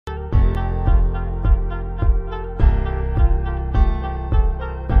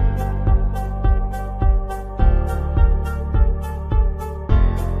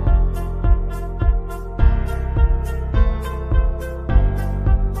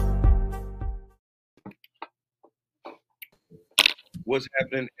What's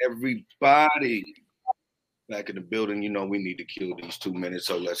happening, everybody? Back in the building. You know, we need to kill these 2 minutes,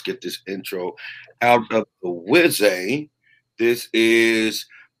 so let's get this intro out of the way. This is.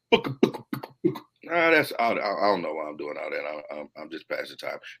 That's I don't know why I'm doing all that. I'm just passing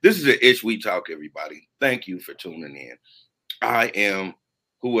time. This is an Ish We Talk, everybody. Thank you for tuning in. I am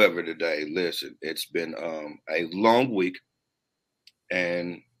whoever today. Listen, it's been a long week,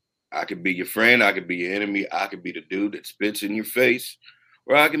 and I could be your friend, I could be your enemy, I could be the dude that spits in your face,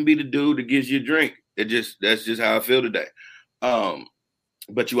 or I can be the dude that gives you a drink. That's just how I feel today. Um,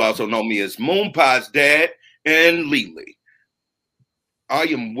 but you also know me as Moon Pie's dad and Lily. I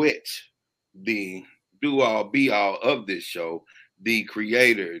am with the do all be all of this show, the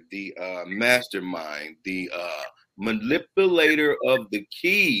creator, the mastermind, the manipulator of the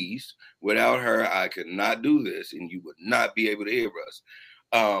keys. Without her, I could not do this, and you would not be able to hear us.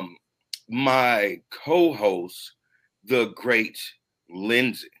 Um, my co-host, the great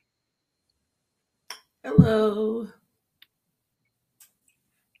Lindsay. Hello.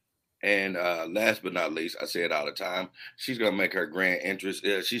 And last but not least, I say it all the time, she's gonna make her grand entrance.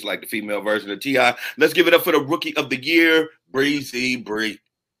 She's like the female version of T.I. Let's give it up for the rookie of the year, Breezy Bree.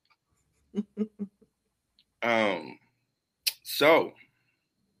 So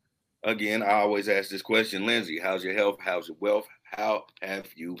again, I always ask this question, Lindsay, how's your health? How's your wealth? How have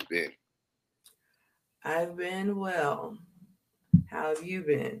you been? I've been well. How have you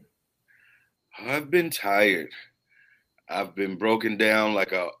been? I've been tired. I've been broken down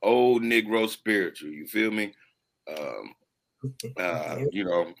like a old Negro spiritual. You feel me? Um,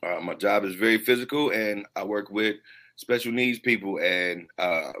 my job is very physical, and I work with special needs people. And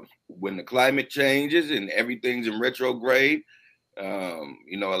when the climate changes and everything's in retrograde, a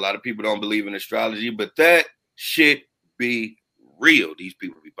lot of people don't believe in astrology, but that shit be real. These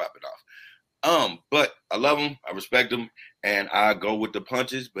people be popping off. But I love them, I respect them, and I go with the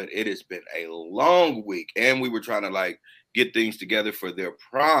punches. But it has been a long week, and we were trying to like get things together for their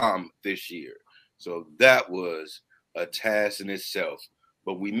prom this year, so that was a task in itself.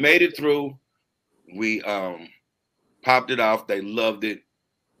 But we made it through. We popped it off. They loved it.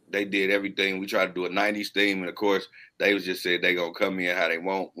 They did everything. We tried to do a '90s theme, and of course, they was just said they gonna come in how they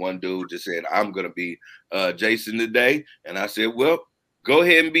want. One dude just said, "I'm gonna be Jason today," and I said, "Well, go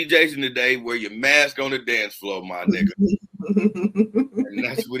ahead and be Jason today. Wear your mask on the dance floor, my nigga." And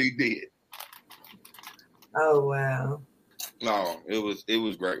that's what he did. Oh wow. No, it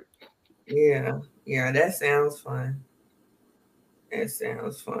was great. Yeah, that sounds fun. That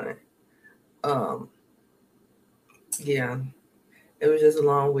sounds fun. Um, yeah. It was just a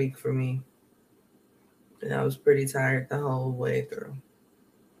long week for me. And I was pretty tired the whole way through.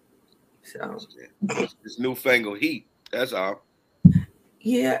 So It's newfangled heat. That's all.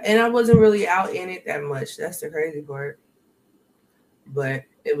 yeah, and I wasn't really out in it that much. That's the crazy part. But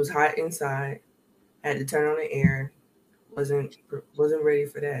it was hot inside. Had to turn on the air. Wasn't ready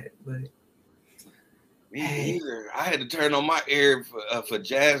for that. But Me hey, either. I had to turn on my air for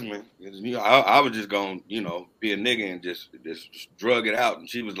Jasmine. I was just gonna, be a nigga and just drug it out. And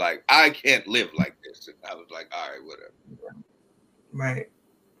she was like, "I can't live like this." And I was like, "All right, whatever." right,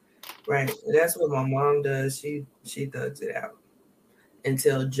 right. That's what my mom does. She thugs it out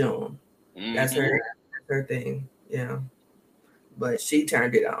until June. That's Mm-hmm. her thing. Yeah. But she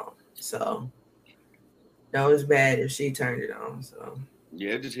turned it on. So that was bad if she turned it on. So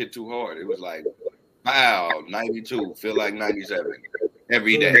Yeah, it just hit too hard. It was like, wow, 92, feel like 97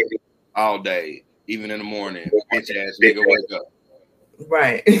 every day, all day, even in the morning. Bitch ass nigga, wake up.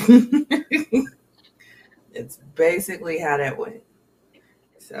 right. It's basically how that went.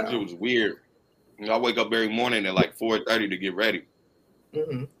 That shit So was weird. I wake up every morning at like 4:30 to get ready,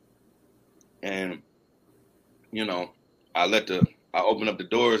 hmm and you know, I let the I open up the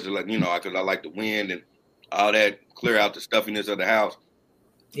doors to because I like the wind and all that, clear out the stuffiness of the house.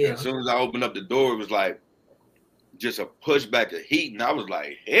 And yeah. as soon as I opened up the door, it was like just a pushback of heat, and I was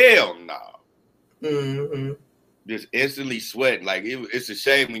like, hell no. hmm Just instantly sweating. Like it's a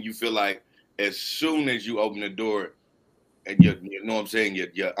shame when you feel like as soon as you open the door and you know what I'm saying,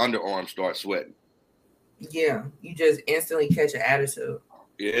 your underarm starts sweating. Yeah. You just instantly catch an attitude.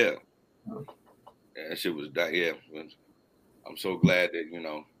 Yeah, Oh, that shit was that. Yeah, I'm so glad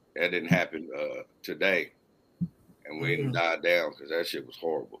that that didn't happen today, and we didn't hmm die down because that shit was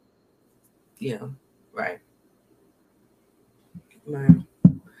horrible. Yeah. Right. Right.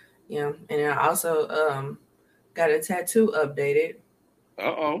 Yeah. And I also got a tattoo updated.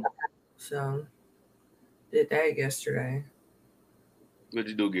 Uh-oh. So did that yesterday. What'd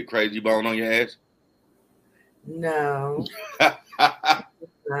you do? Get crazy bone on your ass? No,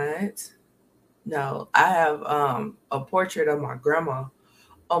 not. No, I have a portrait of my grandma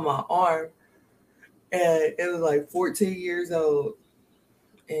on my arm, and it was like 14 years old,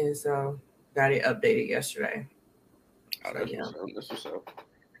 and so got it updated yesterday. Oh, So that's yeah, what's up. That's what's up.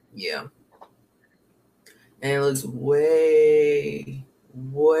 yeah, and it looks way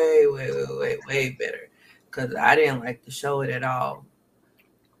better because I didn't like to show it at all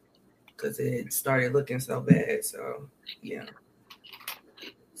because it started looking so bad. So yeah,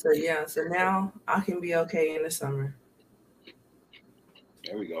 so now I can be okay in the summer.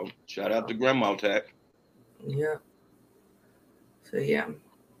 There we go. Shout out to Grandma Tech. Yeah. So yeah,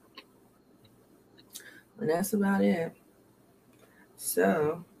 and that's about it.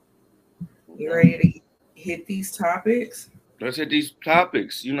 So you Okay. ready to hit these topics? Let's hit these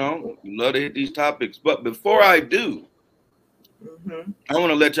topics. You know, we love to hit these topics. But before I do, Mm-hmm. I want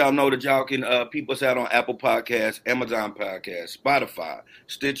to let y'all know that y'all can peep us out on Apple Podcasts, Amazon Podcasts, Spotify,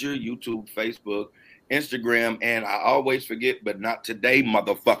 Stitcher, YouTube, Facebook, Instagram, and I always forget, but not today,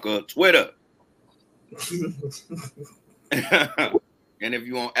 motherfucker, Twitter. And if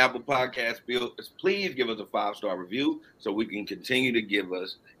you on Apple Podcasts, please give us a 5-star review so we can continue to give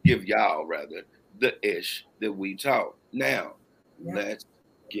y'all rather the ish that we talk. Now, Yep. let's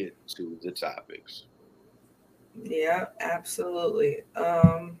get to the topics. Yeah, absolutely.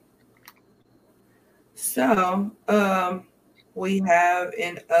 So we have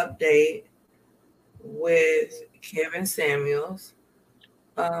an update with Kevin Samuels.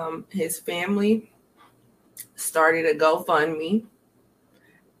 His family started a GoFundMe,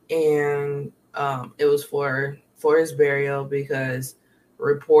 and it was for his burial because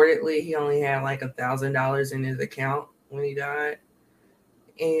reportedly he only had like $1,000 in his account when he died.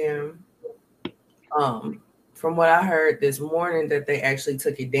 And um, from what I heard this morning, that they actually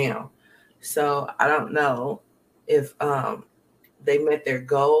took it down. So I don't know if they met their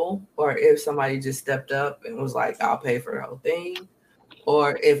goal or if somebody just stepped up and was like, I'll pay for the whole thing,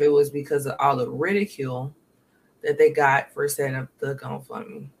 or if it was because of all the ridicule that they got for setting up the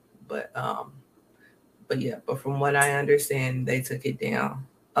GoFundMe. But but from what I understand, they took it down.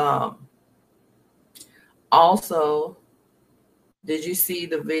 Also, did you see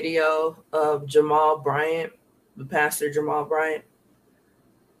the video of Jamal Bryant, the pastor Jamal Bryant,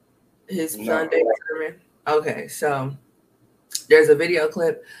 his No. Sunday sermon? Okay, so there's a video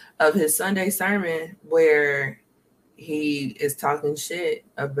clip of his Sunday sermon where he is talking shit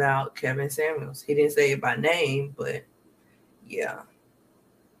about Kevin Samuels. He didn't say it by name, but yeah.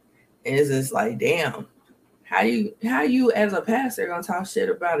 And it's just like, damn, how you as a pastor gonna talk shit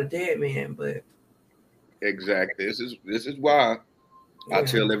about a dead man? But Exactly. This is why I yeah,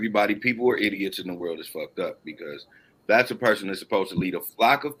 tell everybody people are idiots and the world is fucked up because that's a person that's supposed to lead a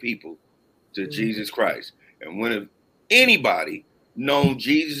flock of people to Jesus Christ. And when anybody known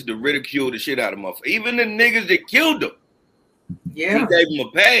Jesus to ridicule the shit out of motherfuckers, even the niggas that killed him, he yeah, gave him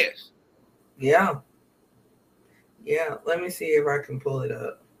a pass. yeah, yeah. Let me see if I can pull it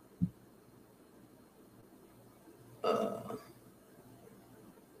up.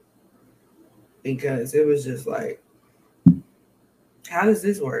 Because it was just like, how does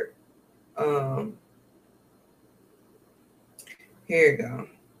this work? Here you go.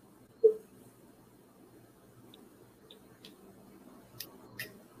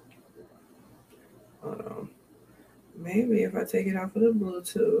 Hold on. Maybe if I take it off of the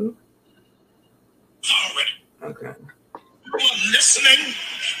Bluetooth. Okay. You are listening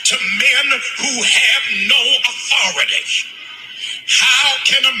to men who have no authority. How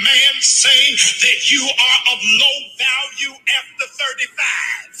can a man say that you are of low value after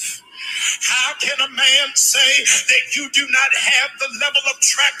 35? How can a man say that you do not have the level of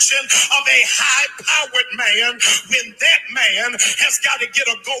traction of a high-powered man when that man has got to get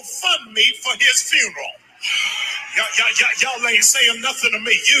a GoFundMe for his funeral? Y'all ain't saying nothing to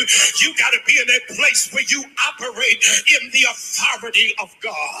me. You got to be in a place where you operate in the authority of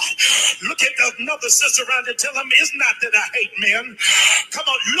God. Look at another sister around and tell them, it's not that I hate men. Come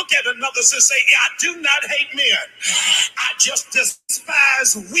on, look at another sister, say, I do not hate men. I just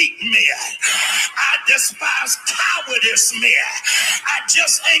despise weak men. I despise cowardice men. I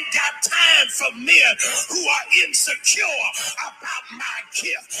just ain't got time for men who are insecure about my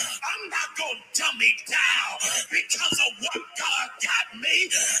gift. I'm not going to dummy down because of what God got me.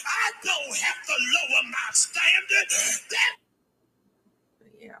 I don't have to lower my standard.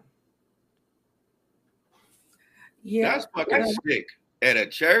 Yeah. That's fucking sick. At a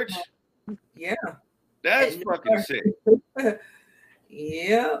church? Yeah. That's fucking sick.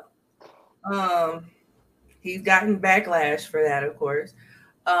 Yeah. He's gotten backlash for that, of course.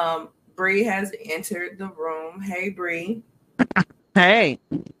 Bree has entered the room. Hey, Bree. Hey.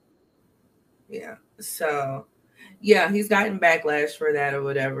 Yeah. So yeah, he's gotten backlash for that or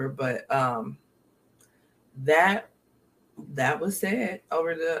whatever, but that was said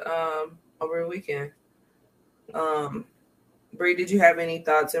over the weekend. Bree, did you have any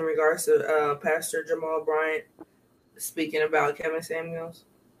thoughts in regards to Pastor Jamal Bryant speaking about Kevin Samuels?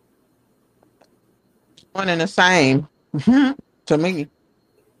 One and the same to me.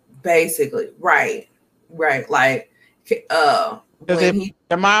 Basically, right. Like Because when if he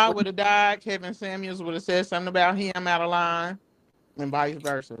Jamal would have died, Kevin Samuels would have said something about him out of line, and vice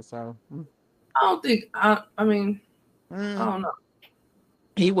versa. So, I don't think I mean I don't know.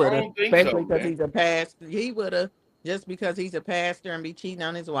 he I would have, don't think especially so, because man. he's a pastor. He would have, just because he's a pastor and be cheating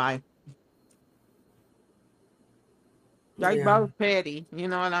on his wife. They Yeah. both petty. You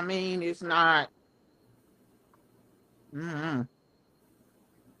know what I mean? It's not. Mm-mm.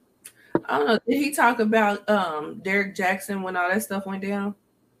 I don't know. Did he talk about Derek Jackson when all that stuff went down?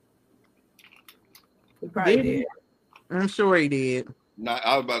 He probably Did did. he? I'm sure he did. Not,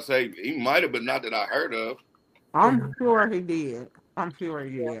 I was about to say he might have, but not that I heard of. I'm Yeah. sure he did. I'm sure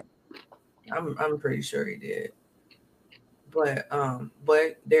he did. I'm pretty sure he did. But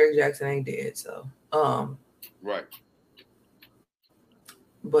Derek Jackson ain't dead, so Right.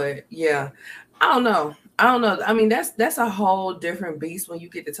 but yeah. I don't know. I mean that's a whole different beast when you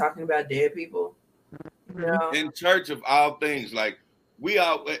get to talking about dead people. You know? In church of all things, like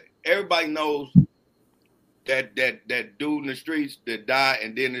everybody knows that dude in the streets that died,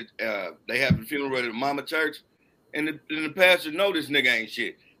 and then they have the funeral at the mama church, and the pastor know this nigga ain't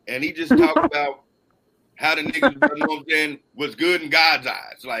shit, and he just talked about how the niggas, you know what I'm saying, was good in God's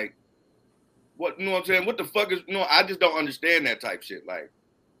eyes. Like, what, you know what I'm saying? What the fuck is, I just don't understand that type shit. Like,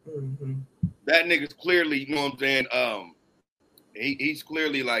 that nigga's clearly, you know what I'm saying, he's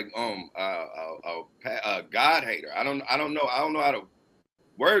clearly like a God hater. I don't know how to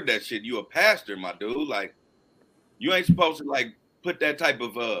word that shit. You a pastor, my dude. Like, you ain't supposed to like put that type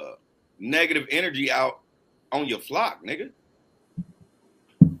of negative energy out on your flock, nigga.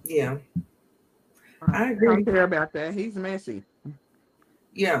 Yeah. I I agree. don't care about that. He's messy.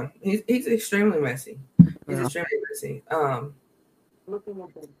 Yeah, he's extremely messy. He's Yeah. extremely messy.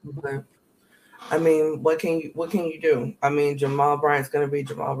 But I mean, what can you do? I mean, Jamal Bryant's gonna be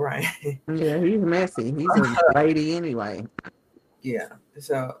Jamal Bryant. Yeah, he's messy. He's a lady anyway. Yeah.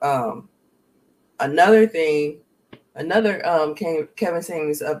 So another thing, Kevin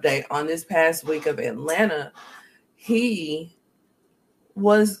Samuels update on this past week of Atlanta, he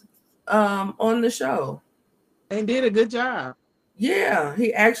was on the show and did a good job. Yeah,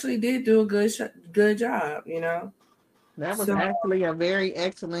 he actually did do a good job, you know. That was So actually a very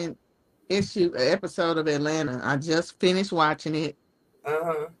excellent episode of Atlanta. I just finished watching it.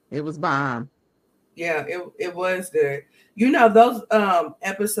 It was bomb. Yeah, it was good. You know those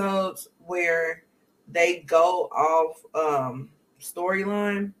episodes where they go off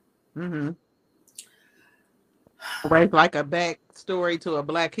storyline. Where it's like a backstory to a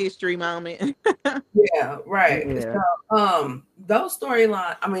Black History moment. Yeah, right. Yeah. So those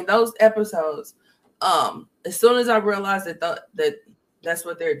storyline, I mean those episodes, as soon as I realized that that's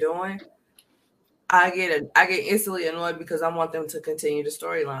what they're doing, I get instantly annoyed because I want them to continue the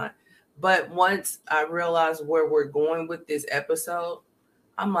storyline. But once I realize where we're going with this episode,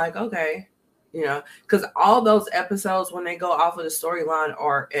 I'm like, okay, you know, because all those episodes when they go off of the storyline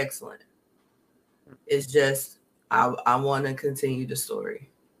are excellent. It's just I want to continue the story.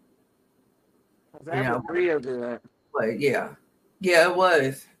 That was real good. But yeah, it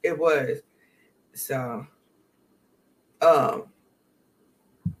was. So,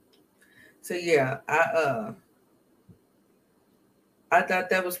 so yeah, I thought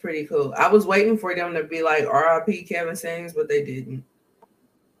that was pretty cool. I was waiting for them to be like R.I.P. Kevin Samuels, but they didn't.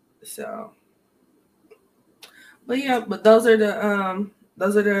 So, but yeah, but those are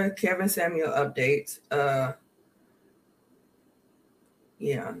the Kevin Samuel updates.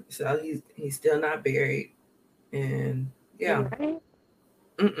 Yeah, so he's still not buried, and yeah,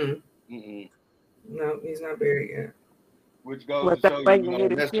 no, he's not buried yet. Which goes to show you,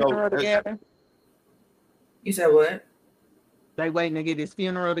 his funeral together. You said what? They waiting to get his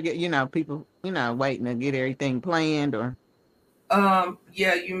funeral to get, people, waiting to get everything planned or.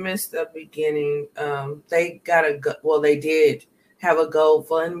 Yeah, you missed the beginning. They they did have a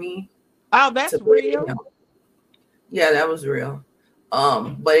GoFundMe. Oh, that's real. Yeah, that was real.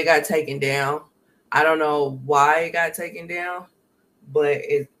 But it got taken down. I don't know why it got taken down, but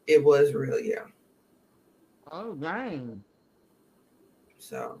it was real, yeah. Oh, dang.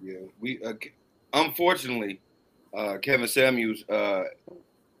 So yeah, we unfortunately, Kevin Samuels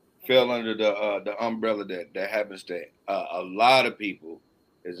fell under the umbrella that happens to a lot of people.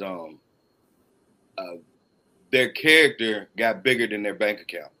 Is their character got bigger than their bank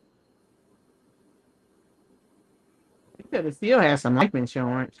account. He could have still had some life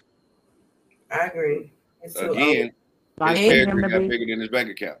insurance. I agree. Again, his character got bigger than his bank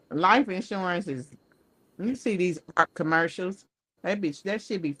account. Life insurance is. You see these art commercials. That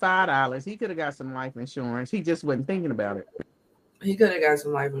should be $5. He could have got some life insurance. He just wasn't thinking about it. He could have got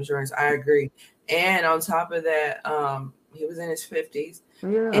some life insurance. I agree. And on top of that, he was in his 50s.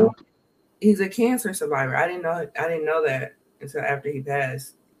 Yeah. And he's a cancer survivor. I didn't know that until after he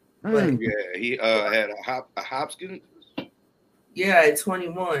passed. But, yeah, he had a Hopkins. Yeah, at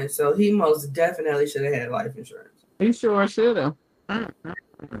 21. So he most definitely should have had life insurance. He sure should have.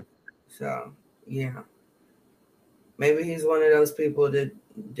 So, yeah. Maybe he's one of those people that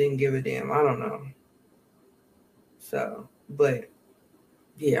didn't give a damn. I don't know. So, but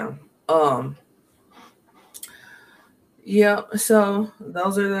yeah. Yeah, so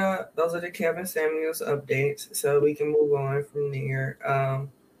those are the Kevin Samuels updates. So we can move on from there.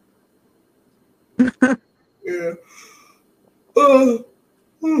 Yeah.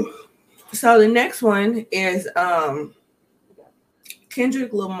 So the next one is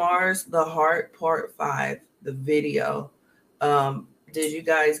Kendrick Lamar's The Heart Part 5, the video. Did you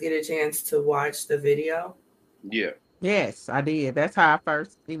guys get a chance to watch the video? Yeah. Yes, I did. That's how I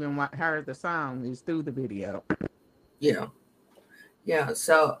first even heard the song, is through the video. Yeah. Yeah.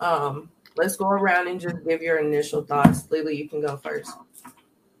 So let's go around and just give your initial thoughts. Lily, you can go first.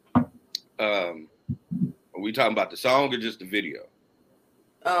 Are we talking about the song or just the video?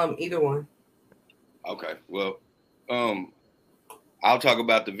 Either one. Okay. Well, I'll talk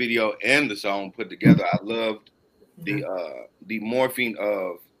about the video and the song put together. I loved the morphing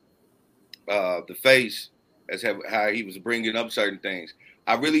of the face as how he was bringing up certain things.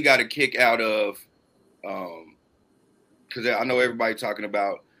 I really got a kick out of because I know everybody talking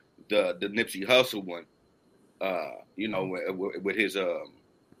about the Nipsey Hussle one. With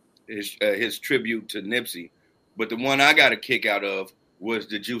his tribute to Nipsey, but the one I got a kick out of was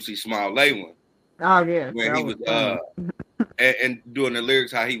the Juicy Smollett one. Oh yeah, when he was and doing the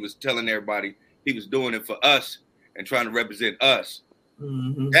lyrics, how he was telling everybody he was doing it for us and trying to represent us.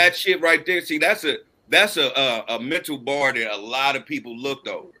 Mm-hmm. That shit right there. See, that's a mental bar that a lot of people looked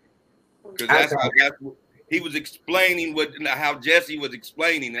over, because he was explaining how Jesse was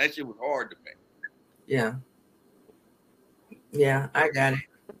explaining. That shit was hard to me. Yeah. Yeah, I got it.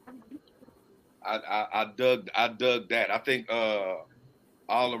 I dug that. I think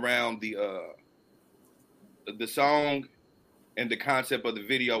all around the song and the concept of the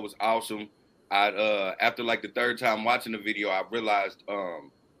video was awesome. After like the third time watching the video, I realized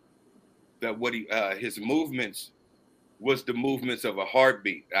that what his movements was the movements of a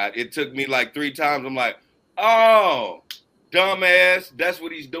heartbeat. It took me like 3 times. I'm like, oh, dumbass, that's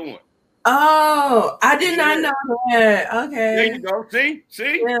what he's doing. Oh, I did not know that. Okay. There you go. See?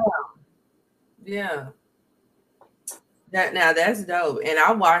 Yeah. Now that's dope. And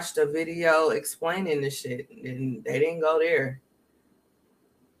I watched a video explaining the shit, and they didn't go there.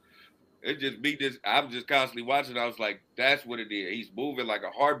 It just me. I'm just constantly watching. I was like, that's what it is. He's moving like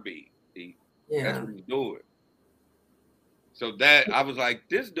a heartbeat. That's what he's doing. So that I was like,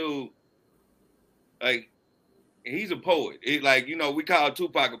 this dude, like, he's a poet. We call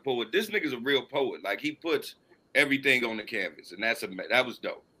Tupac a poet. This nigga's a real poet. Like, he puts everything on the canvas, and that was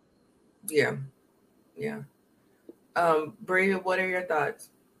dope. Yeah. Bria, what are your thoughts?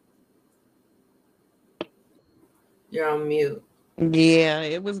 You're on mute. Yeah,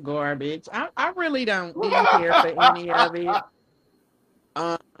 it was garbage. I really didn't care for any of it.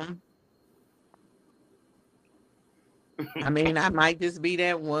 I mean, I might just be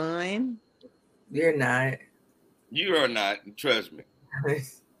that one. You're not. You are not. Trust me.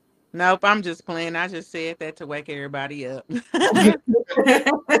 Nope, I'm just playing. I just said that to wake everybody up.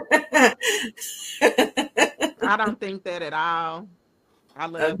 I don't think that at all. I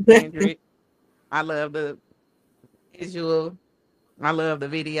love Kendrick. I love the visual. I love the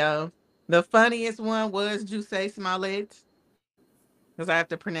video. The funniest one was Juicy Smollett, because I have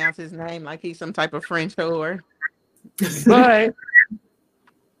to pronounce his name like he's some type of French whore. But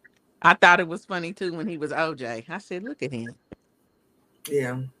I thought it was funny too when he was OJ. I said, look at him.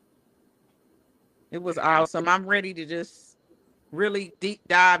 Yeah. It was awesome. I'm ready to just really deep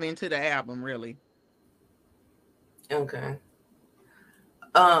dive into the album, really. Okay.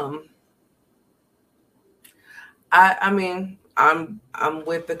 I mean, I'm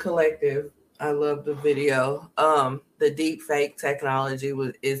with the collective. I love the video. The deep fake technology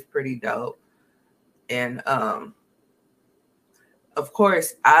is pretty dope. And of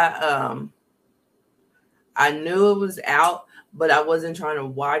course I knew it was out, but I wasn't trying to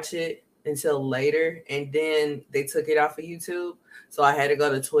watch it until later, and then they took it off of YouTube, so I had to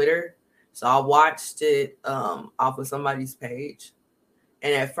go to Twitter. So I watched it off of somebody's page,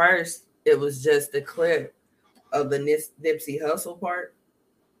 and at first it was just a clip of the Nipsey Hussle part.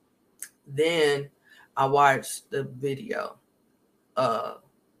 Then I watched the video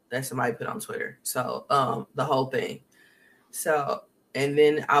that somebody put on Twitter. So the whole thing. So, and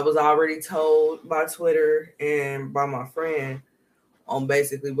then I was already told by Twitter and by my friend on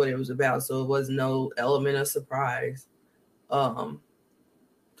basically what it was about. So it was no element of surprise. But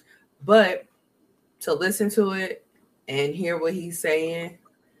to listen to it and hear what he's saying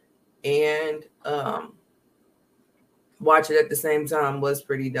and watch it at the same time was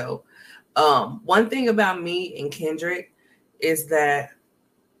pretty dope. One thing about me and Kendrick is that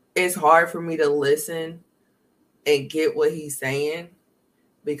it's hard for me to listen and get what he's saying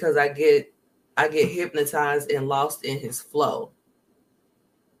because I get hypnotized and lost in his flow.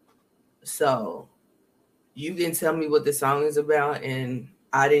 So you can tell me what the song is about and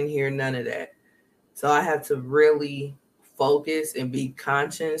I didn't hear none of that. So I have to really focus and be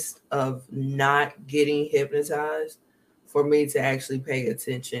conscious of not getting hypnotized for me to actually pay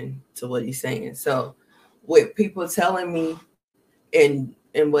attention to what he's saying. So with people telling me and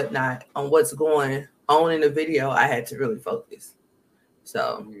whatnot on what's going on in the video, I had to really focus.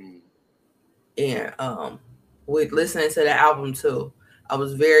 So and with listening to the album too, I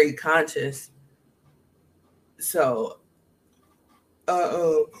was very conscious. So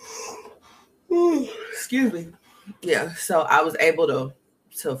excuse me. Yeah, so I was able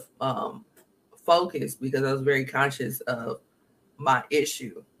to focus because I was very conscious of my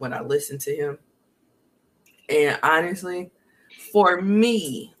issue when I listened to him. And honestly, for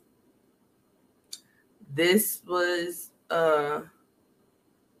me, this was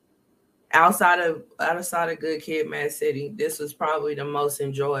outside of Good Kid, Mad City, this was probably the most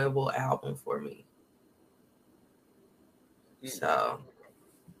enjoyable album for me. So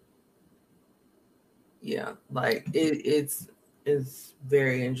yeah, like it's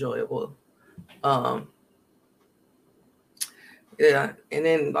very enjoyable. Yeah, and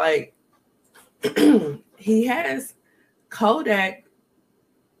then like he has Kodak,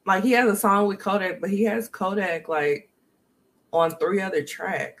 like he has a song with Kodak, but he has Kodak like on 3 other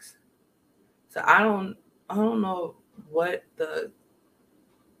tracks. So I don't know what the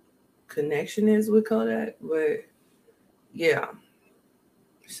connection is with Kodak, but yeah.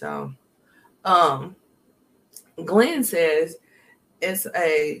 So Glenn says it's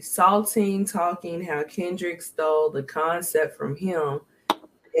a Saltine talking how Kendrick stole the concept from him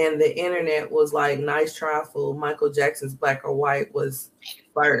and the internet was like, nice try, fool. Michael Jackson's Black or White was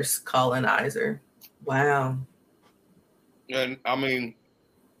first colonizer. Wow. And I mean,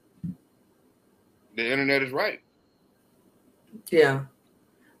 the internet is right. Yeah.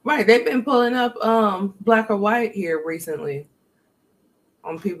 Right. They've been pulling up Black or White here recently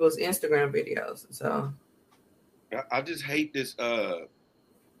on people's Instagram videos. So I just hate this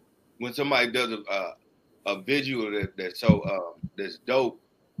when somebody does a visual that's so that's dope,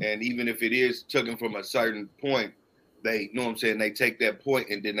 and even if it is taken from a certain point, they know what I'm saying, they take that point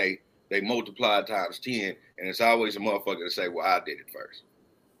and then they multiply times 10, and it's always a motherfucker to say, well, I did it first.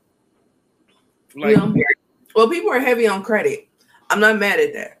 Like, yeah. Well, people are heavy on credit. I'm not mad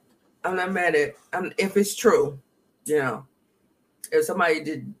at that. I'm not mad at if it's true, you know. If somebody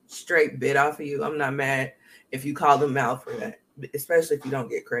did straight bit off of you, I'm not mad if you call them out for that, especially if you don't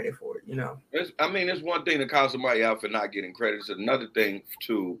get credit for it, you know. It's one thing to call somebody out for not getting credit. It's another thing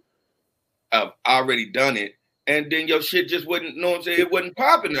to have already done it, and then your shit just wouldn't, you know what I'm saying, it wasn't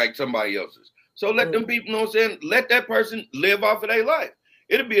popping like somebody else's. So let them people, you know what I'm saying, let that person live off of their life.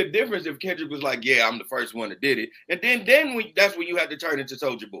 It'd be a difference if Kendrick was like, yeah, I'm the first one that did it. And then that's when you had to turn into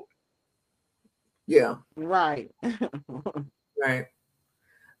Soulja Boy. Yeah. Right. Right.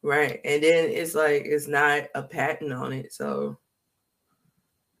 Right. And then it's like, it's not a patent on it. So,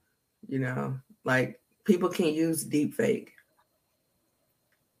 you know, like people can use deep fake.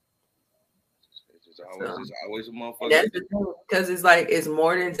 It's always a motherfucker. That's the thing, because it's like, it's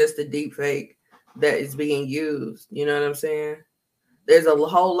more than just a deep fake that is being used. You know what I'm saying? There's a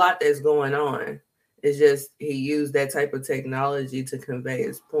whole lot that's going on. It's just he used that type of technology to convey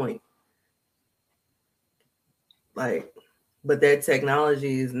his point. Like, but that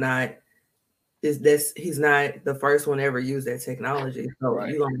technology is not, he's not the first one ever used that technology. So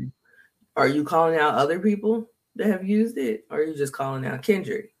right. Are you calling out other people that have used it, or are you just calling out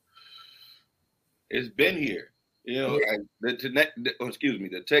Kendrick? It's been here, you know. Yeah.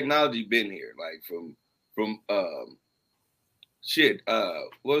 The technology been here, like from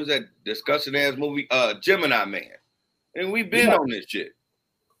what was that disgusting ass movie, Gemini Man, and we've been on this shit.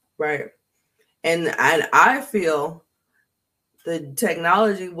 Right. And I feel the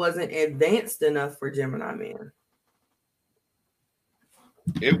technology wasn't advanced enough for Gemini Man.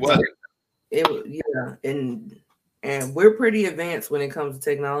 It wasn't. And we're pretty advanced when it comes to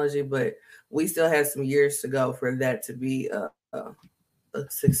technology, but we still have some years to go for that to be a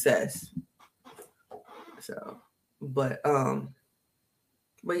success. So, but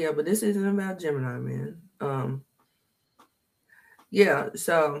yeah, but this isn't about Gemini Man. Yeah,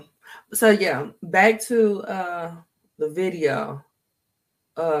 so yeah, back to the video.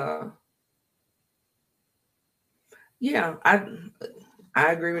 Yeah, I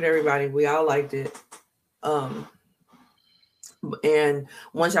agree with everybody. We all liked it. And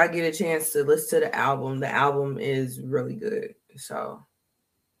once I get a chance to listen to the album is really good. So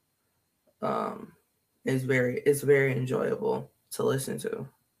it's very enjoyable to listen to.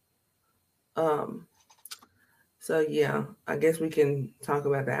 So yeah, I guess we can talk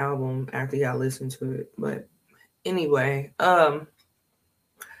about the album after y'all listen to it. But anyway,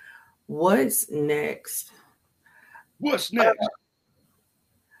 what's next? What's next?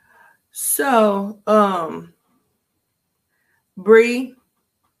 So, Bree,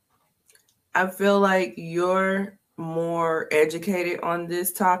 I feel like you're more educated on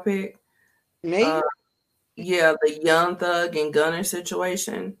this topic. Me? Yeah, the Young Thug and Gunna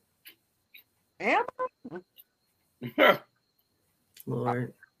situation. Am I?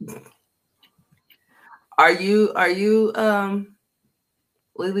 Lord. Are you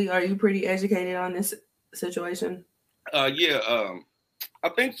Lily, are you pretty educated on this situation? Yeah, I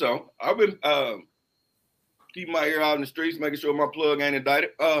think so. I've been keeping my ear out in the streets, making sure my plug ain't indicted.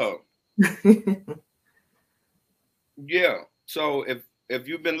 Yeah. So if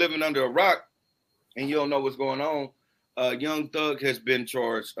you've been living under a rock and you don't know what's going on, Young Thug has been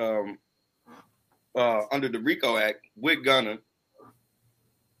charged under the RICO Act with Gunna,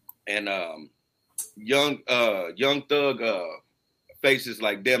 and Young Thug faces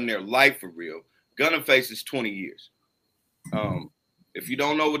like damn near life for real. Gunna faces 20 years. If you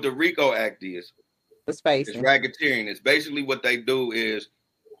don't know what the RICO Act is, it's racketeering. It's basically what they do is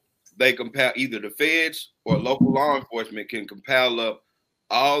they compile, either the feds or local law enforcement can compile up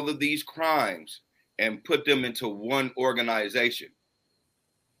all of these crimes and put them into one organization,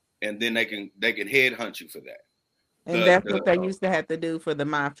 and then they can headhunt you for that. And that's what they used to have to do for the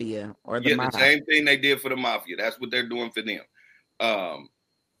mafia or the mob. The same thing they did for the mafia. That's what they're doing for them.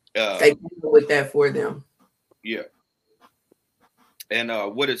 They deal with that for them. Yeah. And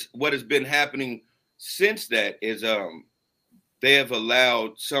what has been happening since that is they have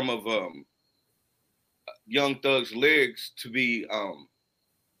allowed some of Young Thug's lyrics to be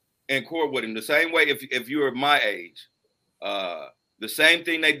in court with him. The same way, if you're my age, the same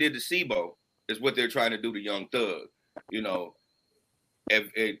thing they did to SIBO is what they're trying to do to Young Thug. You know,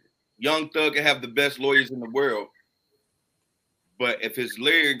 if Young Thug can have the best lawyers in the world, but if his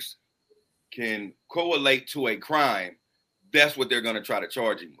lyrics can correlate to a crime, that's what they're going to try to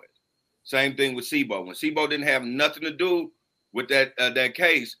charge him with. Same thing with SIBO. When SIBO didn't have nothing to do with that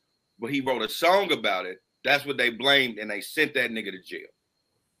case, but he wrote a song about it, that's what they blamed, and they sent that nigga to jail.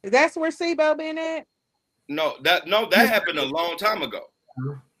 That's where SIBO been at? No, that happened a long time ago.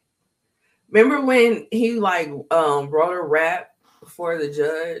 Remember when he wrote a rap for the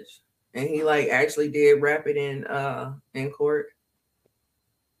judge, and he actually did rap it in court?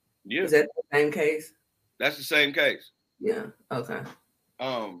 Yeah. Is that the same case? That's the same case. Yeah. Okay.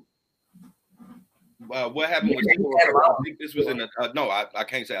 What happened with SIBO? I think this was in the no, I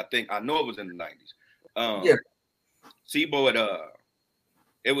can't say I think. I know it was in the 90s. Yeah. SIBO had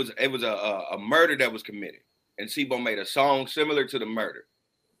it was a murder that was committed, and SIBO made a song similar to the murder,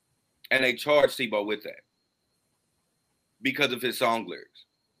 and they charged SIBO with that because of his song lyrics.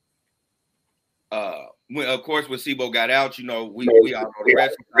 When SIBO got out, we all know the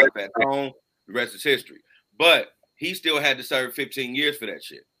rest. He's not at home. The rest is history. But he still had to serve 15 years for that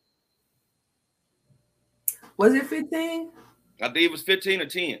shit. Was it 15? I think it was 15 or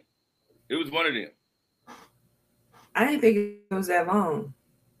 10. It was one of them. I didn't think it was that long.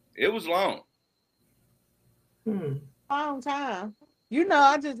 It was long. Long time.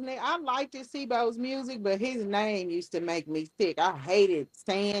 I liked SIBO's music, but his name used to make me sick. I hated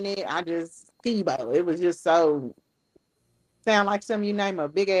saying it. SIBO. It was just so sound like something you name a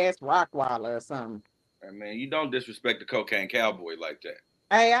big ass Rockwaller or something. I mean, you don't disrespect the Cocaine Cowboy like that.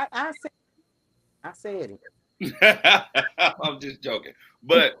 Hey, I said it. I'm just joking.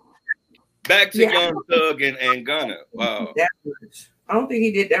 But back to Young Thug and Gunna. That much. I don't think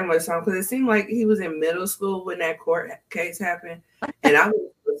he did that much time because it seemed like he was in middle school when that court case happened. And I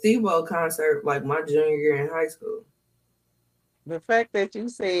was at a SIBO concert like my junior year in high school. The fact that you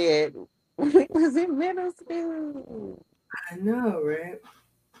said we was in middle school. I know, right?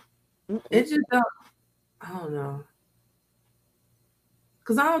 It just don't. I don't know.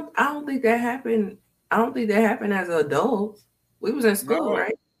 Cause I don't think that happened. I don't think that happened as adults. We was in school, No.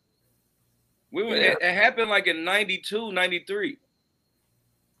 right? We were, Yeah. it happened like in 92, 93.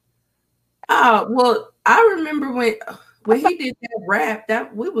 Oh, well, I remember when he did that rap,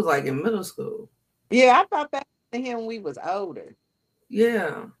 that we was like in middle school. Yeah, I thought that was him when we was older.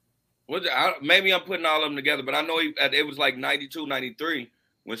 Yeah. Maybe I'm putting all of them together, but I know it was like 92, 93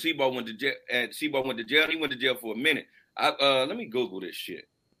 when Sebo went to jail. Sebo went to jail. He went to jail for a minute. Let me Google this shit.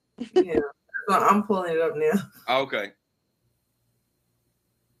 Yeah. So I'm pulling it up now. Okay.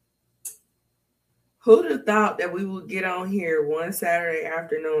 Who'd have thought that we would get on here one Saturday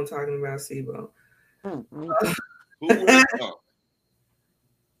afternoon talking about SIBO? Who would have thought?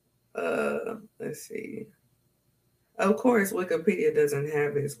 Let's see. Of course, Wikipedia doesn't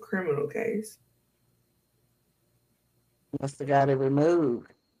have his criminal case. Must have got it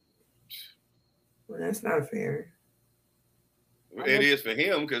removed. Well, that's not fair. It is for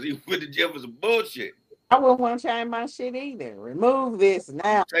him because he went to jail for some bullshit. I wouldn't want to change my shit either. Remove this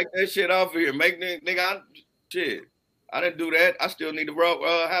now. Take that shit off of here. Nigga, shit. I didn't do that. I still need to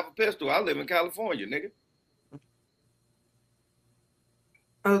have a pistol. I live in California, nigga.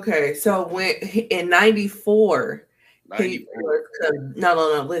 Okay, so when in 94,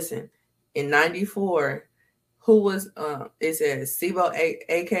 listen. In 94, who was it says SIBO,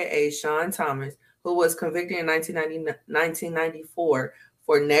 aka Sean Thomas, who was convicted in 1994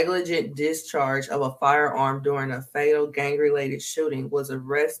 for negligent discharge of a firearm during a fatal gang-related shooting, was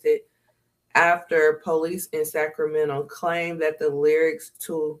arrested after police in Sacramento claimed that the lyrics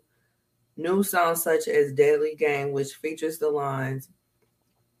to new songs such as Deadly Game, which features the lines,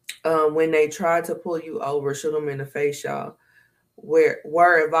 when they tried to pull you over, shoot them in the face, y'all, were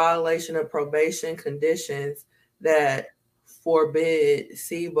a violation of probation conditions that forbid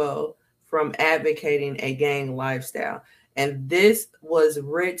SIBO from advocating a gang lifestyle. And this was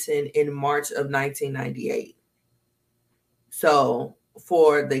written in March of 1998. So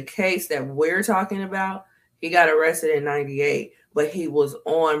for the case that we're talking about, he got arrested in 98, but he was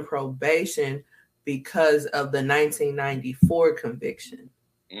on probation because of the 1994 conviction.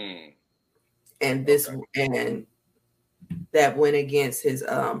 And and that went against his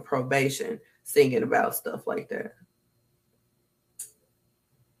probation, singing about stuff like that.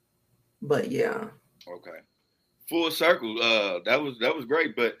 But yeah. Okay. Full circle. That was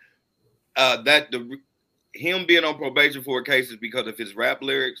great. But him being on probation for a case is because of his rap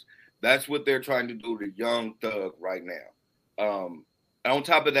lyrics. That's what they're trying to do to Young Thug right now. On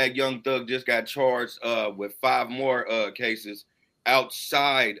top of that, Young Thug just got charged with 5 more cases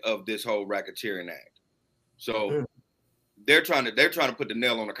outside of this whole racketeering act. So they're trying to put the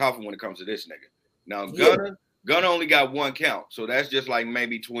nail on the coffin when it comes to this nigga. Now Gunna only got 1 count, so that's just like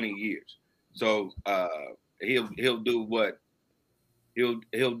maybe 20 years. So he'll do what? He'll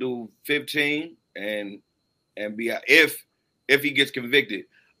do 15 and be out if he gets convicted.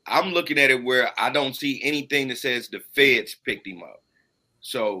 I'm looking at it where I don't see anything that says the feds picked him up.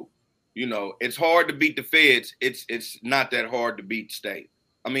 So, it's hard to beat the feds. It's not that hard to beat state.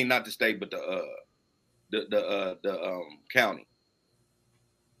 I mean, not the state, but the county.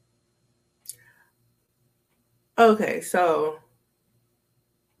 Okay, so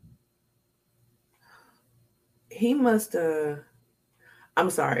he must I'm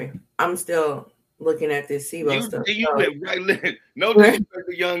sorry. I'm still looking at this SIBO stuff. No disrespect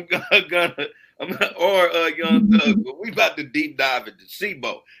to Young Gunna or Young Thug, but we about to deep dive into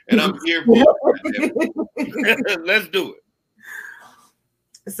SIBO, and I'm here for it. Let's do it.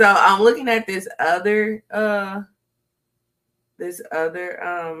 So I'm looking at this other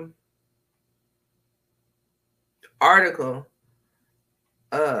article.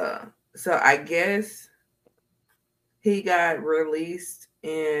 So I guess he got released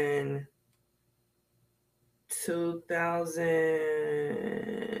in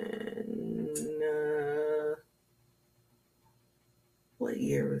 2000. What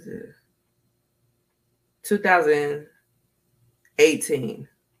year was it? 2018.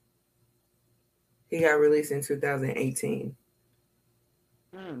 He got released in 2018.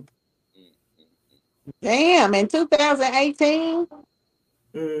 Damn, in 2018?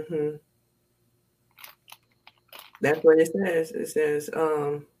 Mm-hmm. That's what it says. It says,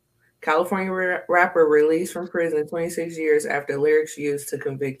 California rapper released from prison 26 years after lyrics used to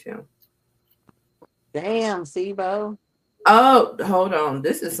convict him. Damn, SIBO. Oh, hold on.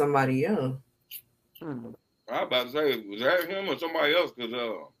 This is somebody else. I was about to say, was that him or somebody else?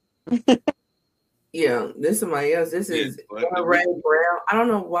 Because Yeah, this is somebody else. This is Ray Brown. I don't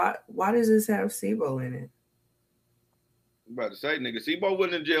know why. Why does this have C-Bo in it? I'm about to say, nigga, C-Bo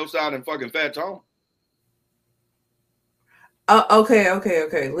wasn't in jail signing fucking Fat Tone.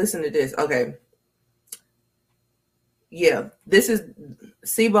 Okay. Listen to this. Okay. Yeah, this is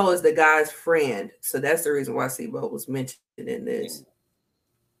C-Bo is the guy's friend, so that's the reason why C-Bo was mentioned in this.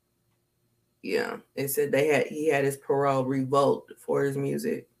 Yeah, it said he had his parole revoked for his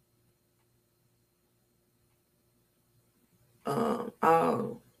music.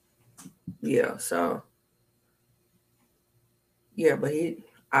 Oh, yeah. So, yeah, but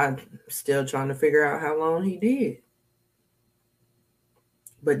I'm still trying to figure out how long he did.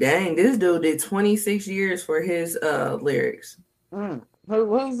 But dang, this dude did 26 years for his lyrics.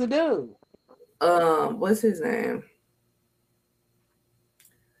 Who's the dude? What's his name?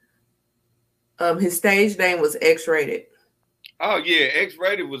 His stage name was X-Rated. Oh yeah,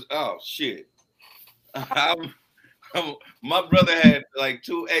 X-Rated was shit. My brother had like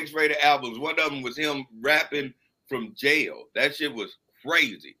 2 X-Rated albums. One of them was him rapping from jail. That shit was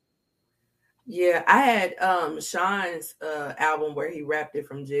crazy. Yeah, I had Sean's album where he rapped it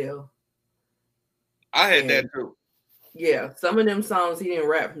from jail. I had that too. Yeah, some of them songs he didn't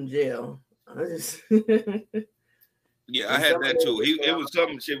rap from jail. Yeah, I had that too. It was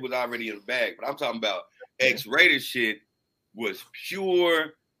some shit was already in the bag, but I'm talking about X-Rated shit was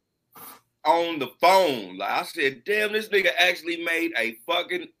pure on the phone. Like I said, damn, this nigga actually made a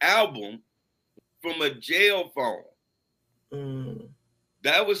fucking album from a jail phone.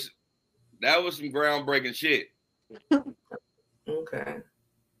 That was some groundbreaking shit. Okay.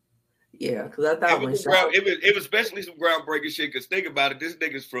 Yeah, because I thought it was especially some groundbreaking shit. Because think about it, this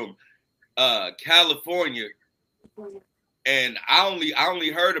nigga's from California, and I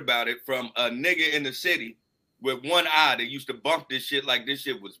only heard about it from a nigga in the city with one eye that used to bump this shit like this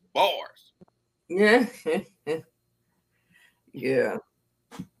shit was bars. Yeah. Yeah.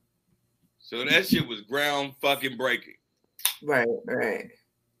 So that shit was ground fucking breaking. Right.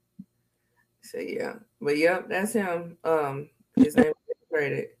 So yeah. But yep, that's him. His name is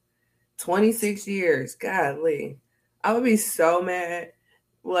X-Rated. 26 years. Godly. I would be so mad.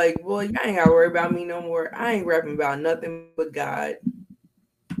 Like, boy, you ain't gotta worry about me no more. I ain't rapping about nothing but God.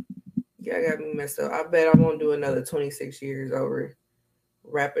 Yeah, I got me messed up. I bet I won't do another 26 years over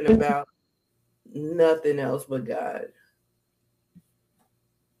rapping about nothing else but God.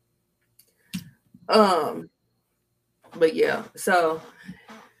 But yeah, so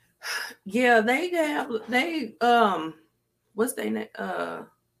yeah, they what's their name?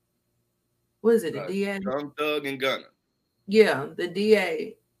 What is it? The DA? Young Thug and Gunna. Yeah, the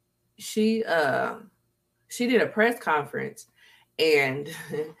DA. She did a press conference, and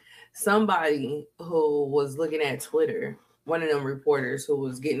somebody who was looking at Twitter, one of them reporters who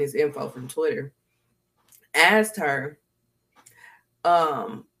was getting his info from Twitter, asked her,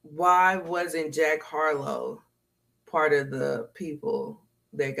 why wasn't Jack Harlow part of the people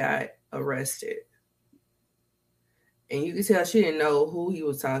that got arrested? And you could tell she didn't know who he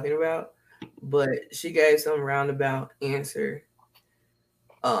was talking about, but she gave some roundabout answer.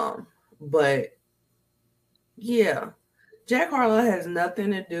 But yeah, Jack Harlow has nothing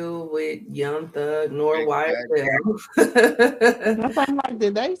to do with Young Thug nor YSL.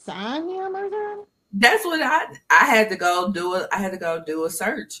 Did they sign him or something? That's what I had to go do. I had to go do a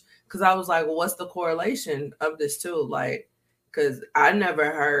search because I was like, well, what's the correlation of this two? Like, because I never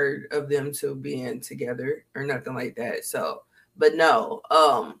heard of them two being together or nothing like that. So, but no,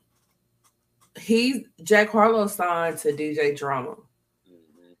 Jack Harlow signed to DJ Drama,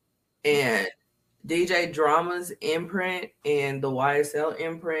 and DJ Drama's imprint and the YSL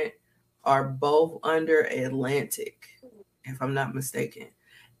imprint are both under Atlantic, if I'm not mistaken,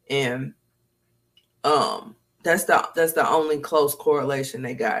 and that's the only close correlation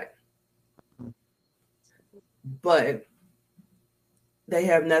they got. But they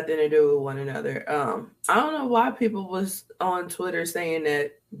have nothing to do with one another. I don't know why people was on Twitter saying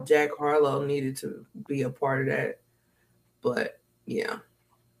that Jack Harlow needed to be a part of that. But yeah.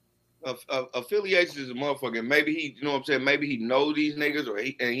 Affiliation is a motherfucker. Maybe he, you know what I'm saying? Maybe he know these niggas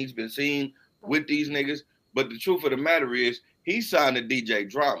and he's been seen with these niggas. But the truth of the matter is he signed to DJ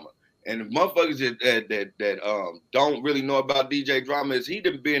Drama. And the motherfuckers that don't really know about DJ Drama is he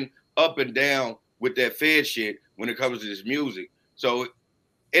done been up and down with that Fed shit when it comes to this music. So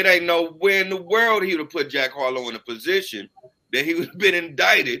it ain't nowhere in the world he would have put Jack Harlow in a position that he would have been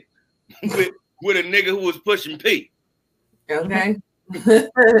indicted with a nigga who was pushing P. Okay.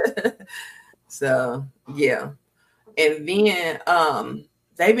 So yeah. And then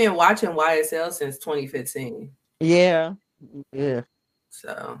they've been watching YSL since 2015. Yeah.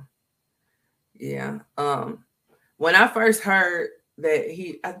 So Yeah. When I first heard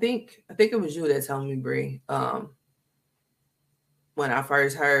that I think it was you that told me, Bree. When I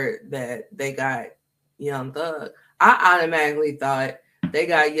first heard that they got Young Thug, I automatically thought they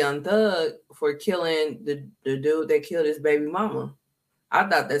got Young Thug for killing the dude that killed his baby mama. I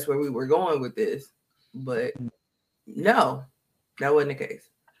thought that's where we were going with this, but no, that wasn't the case.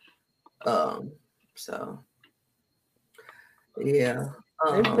 So yeah,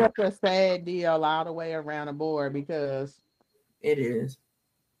 It's just a sad deal all the way around the board because it is.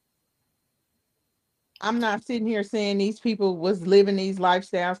 I'm not sitting here saying these people was living these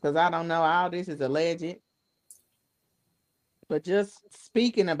lifestyles because I don't know. All this is alleged. But just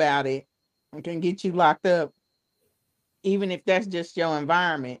speaking about it can get you locked up, even if that's just your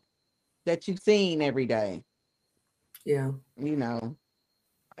environment that you've seen every day. Yeah. You know,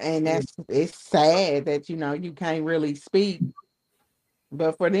 and it's sad that, you know, you can't really speak.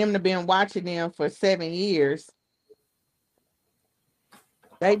 But for them to been watching them for 7 years,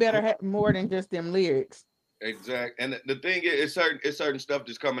 they better have more than just them lyrics. Exactly. And the thing is, it's certain stuff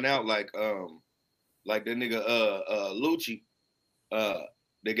that's coming out like the nigga Lucci,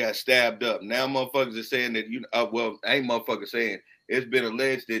 they got stabbed up. Now motherfuckers are saying that well, ain't motherfuckers saying, it's been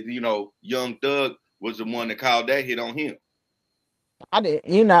alleged that, you know, Young Thug was the one that called that hit on him.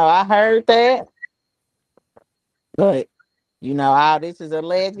 I heard that. But you know, all this is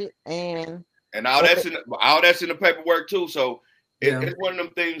alleged and all that's in the paperwork too. So it's one of them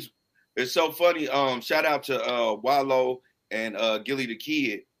things. It's so funny. Shout out to Wallow and Gilly the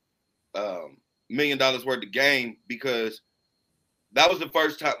Kid, $1 million worth of game, because that was the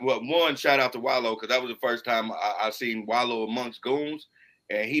first time. Well, one, shout out to Wallow, because that was the first time I seen Wallow amongst goons,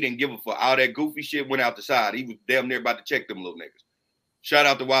 and he didn't give a fuck. All that goofy shit went out the side. He was damn near about to check them little niggas. Shout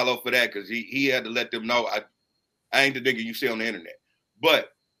out to Wallow for that, because he had to let them know I ain't the nigga you see on the internet. But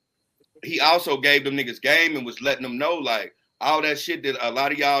he also gave them niggas game and was letting them know, like, all that shit that a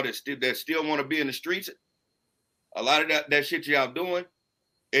lot of y'all that still want to be in the streets, a lot of that shit y'all doing,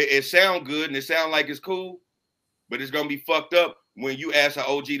 it sound good and it sound like it's cool, but it's gonna be fucked up when you ask an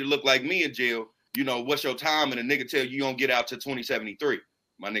OG to look like me in jail, you know, what's your time, and a nigga tell you don't get out to 2073.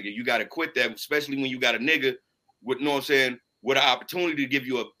 My nigga, you gotta quit that, especially when you got a nigga with, you know what I'm saying, with an opportunity to give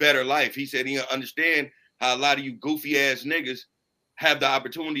you a better life. He said he understand how a lot of you goofy ass niggas have the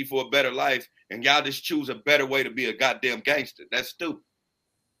opportunity for a better life, and y'all just choose a better way to be a goddamn gangster. That's stupid.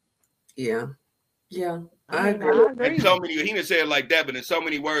 Yeah. I agree. And so many, he didn't say it like that, but in so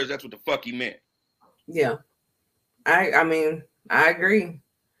many words, that's what the fuck he meant. Yeah. I mean, I agree.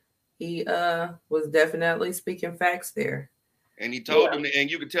 He was definitely speaking facts there. And he told them, and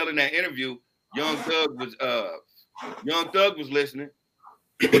you could tell in that interview, Young Thug was listening,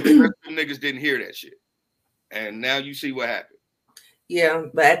 but the rest of them niggas didn't hear that shit. And now you see what happened. Yeah,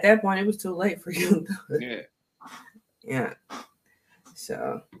 but at that point, it was too late for you. Yeah.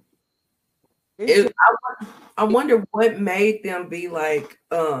 So, I wonder what made them be like,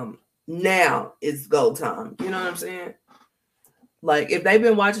 now it's go time. You know what I'm saying? Like, if they've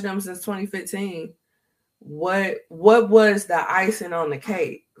been watching them since 2015, what was the icing on the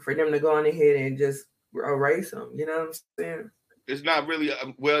cake for them to go on ahead and just erase them? You know what I'm saying? It's not really,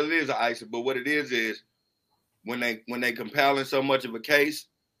 well, it is an icing, but what it is when they compiling so much of a case,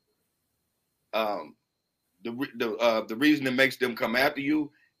 the reason it makes them come after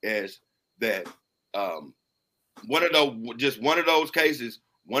you is that one of those cases,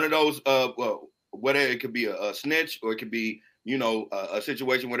 well, whether it could be a snitch or it could be, you know, a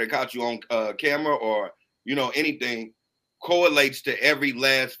situation where they caught you on camera or, you know, anything, correlates to every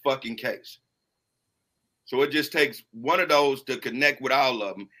last fucking case. So it just takes one of those to connect with all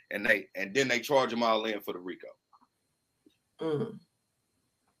of them, and then they charge them all in for the RICO. Mm.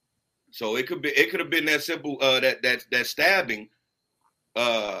 So it could have been that simple. That stabbing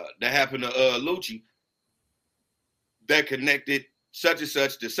that happened to Lucci, that connected such and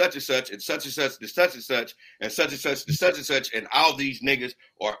such to such and such and such and such to such and such and such and such to such and such, and all these niggas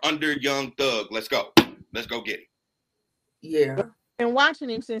are under Young Thug. Let's go get it. Yeah. Been watching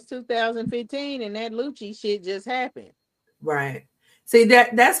him since 2015, and that Lucci shit just happened. Right. See,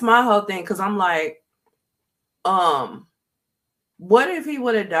 that's my whole thing, because I'm like, what if he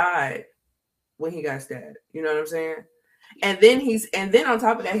would have died when he got stabbed? You know what I'm saying? And then on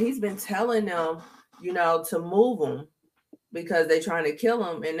top of that, he's been telling them, you know, to move him because they're trying to kill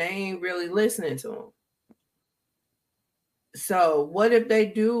him, and they ain't really listening to him. So what if they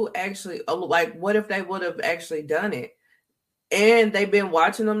do actually, like, what if they would have actually done it? And they've been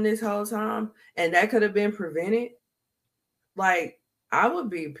watching them this whole time, and that could have been prevented. Like, I would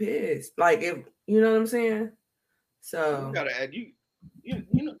be pissed. Like, if you know what I'm saying. So you gotta add You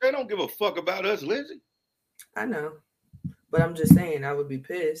know, they don't give a fuck about us, Lindsay. I know, but I'm just saying I would be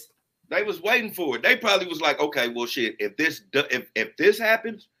pissed. They was waiting for it. They probably was like, okay, well, shit. If this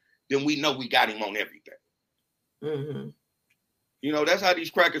happens, then we know we got him on everything. Mm-hmm. You know, that's how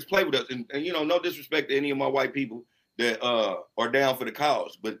these crackers play with us. And you know, no disrespect to any of my white people that are down for the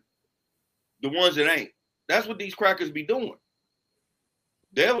cause, but the ones that ain't, that's what these crackers be doing.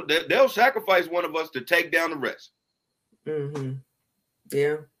 They'll sacrifice one of us to take down the rest. Mm-hmm.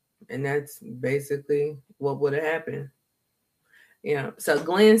 Yeah, and that's basically what would have happened. Yeah. So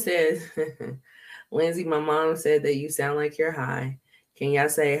Glenn says, Lindsay, my mom said that you sound like you're high. Can y'all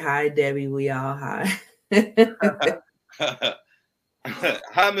say hi, Debbie? We all high.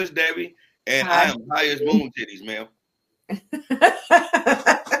 Hi, Miss Debbie, and hi. I am high as moon titties, ma'am.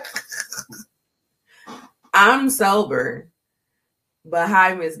 I'm sober, but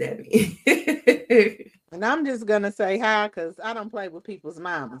hi, Miss Debbie. And I'm just gonna say hi because I don't play with people's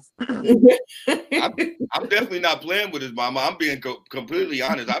mamas. I'm definitely not playing with his mama. I'm being completely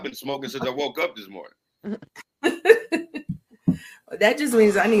honest. I've been smoking since I woke up this morning. That just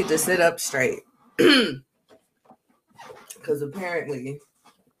means I need to sit up straight. Because apparently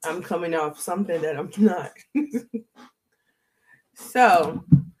I'm coming off something that I'm not. So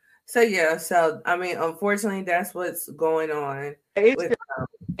yeah. So, I mean, unfortunately, that's what's going on. It's an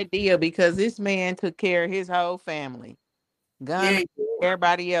idea because this man took care of his whole family.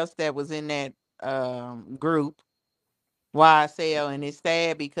 Everybody else that was in that group, YSL, and it's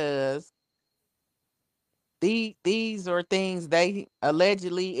sad because these are things they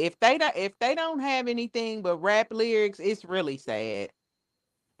allegedly, if they don't have anything but rap lyrics, it's really sad.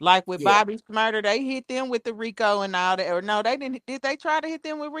 Like with Bobby Shmurda, they hit them with the Rico and all that. Or no, they didn't. Did they try to hit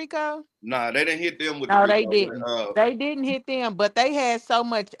them with Rico? Nah, they didn't hit them with no, the Rico. They didn't. But, they didn't hit them, but they had so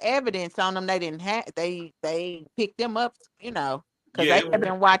much evidence on them. They didn't have. They picked them up, you know, because they have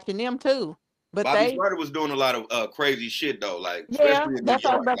been watching them too. But Bobby Shmurda was doing a lot of crazy shit though, like yeah, that's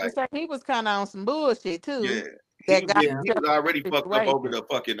what I was about to say. He was kind of on some bullshit too. Yeah, he was already fucked up over the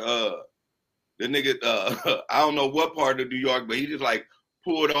fucking the nigga. I don't know what part of New York, but he just like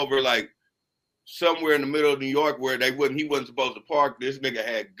pulled over like somewhere in the middle of New York where he wasn't supposed to park. This nigga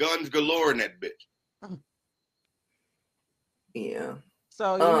had guns galore in that bitch. Yeah.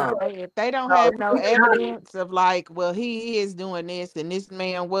 So, you know, if they don't have no evidence of like, well, he is doing this and this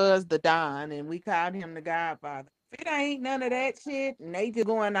man was the Don and we called him the Godfather. If it ain't none of that shit and they just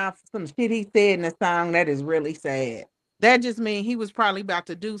going off some shit he said in the song, that is really sad. That just means he was probably about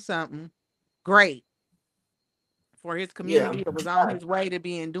to do something great for his community that was on his way to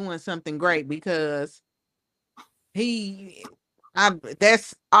being doing something great because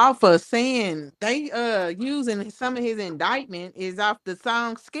that's off of saying they using some of his indictment is off the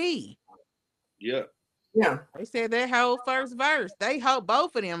song Ski. Yeah. They said that whole first verse. They hope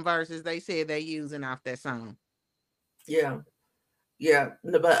both of them verses they said they using off that song. Yeah. But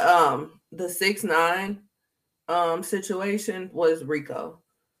the 6ix9ine situation was Rico.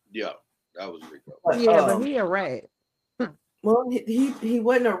 Yeah, that was Rico. But he a rat. Well, he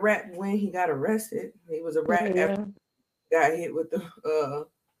wasn't a rat when he got arrested. He was a rat after he got hit with the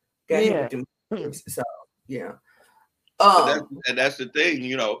hit with them. So yeah. That's the thing,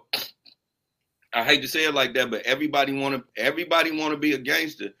 you know. I hate to say it like that, but everybody want to be a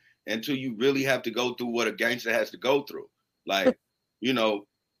gangster until you really have to go through what a gangster has to go through. Like, you know,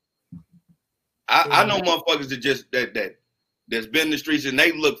 I know motherfuckers that just that's been in the streets and they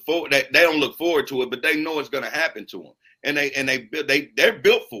don't look forward to it, but they know it's gonna happen to them, and they're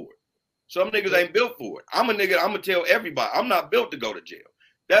built for it. Some niggas ain't built for it. I'm a nigga. I'm gonna tell everybody I'm not built to go to jail.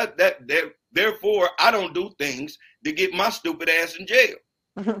 Therefore I don't do things to get my stupid ass in jail.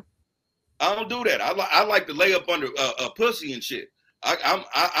 I don't do that. I like to lay up under a pussy and shit.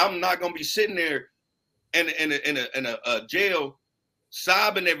 I'm not gonna be sitting there in a jail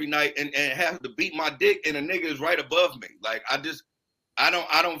sobbing every night and have to beat my dick and a nigga is right above me. Like I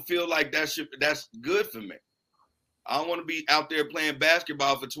don't feel like that's good for me. I don't want to be out there playing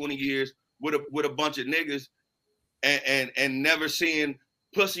basketball for 20 years with a bunch of niggas and never seeing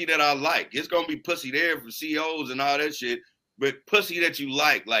pussy that I like. It's gonna be pussy there for COs and all that shit, but pussy that you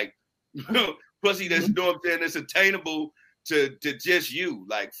like pussy that's doing something that's attainable to just you.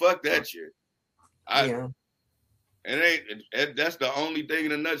 Like fuck that shit. That's the only thing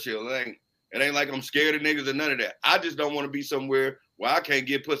in a nutshell. It ain't like I'm scared of niggas or none of that. I just don't want to be somewhere where I can't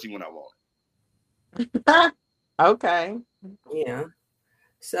get pussy when I want it. Okay. Yeah.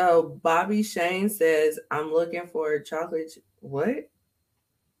 So Bobby Shane says, I'm looking for a chocolate. What?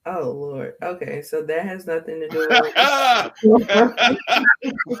 Oh, Lord. Okay. So that has nothing to do with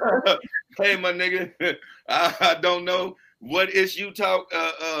Hey, my nigga. I don't know. What is you talk?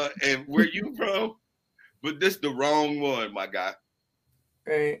 And where you from? But this the wrong one, my guy.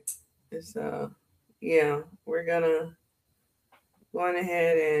 Right. So, yeah, we're gonna go on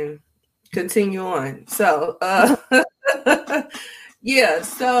ahead and continue on. So, yeah.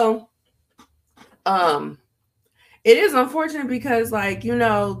 So, um, it is unfortunate because, like,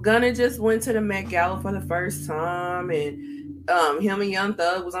 Gunna just went to the Met Gala for the first time, and him and Young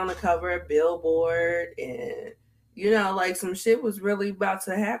Thug was on the cover of Billboard, and like some shit was really about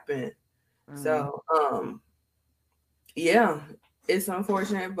to happen. So, yeah, it's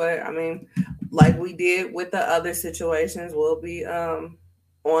unfortunate, but I mean, like we did with the other situations, we'll be on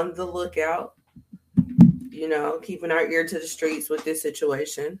the lookout. Keeping our ear to the streets with this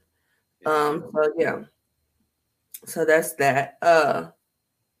situation. So yeah. So that's that.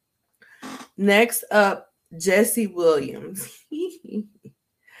 Next up, Jesse Williams.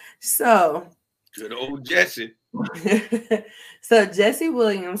 So good old Jesse. So Jesse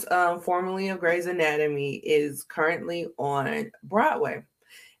Williams, formerly of Grey's Anatomy, is currently on Broadway.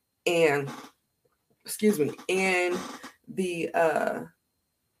 And excuse me, and the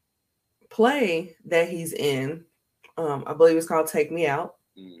play that he's in, I believe it's called Take Me Out.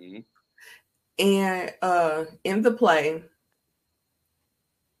 Mm-hmm. And in the play,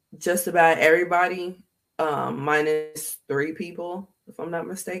 just about everybody, minus 3 people, if I'm not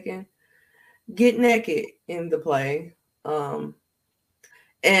mistaken, get naked in the play. And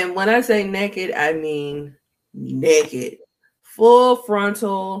when I say naked, I mean naked. Full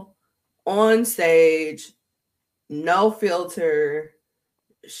frontal, on stage, no filter,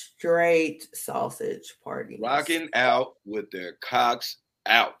 straight sausage party. Rocking out with their cocks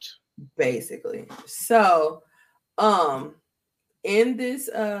out. Basically. So, in this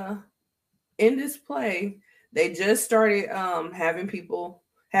play, they just started having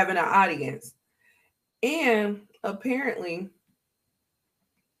an audience. And apparently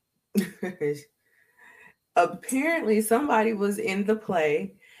somebody was in the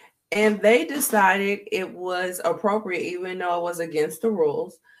play and they decided it was appropriate, even though it was against the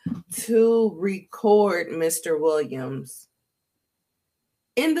rules, to record Mr. Williams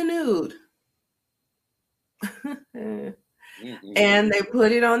in the nude. Mm-hmm. And they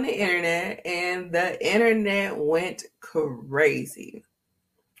put it on the internet, and the internet went crazy.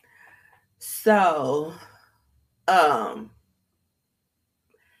 So,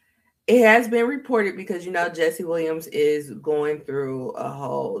 it has been reported because, Jesse Williams is going through a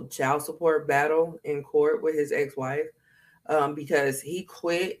whole child support battle in court with his ex-wife, because he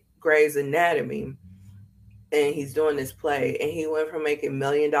quit Grey's Anatomy and he's doing this play, and he went from making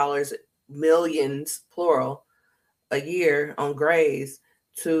millions, plural, a year on Grey's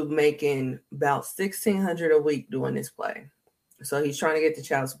to making about $1,600 a week doing this play. So he's trying to get the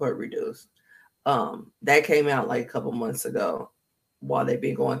child support reduced. That came out like a couple months ago while they've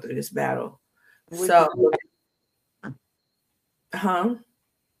been going through this battle. So,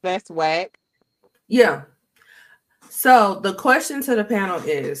 that's whack. Yeah. So the question to the panel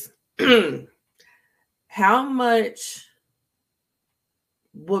is, how much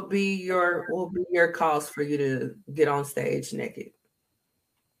would be your cost for you to get on stage naked?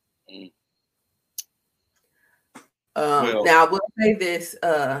 Now I will say this: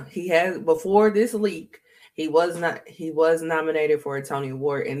 he has, before this leak, he was nominated for a Tony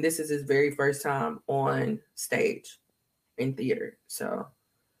Award, and this is his very first time on stage in theater. So,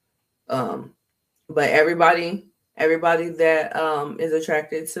 but everybody that is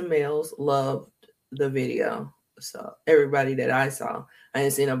attracted to males loved the video. So everybody that I saw, I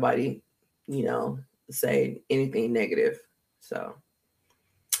didn't see nobody, say anything negative. So,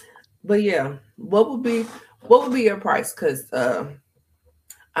 but yeah, what would be your price? Because I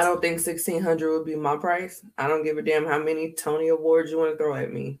don't think $1,600 would be my price. I don't give a damn how many Tony Awards you want to throw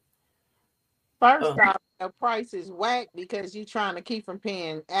at me. First off, the price is whack because you're trying to keep from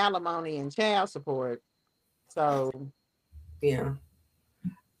paying alimony and child support. So yeah.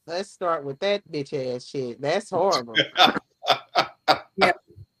 Let's start with that bitch ass shit. That's horrible. Yeah.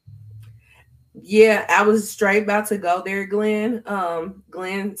 Yeah, I was straight about to go there, Glenn.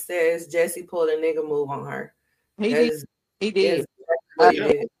 Glenn says Jesse pulled a nigga move on her. He did.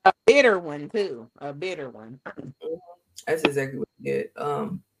 Exactly a bitter one too. A bitter one. That's exactly what he did.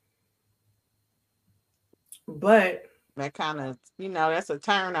 But that kind of, that's a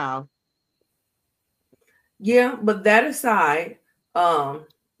turn off. Yeah, but that aside,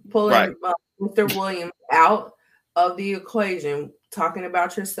 pulling Mr. Williams out of the equation, talking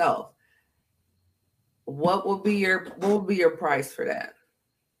about yourself, what would be your price for that?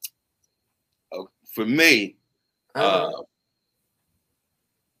 For me,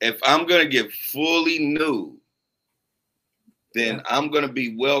 if I'm gonna get fully nude, then I'm gonna be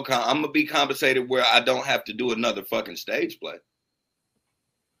I'm gonna be compensated where I don't have to do another fucking stage play.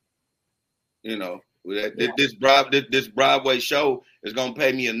 You know, this Broadway show is gonna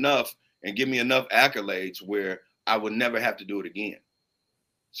pay me enough and give me enough accolades where I would never have to do it again.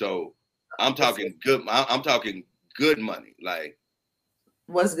 So I'm talking good. I'm talking good money. Like,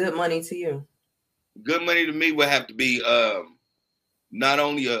 what's good money to you? Good money to me would have to be not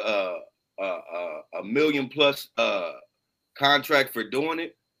only a $1 million plus contract for doing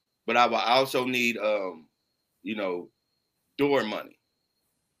it, but I will also need you know, door money.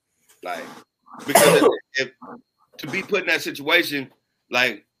 Like, because if to be put in that situation,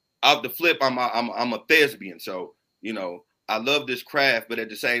 like off the flip, I'm a thespian, so you know I love this craft, but at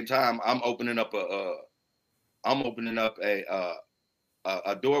the same time, I'm opening up a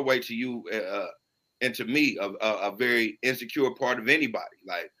doorway to you and to me a very insecure part of anybody.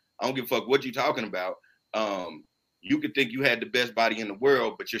 Like, I don't give a fuck what you're talking about. You could think you had the best body in the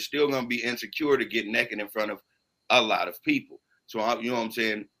world, but you're still gonna be insecure to get naked in front of a lot of people. So you know what I'm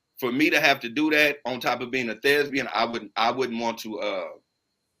saying? For me to have to do that on top of being a thespian, I wouldn't want to.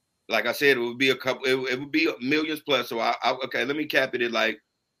 Like I said, it would be a couple. It would be millions plus. So okay, let me cap it at like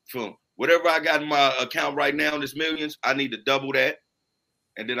from whatever I got in my account right now, this millions. I need to double that,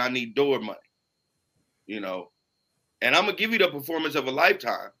 and then I need door money. You know, and I'm gonna give you the performance of a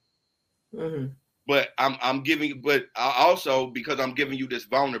lifetime. Mm-hmm. But I'm giving. But I also, because I'm giving you this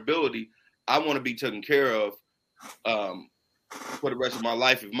vulnerability, I want to be taken care of. For the rest of my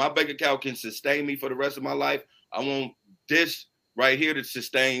life. If my bank account can sustain me for the rest of my life, I want this right here to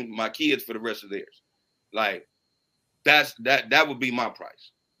sustain my kids for the rest of theirs. Like, that would be my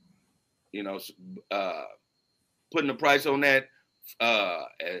price. You know, putting a price on that,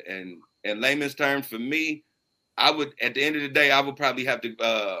 and in layman's terms, for me, I would, at the end of the day, I would probably have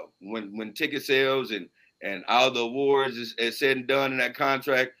to, when ticket sales and all the awards is said and done in that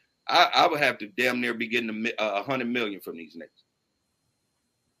contract, I would have to damn near be getting $100 million from these niggas.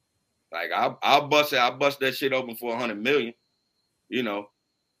 Like, I'll bust that shit open for $100 million, you know.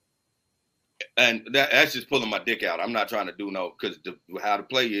 And that's just pulling my dick out. I'm not trying to do no, because how the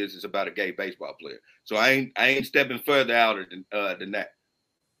play is, it's about a gay baseball player. So I ain't stepping further out than that.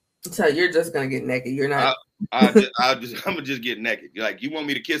 So you're just gonna get naked. You're not. I'm gonna just get naked. Like, you want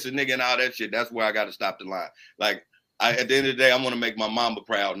me to kiss a nigga and all that shit? That's where I got to stop the line. Like, at the end of the day, I want to make my mama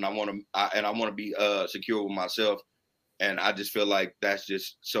proud, and I want to be secure with myself. And I just feel like that's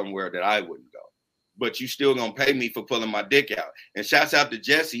just somewhere that I wouldn't go. But you still gonna pay me for pulling my dick out. And shouts out to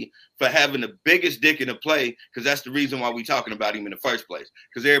Jesse for having the biggest dick in the play, because that's the reason why we talking about him in the first place.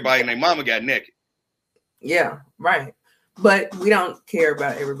 Because everybody and their mama got naked. Yeah, right. But we don't care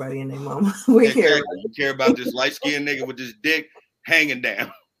about everybody and their mama. We care about this light-skinned nigga with this dick hanging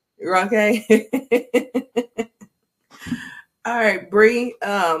down. Okay. All right, Bree.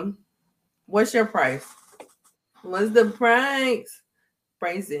 What's your price? What's the price?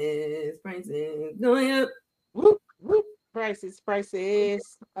 Prices going up. Whoop, whoop. Prices.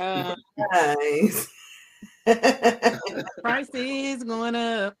 Nice. Prices going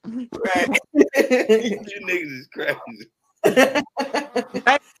up. Right. You niggas is crazy.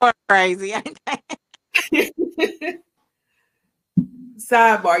 That's crazy.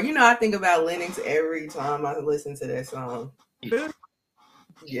 Sidebar. You know, I think about Lennox every time I listen to that song.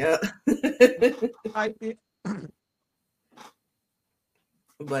 Yeah.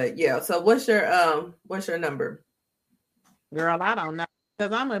 But yeah, so what's your number? Girl, I don't know,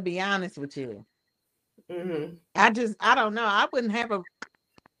 because I'm gonna be honest with you. Mm-hmm. I don't know. I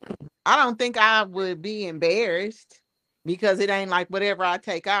don't think I would be embarrassed, because it ain't like whatever I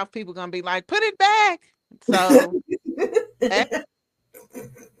take off, people gonna be like, put it back. So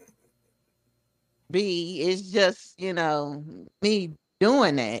it's just, you know, me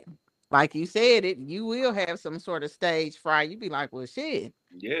doing that. Like you said, you will have some sort of stage fright. You be like, well, shit.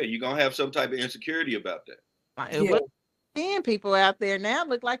 Yeah, you're gonna have some type of insecurity about that. Like, 10 people out there now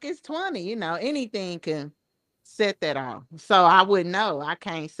look like it's 20. You know, anything can set that off. So I wouldn't know. I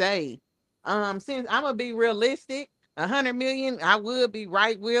can't say. Since I'm gonna be realistic, 100 million, I would be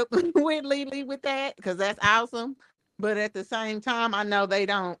right with Lily with that, because that's awesome. But at the same time, I know they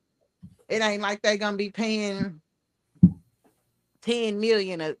don't. It ain't like they gonna be paying 10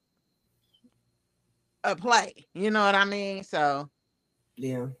 million a play. You know what I mean? So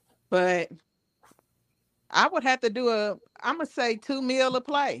yeah. But I would have to do I'm gonna say $2 million a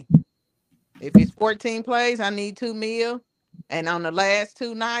play. If it's 14 plays, I need $2 million. And on the last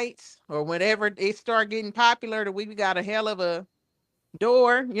 2 nights, or whenever it start getting popular, we got a hell of a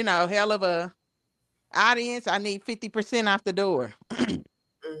door, you know, hell of a audience, I need 50% off the door.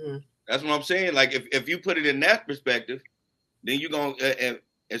 Mm-hmm. That's what I'm saying. Like, if you put it in that perspective, then you gonna,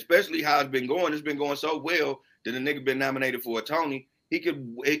 especially how it's been going so well that the nigga been nominated for a Tony. He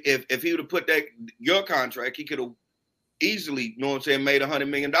could, if he would have put that your contract, he could have easily, you know what I'm saying, made $100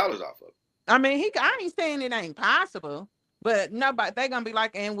 million off of it. I mean, I ain't saying it ain't possible, but nobody, they gonna be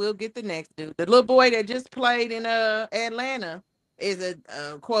like, and we'll get the next dude. The little boy that just played in Atlanta is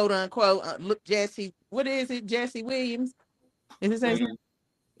a quote unquote look Jesse. What is it? Jesse Williams. Is his name?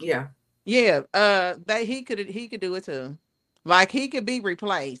 Yeah. Yeah. He could do it too. Like he could be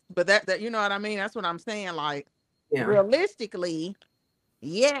replaced, but that you know what I mean. That's what I'm saying. Like realistically,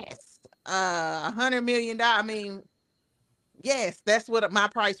 yes, $100 million. I mean. Yes, that's what my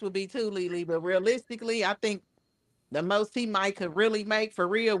price would be too, Lily. But realistically, I think the most he might could really make for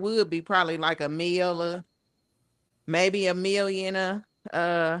real would be probably like $1 million, maybe $1 million.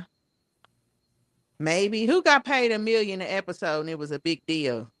 Maybe who got paid $1 million an episode and it was a big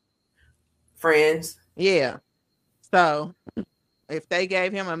deal? Friends. Yeah. So if they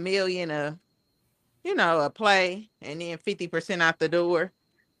gave him $1 million a play and then 50% out the door.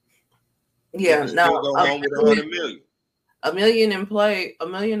 Yeah, no. Go home with $100 million. $1 million in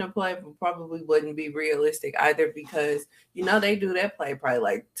play probably wouldn't be realistic either because they do that play probably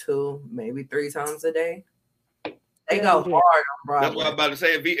like 2, maybe 3 times a day. They go hard on Broadway. That's what I'm about to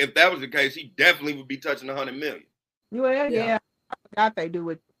say. If that was the case, he definitely would be touching $100 million. Well, yeah. I forgot they do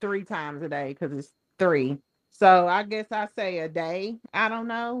it 3 times a day because it's 3. So I guess I say a day. I don't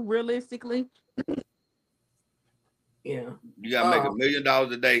know, realistically. Yeah. You gotta make $1 million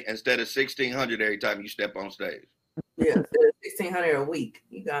a day instead of $1,600 every time you step on stage. Yeah, $1,600 a week.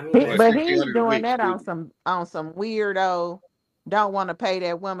 You got me. But he's doing that on some weirdo, don't want to pay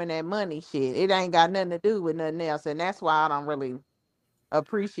that woman that money shit. It ain't got nothing to do with nothing else, and that's why I don't really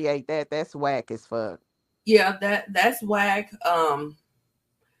appreciate that. That's whack as fuck. Yeah, that's whack.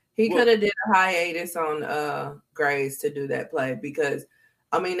 He could have did a hiatus on Grey's to do that play because,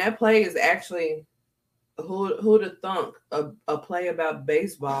 I mean, that play is actually who'd have thunk a play about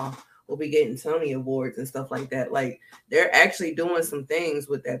baseball will be getting Tony Awards and stuff like that. Like they're actually doing some things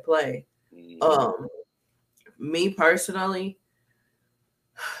with that play. Me personally,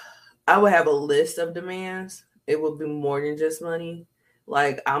 I would have a list of demands. It would be more than just money.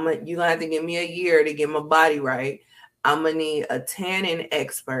 Like you're gonna have to give me a year to get my body right. I'm gonna need a tanning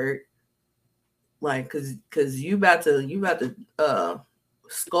expert. Like cause you about to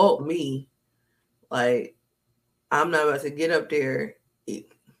sculpt me. Like I'm not about to get up there.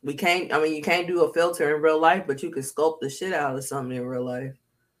 You can't do a filter in real life, but you can sculpt the shit out of something in real life.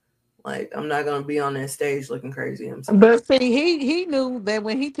 Like, I'm not going to be on that stage looking crazy. But see, he knew that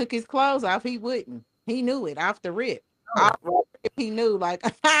when he took his clothes off, he wouldn't. He knew it off the rip. He knew, like,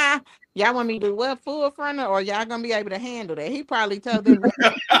 y'all want me to do what, full frontal, or y'all going to be able to handle that? He probably told them.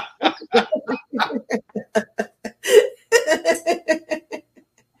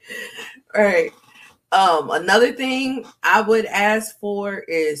 Right. Another thing I would ask for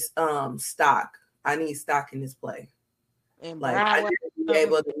is stock. I need stock in this play. And like I didn't be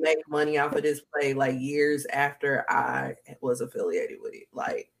able to make money off of this play like years after I was affiliated with it.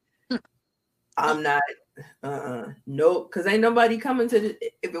 Like I'm not nope, because ain't nobody coming to the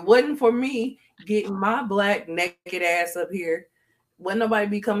if it wasn't for me getting my black naked ass up here, wouldn't nobody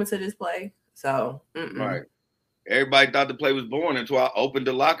be coming to this play. So right. Everybody thought the play was boring until I opened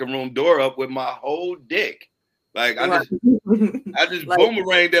the locker room door up with my whole dick. Like I just like,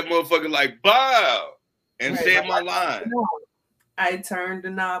 boomeranged that motherfucker like bow and said my line. I turned the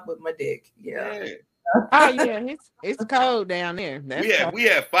knob with my dick. Yeah. Oh yeah, it's cold down there. We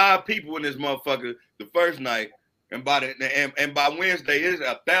had 5 people in this motherfucker the first night, and by Wednesday, there's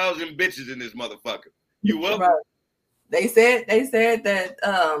 1,000 bitches in this motherfucker. You up? Right. They said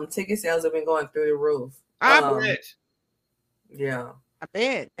that ticket sales have been going through the roof. I bet. Yeah. I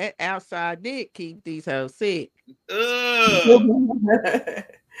bet that outside dick keep these hoes sick. You know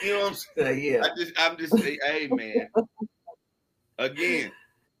what I'm saying? Yeah. I'm just saying, hey man. Again,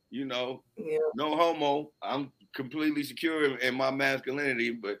 no homo. I'm completely secure in my masculinity,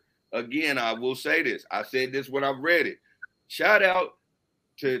 but again, I will say this. I said this when I read it. Shout out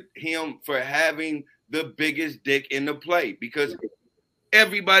to him for having the biggest dick in the play because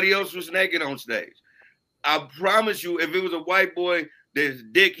everybody else was naked on stage. I promise you, if it was a white boy that's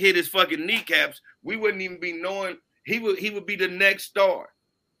dick hit his fucking kneecaps, we wouldn't even be knowing he would be the next star.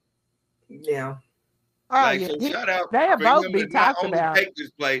 Yeah. Like, so shout out. They both be talked about. Take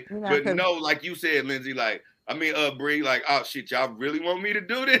this play, but no, like you said, Lindsay. Like Bree. Like, oh shit, y'all really want me to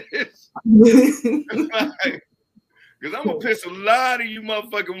do this? Because I'm gonna piss a lot of you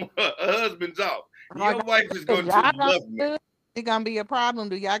motherfucking husbands off. Your wife is gonna love me. It's gonna be a problem.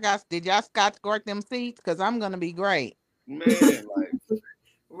 Did y'all Scott squirt them seats? Because I'm gonna be great. Man, like.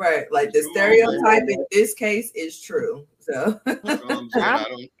 Right, like the stereotype in this case is true. So I'm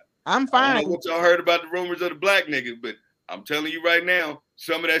I'm fine. I don't know what y'all heard about the rumors of the black niggas, but I'm telling you right now,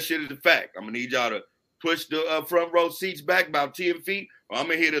 some of that shit is a fact. I'm gonna need y'all to push the front row seats back about 10 feet, or I'm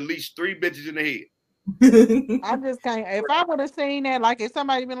gonna hit at least 3 bitches in the head. I just can't. If I would have seen that, like if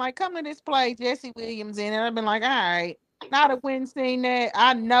somebody been like, "Come to this play, Jesse Williams," in it, I'd been like, "All right." Now that when seen that,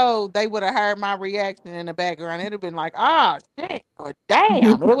 I know they would have heard my reaction in the background. It'd have been like, "Oh shit," or "Damn."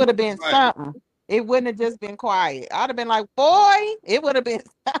 It would have been something. It wouldn't have just been quiet. I'd have been like, "Boy," it would have been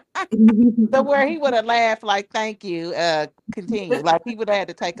so where he would have laughed like, "Thank you." Continue. Like he would have had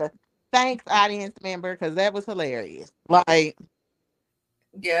to take a thanks audience member because that was hilarious. Like.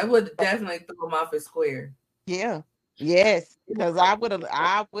 Yeah, it would definitely throw him off his square. Yeah. Yes. Because I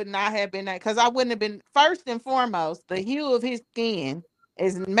would not have been that, because I wouldn't have been, first and foremost, the hue of his skin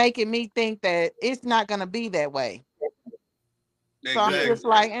is making me think that it's not gonna be that way. Exactly. So I'm just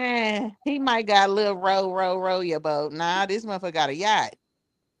like, he might got a little row your boat. Nah, this motherfucker got a yacht.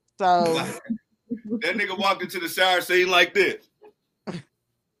 So that nigga walked into the shower saying like this.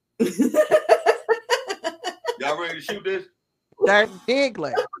 Y'all ready to shoot this? Dirk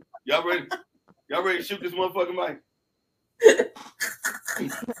Diggler. Y'all ready to shoot this motherfucking mic?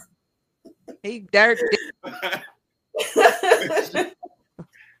 He Dirk.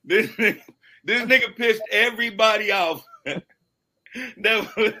 This nigga pissed everybody off that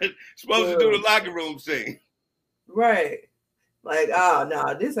was supposed to do the locker room scene. Right. Like, oh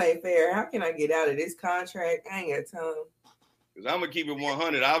no, this ain't fair. How can I get out of this contract? I ain't got time. Cause I'm gonna keep it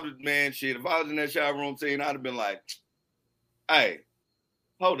 100. I was, man, shit. If I was in that shower room scene, I'd have been like, "Hey,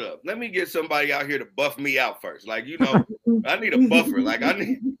 hold up. Let me get somebody out here to buff me out first. Like, you know, I need a buffer. Like, I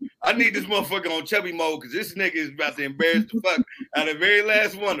need this motherfucker on chubby mode because this nigga is about to embarrass the fuck out of the very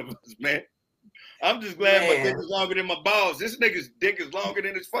last one of us, man. I'm just glad my dick is longer than my balls. This nigga's dick is longer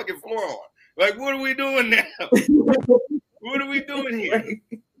than his fucking forearm. Like, what are we doing now? What are we doing here?"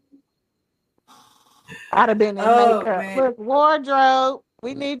 I'd have been in makeup. Man. Look, wardrobe.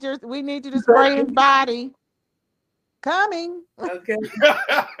 We need you to spray his body. Coming. Okay.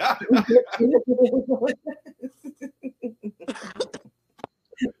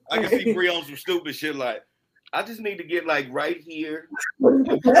 I can see Bree on some stupid shit like, I just need to get like right here. What are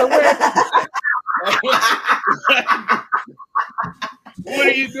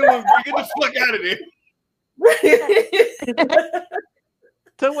you doing, Bree? Get the fuck out of there.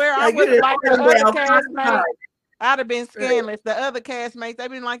 To where I would have like the other castmates, I'd have been scandalous. The other castmates, they've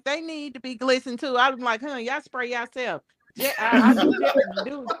been like, they need to be glistened too. I'd be like, y'all spray yourself. I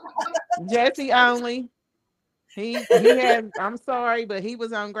do Jesse only. He had, I'm sorry, but he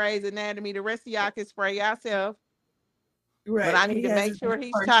was on Grey's Anatomy. The rest of y'all can spray yourself. Right. But I need to make sure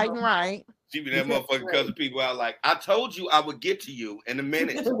he's tight and right. She be that motherfucker cussing people out like, I told you I would get to you in a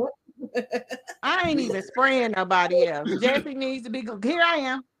minute. I ain't even spraying nobody else. Jesse needs to be good. Here I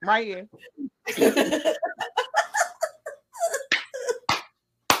am, right here.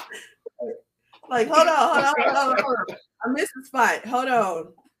 Like, hold on. I missed the spot. Hold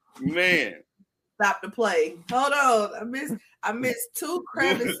on. Man. Stop the play. Hold on. I missed 2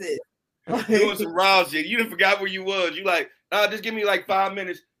 crevices. Doing some raw shit. You done forgot where you was. You like, just give me like 5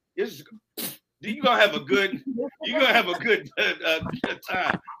 minutes. You're gonna have a good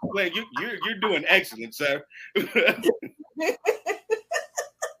time. Like, you're doing excellent, sir.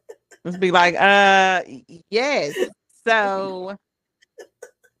 Let's be like, yes. So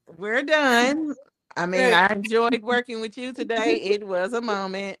we're done. I mean, I enjoyed working with you today. It was a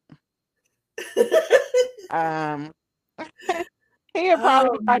moment. He'll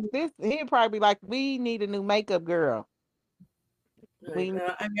probably be like this. He'll probably be like, we need a new makeup girl. I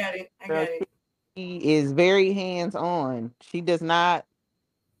got it. She is very hands-on. She does not.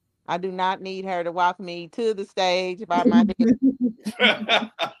 I do not need her to walk me to the stage by my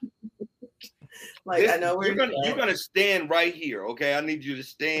Like, I know you're gonna stand right here, okay? I need you to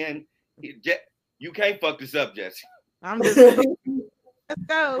stand. You can't fuck this up, Jesse. I'm just let's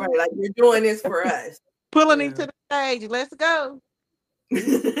go. Right, like you're doing this for us. Pulling him to the stage. Let's go.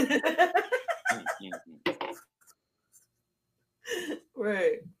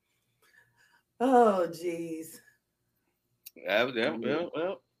 Right. Oh, geez. Well, that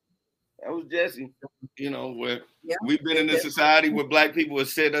was Jesse. You know, where we've been in a society where black people have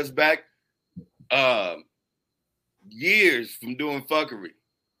set us back years from doing fuckery.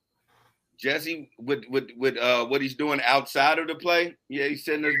 Jesse, with what he's doing outside of the play, he's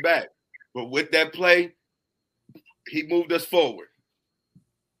setting us back. But with that play, he moved us forward.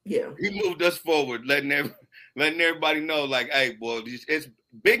 Yeah, he moved us forward, letting everybody know, like, hey, boy, it's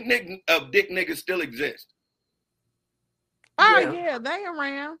big dick niggas still exist. Oh Yeah. yeah, they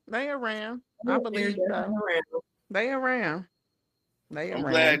around. They around. I They're believe definitely so. around. They around. They I'm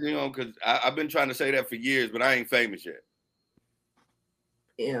around. glad, because I've been trying to say that for years, but I ain't famous yet.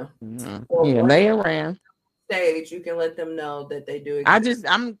 Yeah. Mhm. Well, Yeah, once they around. stage, you can let them know that they do I exist.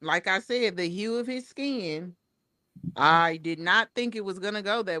 just, I'm like I said, the hue of his skin. I did not think it was gonna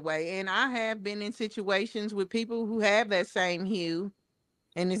go that way, and I have been in situations with people who have that same hue,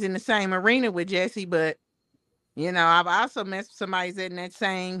 and is in the same arena with Jesse. But I've also met somebody's in that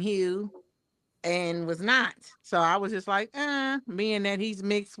same hue and was not. So I was just like, being that he's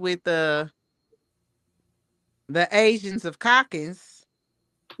mixed with the Asians of Caucus,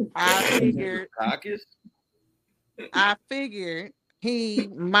 I figured Caucus? I figured he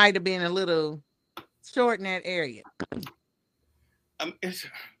might have been a little short in that area. It's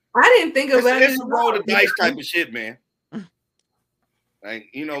I didn't think about it a at roll all. of dice type of shit, man.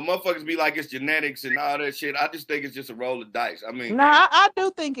 Like, motherfuckers be like it's genetics and all that shit. I just think it's just a roll of dice. I mean, No, I do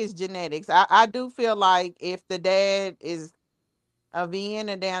think it's genetics. I do feel like if the dad is a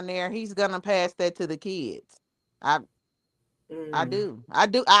Vienna down there, he's gonna pass that to the kids. I I Mm. do. I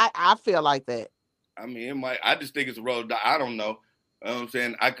do. I feel like that. I mean, it might. I just think it's a roll of dice. I don't know. You know what I'm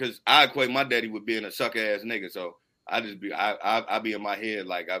saying? Because I equate my daddy with being a sucker ass nigga. So I be in my head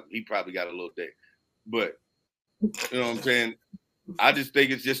like he probably got a little dick. But you know what I'm saying? I just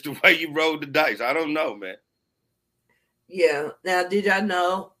think it's just the way you roll the dice. I don't know, man. Yeah. Now, did y'all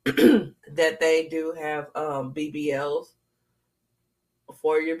know that they do have BBLs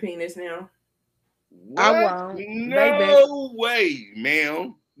for your penis now? I What? won't. No way,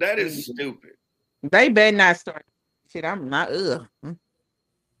 ma'am. That is stupid. They better not start shit. I'm not. Ugh.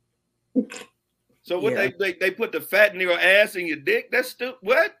 So what Yeah. they put the fat in your ass and your dick? That's stupid.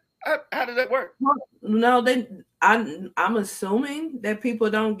 What? How does that work? No, I'm assuming that people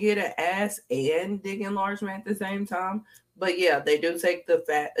don't get an ass and dick enlargement at the same time. But yeah, they do take the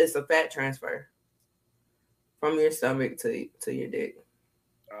fat. It's a fat transfer from your stomach to your dick.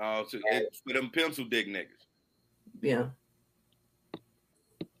 Oh, so it's for them pencil dick niggas. Yeah.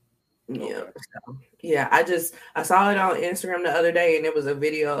 Yeah. Okay. So, yeah. I saw it on Instagram the other day, and it was a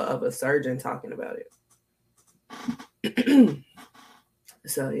video of a surgeon talking about it.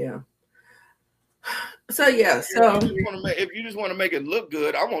 So yeah. So yeah. So if you just want to make it look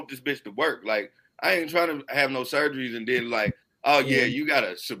good, I want this bitch to work. Like I ain't trying to have no surgeries and then like, oh yeah, you got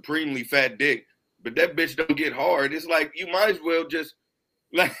a supremely fat dick, but that bitch don't get hard. It's like you might as well just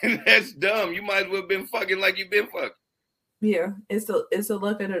like that's dumb. You might as well been fucking like you been fucking. Yeah, it's a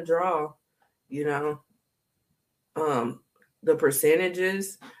luck of the draw, the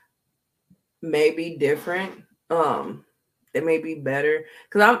percentages may be different. It may be better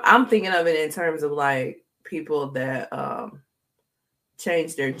because I'm thinking of it in terms of like people that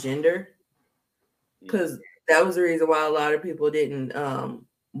change their gender, because that was the reason why a lot of people didn't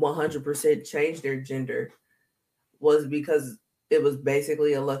 100% change their gender, was because it was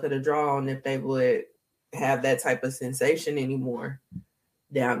basically a luck of the draw on if they would have that type of sensation anymore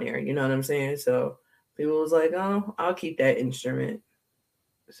down there. You know what I'm saying? So people was like, oh, I'll keep that instrument.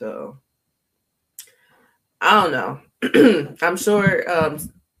 So I don't know. I'm sure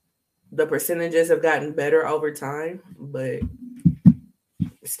the percentages have gotten better over time, but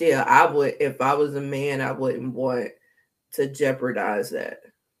still, I would, if I was a man, I wouldn't want to jeopardize that.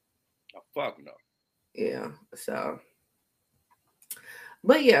 Oh, fuck no. Yeah. So,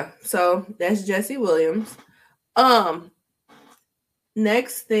 but yeah, so that's Jesse Williams.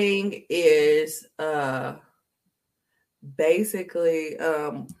 Next thing is basically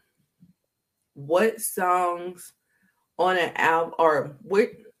what songs on an album, or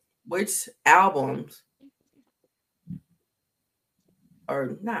which albums,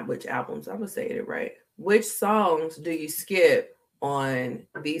 or not which albums, I was saying it right. Which songs do you skip on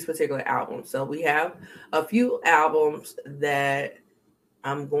these particular albums? So we have a few albums that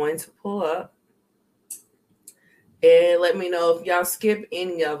I'm going to pull up, and let me know if y'all skip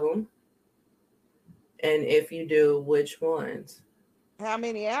any of them, and if you do, which ones. How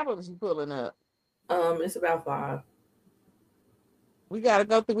many albums you pulling up? It's about 5. We got to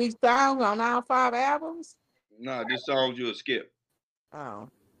go through each song on all 5 albums. Nah, this songs you'll skip. Oh,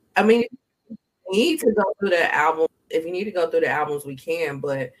 I mean, if you need to go through the album, if you need to go through the albums, we can.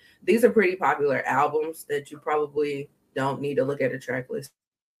 But these are pretty popular albums that you probably don't need to look at a track list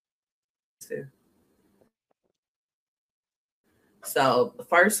to. So the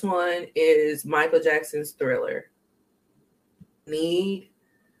first one is Michael Jackson's Thriller. Need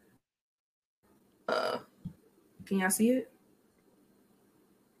can y'all see it?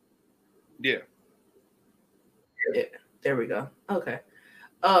 Yeah. Yeah, there we go. Okay.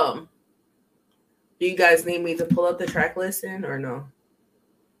 Do you guys need me to pull up the track listing or no?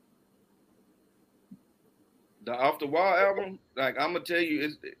 The Off the Wall album, like I'm gonna tell you,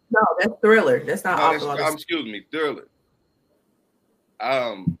 it's No, that's Thriller. That's not Off the Wall. Excuse me, Thriller.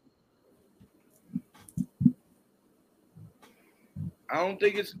 I don't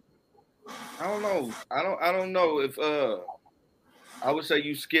think it's. I don't know. I don't know if I would say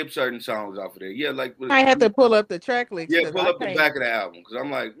you skip certain songs off of there. Yeah, like I have to pull up the track list. Yeah, pull up the back of the album because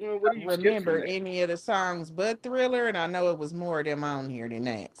I'm like, what do you remember any of the songs but Thriller? And I know it was more of them on here than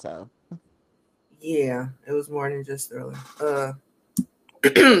that. So yeah, it was more than just Thriller.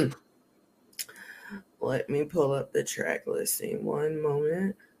 Let me pull up the track listing. One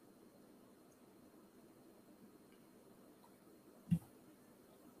moment.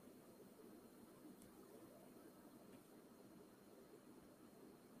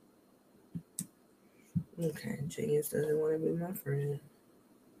 Okay, Genius doesn't want to be my friend.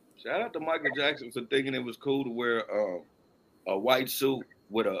 Shout out to Michael Jackson for thinking it was cool to wear a white suit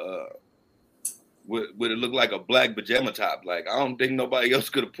with it look like a black pajama top. Like I don't think nobody else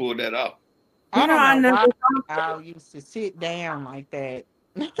could have pulled that off. I don't know why I used to sit down like that,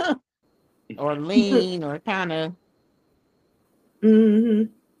 or lean, or kind of.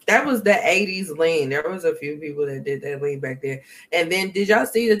 Mm-hmm. That was the 80s lean. There was a few people that did that lean back there. And then did y'all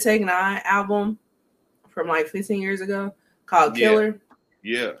see the Tech Nine album from like 15 years ago called Killer?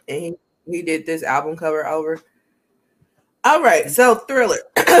 Yeah. And he did this album cover over. All right, so Thriller.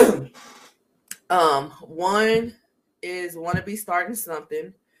 One is Wanna Be Starting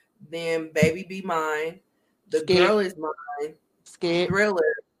Something, then Baby Be Mine, The Girl Is Mine, Skip.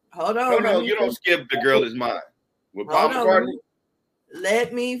 Thriller. Hold on. No, you don't skip The Girl Is Mine. With Bob McCartney.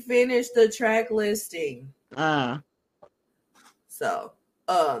 Let me finish the track listing. So,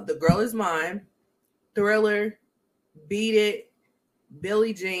 The Girl Is Mine, Thriller, Beat It,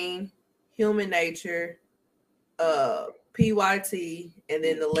 Billie Jean, Human Nature, PYT, and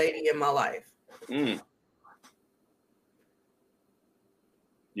then The Lady in My Life. You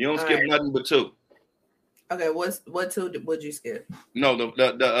don't skip nothing but two. Okay, what two would you skip? No,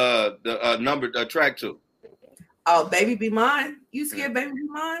 the track two. Oh, Baby Be Mine. You skip Baby Be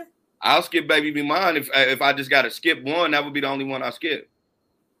Mine? I'll skip Baby Be Mine if I just got to skip one. That would be the only one I skip.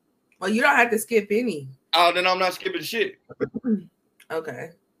 Well, you don't have to skip any. Oh, then I'm not skipping shit.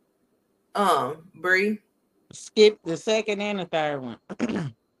 Okay. Bree. Skip the second and the third one.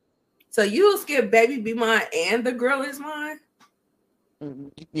 So you'll skip Baby Be Mine and The Girl Is Mine?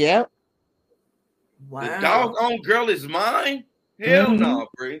 Yep. Wow. The doggone Girl Is Mine? Hell no,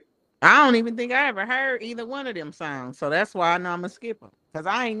 Bree. I don't even think I ever heard either one of them songs. So that's why I know I'm going to skip them. Because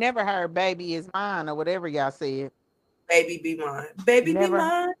I ain't never heard Baby Is Mine or whatever y'all said. Baby Be Mine. Baby Be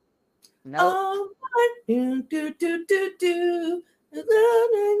Mine. No. Oh, do. All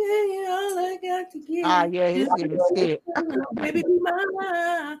I got to give. Ah, yeah, he's getting skipped. Baby Be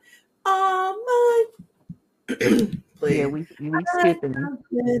Mine. All mine. Please. Yeah, we skipping them.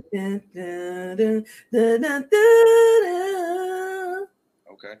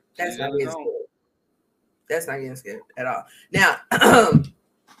 Okay. That's not getting skipped. That's not getting skipped at all. Now,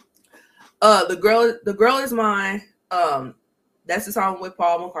 the girl is mine. That's the song with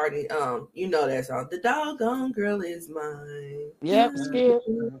Paul McCartney. You know that song. The doggone girl is mine. Yep, skip.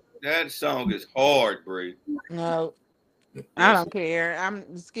 That song is hard, Bree. No, I don't care.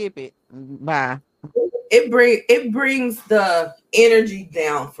 I'm skip it. Bye. It brings the energy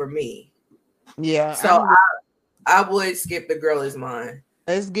down for me. Yeah. So I would skip The Girl Is Mine.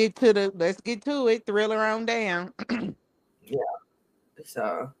 Let's get to it. Thriller on down. Yeah.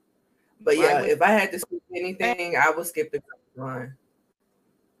 So, but yeah, if I had to skip anything, I would skip The Girl Is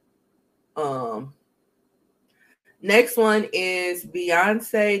Mine. Next one is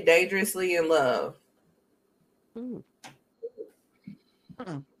Beyonce, Dangerously in Love.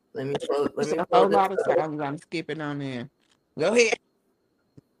 Let me pull a whole lot of songs I'm skipping on there. Go ahead.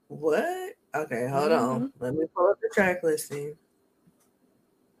 What? Okay, hold on. Let me pull up the track listing.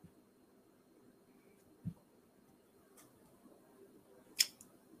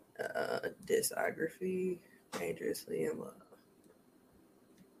 Discography, Dangerously in Love.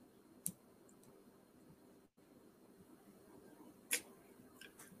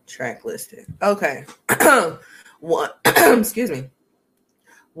 Track listing. Okay. One, excuse me.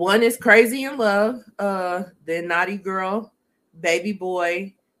 One is Crazy in Love, then Naughty Girl, Baby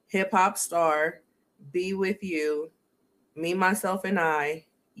Boy, Hip Hop Star, Be With You, Me, Myself, and I,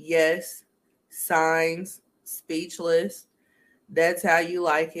 Yes, Signs, Speechless, That's How You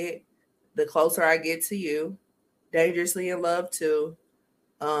Like It, The Closer I Get to You, Dangerously in Love 2,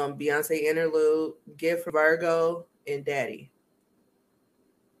 Beyonce Interlude, Gift from Virgo, and Daddy.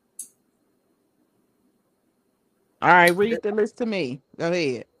 All right, read the list to me. Go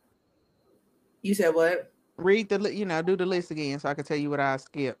ahead. You said what? Read the do the list again so I can tell you what I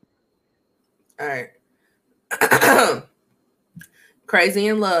skip. All right. Crazy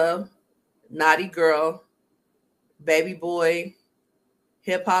in Love, Naughty Girl, Baby Boy,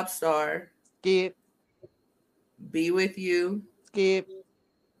 Hip Hop Star, Skip, Be With You, skip,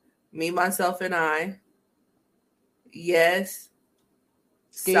 Me, Myself, and I, Yes,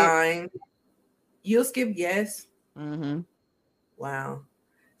 skip. Sign. You'll skip Yes? Mm-hmm. Wow.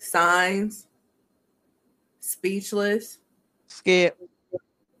 Signs, Speechless, Skip,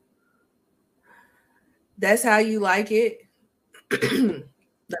 That's How You Like It.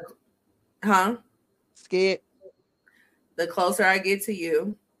 Huh? skip, The Closer I Get to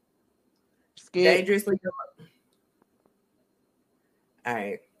You, skip, Dangerously. All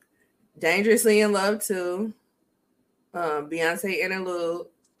right. Dangerously in Love too. Beyonce Interlude,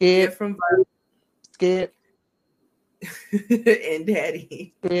 skip, Gift from Birth, skip, and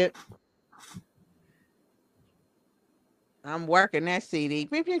Daddy. skip. I'm working that CD.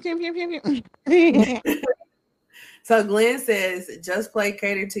 So Glenn says, just play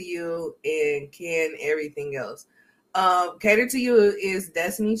Cater to You and can everything else. Cater to You is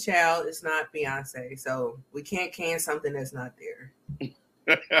Destiny's Child. It's not Beyonce. So we can't can something that's not there.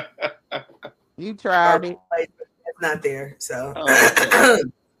 You tried it. It's not there. So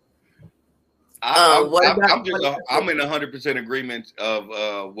I'm in 100% agreement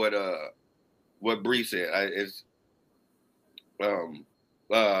of what Bree said.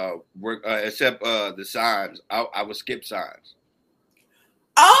 Except the Signs. I would skip Signs.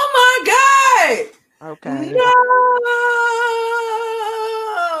 Oh my God! Okay.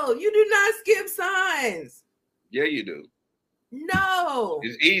 No, you do not skip Signs. Yeah, you do. No,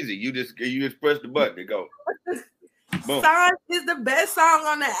 it's easy. You just press the button. It go. Boom. Signs is the best song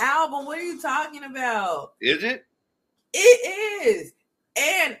on the album. What are you talking about? Is it? It is.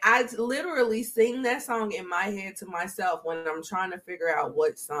 And I literally sing that song in my head to myself when I'm trying to figure out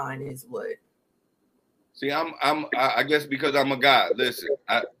what sign is what. See, I guess because I'm a guy. Listen,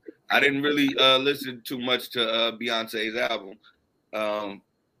 I didn't really listen too much to Beyonce's album.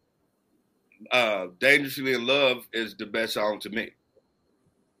 Dangerously in Love is the best song to me.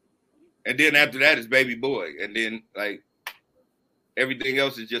 And then after that is Baby Boy. And then like everything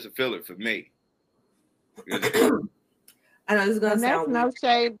else is just a filler for me. I know this is gonna sound no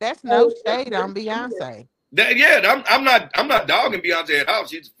shade. That's no shade on Beyonce. I'm not dogging Beyonce at all.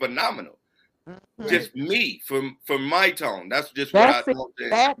 She's phenomenal. Mm-hmm. Just me from my tone. That's just what I thought.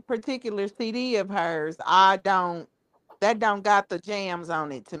 That particular CD of hers, that don't got the jams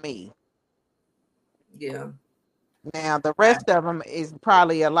on it to me. Yeah. Now the rest of them is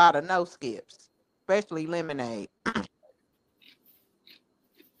probably a lot of no skips, especially Lemonade.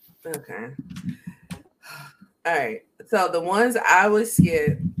 Okay. All right. So the ones I would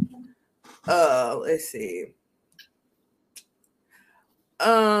skip, let's see.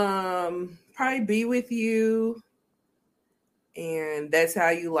 Probably Be With You, and That's How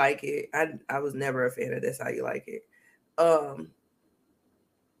You Like It. I was never a fan of That's How You Like It.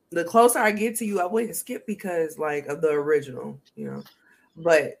 The Closer I Get to You, I wouldn't skip because like of the original,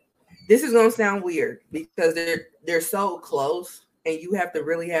 But this is gonna sound weird because they're so close, and you have to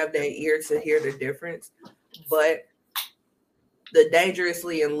really have that ear to hear the difference. But the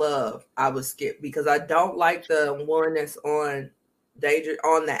Dangerously in Love, I would skip because I don't like the one that's on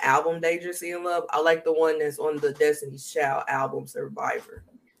the album Dangerously in Love. I like the one that's on the Destiny's Child album Survivor.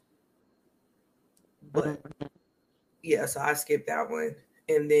 But yeah, so I skipped that one.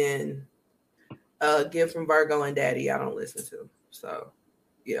 And then Gift from Virgo and Daddy I don't listen to. So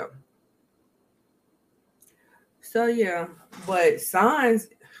yeah. But Signs,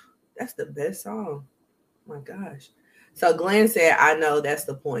 that's the best song. Oh my gosh. So Glenn said, I know that's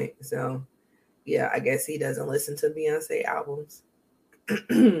the point. So yeah, I guess he doesn't listen to Beyonce albums.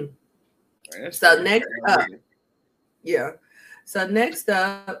 So next up, So next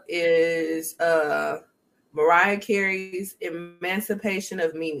up is Mariah Carey's Emancipation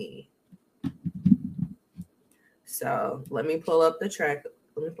of Mimi. So let me pull up the track.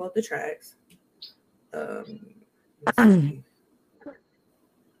 Let me pull up the tracks.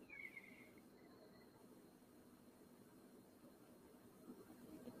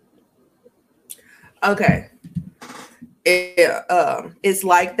 Okay. It's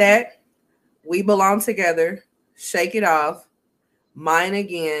Like That. We Belong Together. Shake It Off. Mine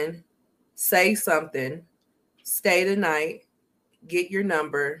Again. Say Something. Stay the Night. Get Your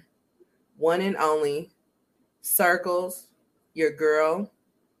Number. One and Only. Circles. Your Girl.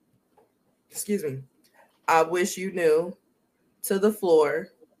 Excuse me. I Wish You Knew. To the Floor.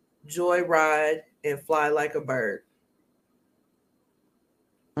 Joyride and Fly Like a Bird.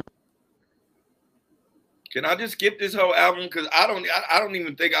 Can I just skip this whole album? Because I don't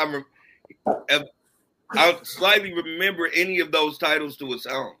even think I slightly remember any of those titles to a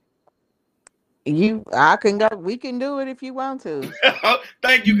song. I can go. We can do it if you want to.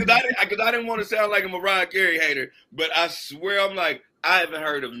 Thank you, because I didn't want to sound like a Mariah Carey hater, but I swear I haven't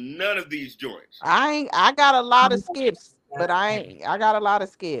heard of none of these joints. I got a lot of skips, but I got a lot of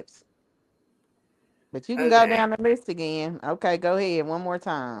skips. But you can go down the list again. Okay, go ahead one more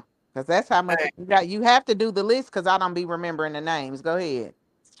time. Because that's how much you got. You have to do the list because I don't be remembering the names. Go ahead.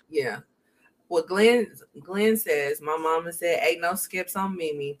 Yeah. Well, Glenn says, my mama said, ain't no skips on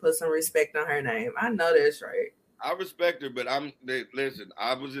Mimi. Put some respect on her name. I know that's right. I respect her, but listen,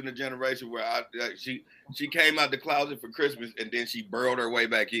 I was in a generation where she came out the closet for Christmas and then she burrowed her way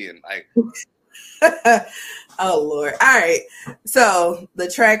back in. Like, oh Lord. All right. So the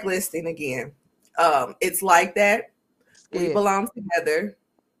track listing again. It's Like That. We Belong Together.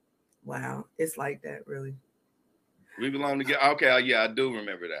 Wow. It's Like That, really. We Belong Together. Okay, yeah, I do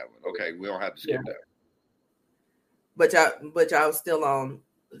remember that one. Okay, we don't have to skip that. But y'all still on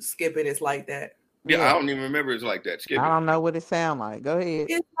skipping It's Like That. Yeah, I don't even remember It's Like That. Skip I don't know what it sound like. Go ahead.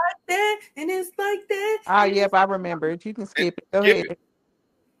 It's like that, and it's like that. Oh, yep, I remember it. You can skip it. Go ahead.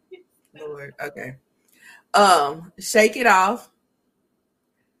 Lord, okay. Shake It Off.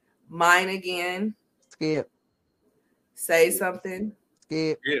 Mine Again. Skip. Say Something.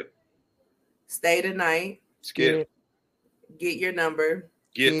 Skip. Stay the Night. Skip. Get Your Number.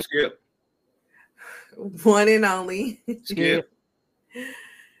 Skip. One and Only. Skip.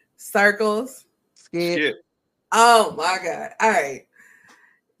 Circles. Skip. Oh my God. All right.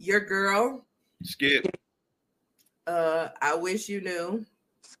 Your Girl. Skip. I Wish You Knew.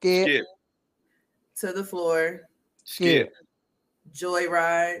 Skip. To the Floor. Skip.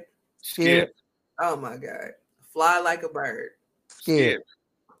 Joyride. Skip. Oh my God. Fly Like a Bird. Skip.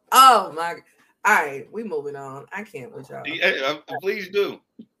 Oh my. All right, we moving on. I can't with y'all. Please do.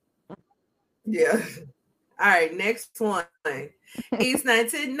 Yeah. All right, next one. It's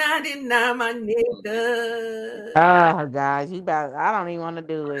 1999, my nigga. Oh, guys, I don't even want to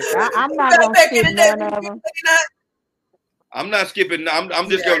do it. I'm not going to skip none of them. I'm not skipping. I'm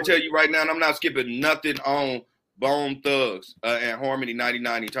just going to tell you right now, I'm not skipping nothing on Bone Thugs and Harmony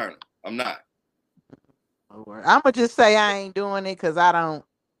 99 Eternal. I'm not. I'm going to just say I ain't doing it because I don't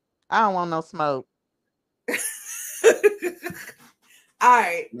want no smoke. All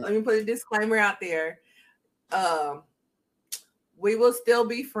right, let me put a disclaimer out there. We will still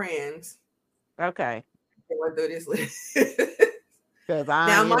be friends. Okay. We'll do this list. Because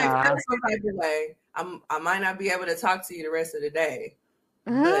I might feel some type of way. I might not be able to talk to you the rest of the day,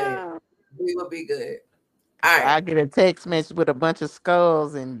 but we will be good. All right. I get a text message with a bunch of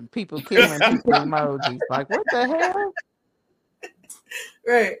skulls and people killing people emojis. Like, what the hell?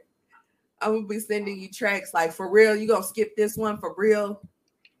 Right. I will be sending you tracks like, for real, you gonna skip this one for real?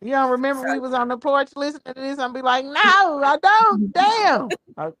 You don't remember we was on the porch listening to this? I'll be like, no, I don't. Damn.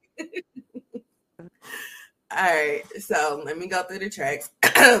 All right, so let me go through the tracks.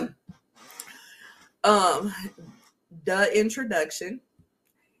 The Introduction,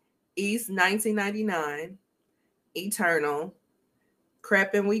 East 1999, Eternal,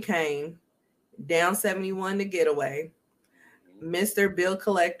 Crept We Came, Down 71 The Getaway, Mr. Bill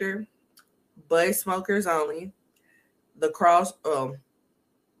Collector, Bud Smokers Only, The Cross,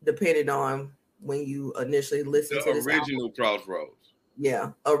 depending on when you initially listen to this original album. Crossroads.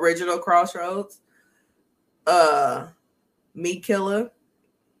 Yeah, original Crossroads. Meat Killer,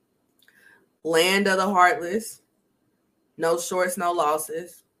 Land of the Heartless, No Shorts, No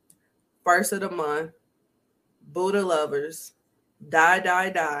Losses, First of the Month, Buddha Lovers, Die, Die,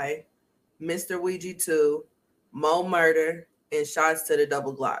 Die, Mr. Ouija 2, Mo Murder, and Shots to the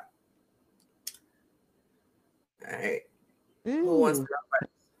Double Glock. All right. Who wants to go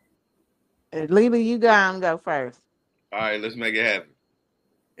first? Lila, you go first. All right, let's make it happen.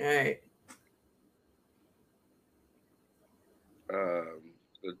 All right.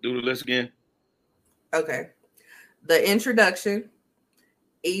 Let's do the list again. Okay. The Introduction,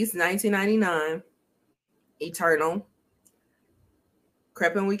 East 1999, Eternal,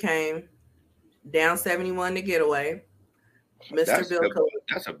 Crept We Came, Down 71 The Getaway, Mr. Bill Collector.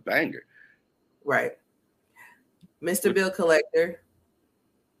 That's a banger. Right. Mr. Bill Collector,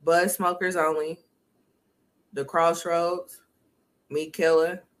 Bud Smokers Only, The Crossroads, Meat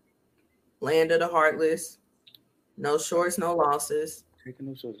Killer, Land of the Heartless, No Shorts, No Losses. Taking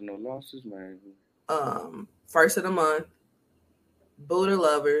no shorts, no losses, man. First of the Month, Buddha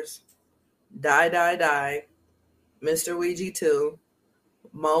Lovers, Die, Die, Die, Mr. Ouija 2,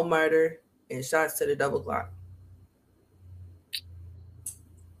 Mo Murder, and Shots to the Double Glock.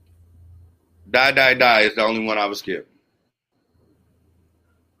 Die, Die, Die is the only one I would skip.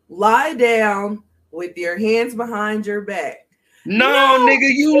 Lie down with your hands behind your back. No, nigga,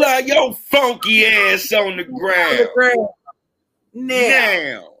 you like your funky ass on the ground.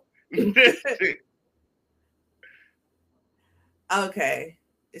 Now. Okay.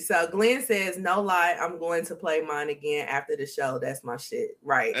 So Glenn says, no lie, I'm going to play mine again after the show. That's my shit.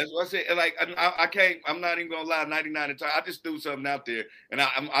 Right. That's what I said. Like, I can't, I'm not even going to lie, 99 and I just threw something out there. And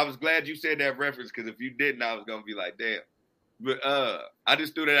I was glad you said that reference, because if you didn't, I was going to be like, damn. But I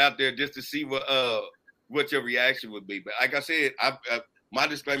just threw that out there just to see what your reaction would be. But like I said, my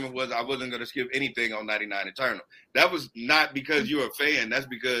disclaimer was I wasn't going to skip anything on 99 Eternal. That was not because you're a fan. That's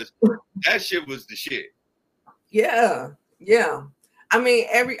because that shit was the shit. Yeah. Yeah. I mean,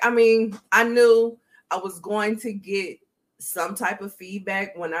 I knew I was going to get some type of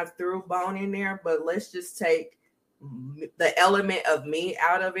feedback when I threw Bone in there, but let's just take the element of me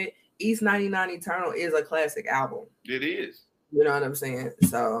out of it. East 99 Eternal is a classic album. It is. You know what I'm saying?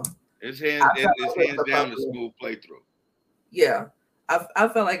 So it's hands down the smooth playthrough. Yeah. I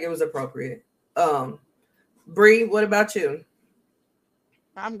felt like it was appropriate. Bree, what about you?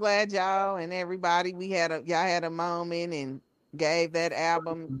 I'm glad y'all and everybody y'all had a moment and gave that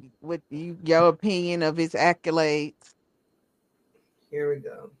album with your opinion of its accolades. Here we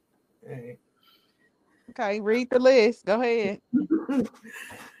go. All right. Okay, read the list. Go ahead. All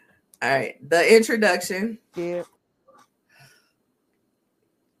right. The introduction. Yeah.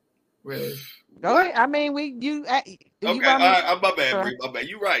 Really? Go ahead. I mean, okay, all right. My bad, Bree. My bad.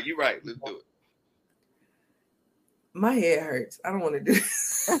 You're right. Let's do it. My head hurts. I don't want to do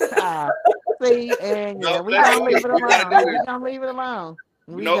this. See, and we're gonna leave it alone. We're gonna leave it alone.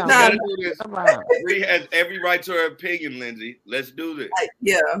 We gotta do this. Bree has every right to her opinion, Lindsay. Let's do this.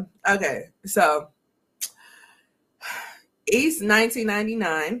 Yeah. Okay. So, East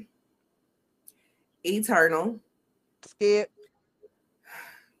 1999, Eternal. Skip.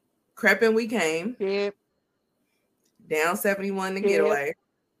 Creepin' We Came. Skip. Down 71 The Getaway.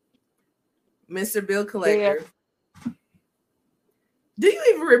 Mr. Bill Collector. Skip. Do you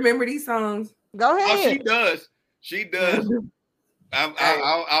even remember these songs? Go ahead. Oh, she does. She does.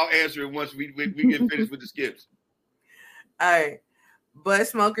 I'll answer it once we get finished with the skips. All right. Bud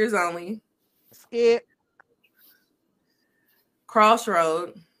Smokers Only. Skip.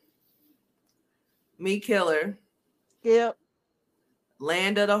 Crossroad. Me Killer. Skip.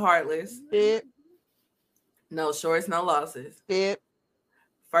 Land of the Heartless. Skip. No Shorts, No Losses. Skip.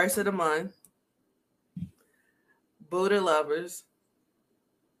 First of the Month. Buddha Lovers.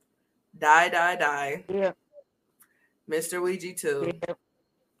 Die, Die, Die. Yep. Mr. Ouija 2. Yep.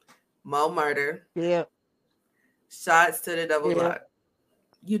 Mo Murder. Yep. Shots to the Double Glock.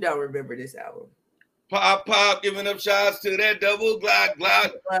 You don't remember this album. Pop, giving up shots to that Double Glock.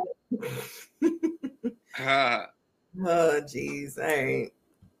 Oh, jeez. All right.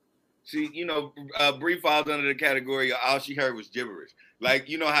 See, Bree falls under the category of all she heard was gibberish. Like,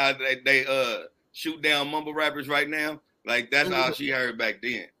 you know how they shoot down mumble rappers right now? Like, that's all she heard back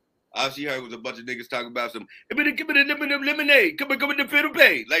then. All she heard was a bunch of niggas talking about some lemonade. Come on, the fiddle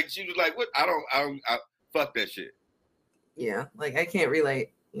pay. Like, she was like, what? I fuck that shit. Yeah, like, I can't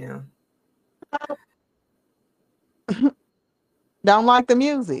relate. Yeah. Don't like the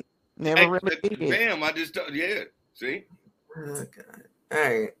music. Never really did. Damn, I just, yeah. See? Oh, God. All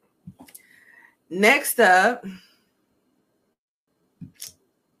right. Next up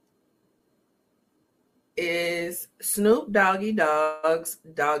is Snoop Doggy Dogg's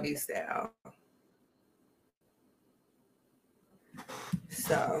Doggy Style.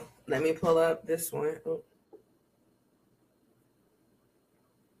 So let me pull up this one. Oh.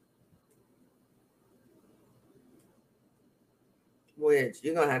 Which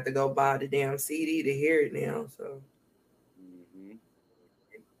you're gonna have to go buy the damn CD to hear it now. So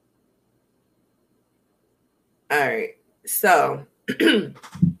all right. So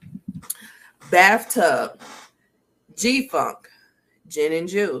Bathtub, G-Funk, Gin and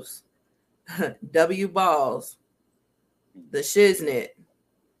Juice, W Balls, The Shiznit,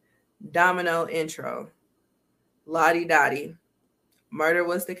 Domino Intro, Lottie Dottie, Murder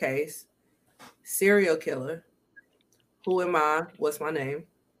Was the Case, Serial Killer, Who Am I? What's My Name?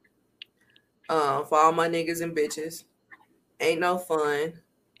 For All My Niggas and Bitches, Ain't No Fun,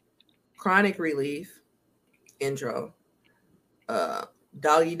 Chronic Relief, Intro,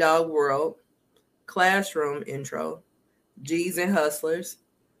 Doggy Dog World, Classroom Intro, G's and Hustlers,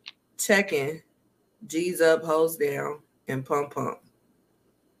 Check-In, G's Up, Hoes Down, and Pump Pump.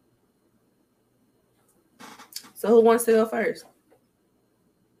 So who wants to go first?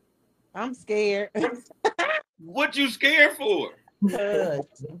 I'm scared. What you scared for?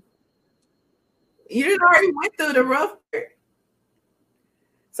 You didn't already went through the rough part.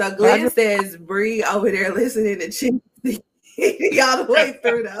 So Glenn says Bree over there listening to Chick all the way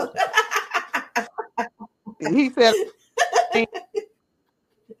through though. He said,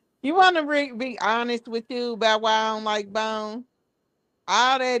 "You want to be honest with you about why I don't like Bone?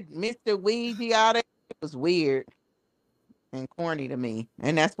 All that Mr. Ouija, all that was weird and corny to me,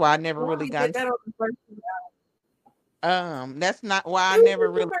 and that's why I never really got. That on the first That's not why I never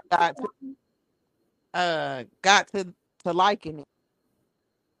really got to liking it.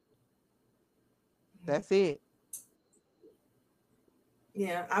 That's it.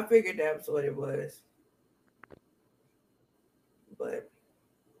 Yeah, I figured that's what it was. But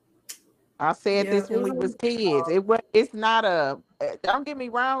I said this when we was kids. It's not a. Don't get me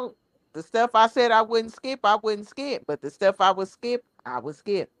wrong. The stuff I said I wouldn't skip. But the stuff I would skip. I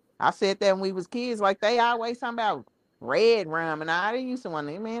said that when we was kids. Like they always talking about red rum, and I didn't used to want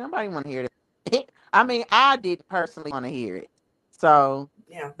to. Man, nobody want to hear that. I mean, I didn't personally want to hear it. So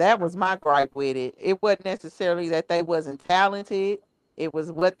yeah, that was my gripe with it. It wasn't necessarily that they wasn't talented. It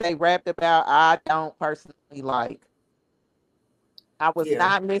was what they rapped about. I don't personally like. I was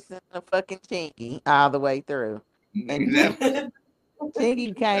not listening to fucking Chingy all the way through. And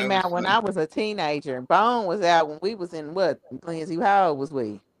Chingy came out when I was a teenager. And Bone was out when we was in what? Lindsay, how old was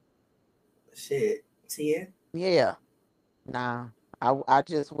we? Shit, 10? Yeah. Nah, I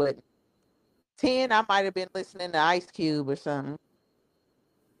just wouldn't. 10, I might have been listening to Ice Cube or something.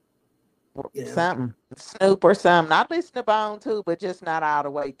 Yeah. Something. Snoop or something. I listen to Bone too, but just not all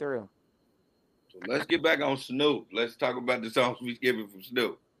the way through. So let's get back on Snoop. Let's talk about the songs we skipping from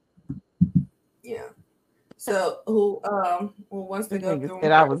Snoop. Yeah. So who wants to go through?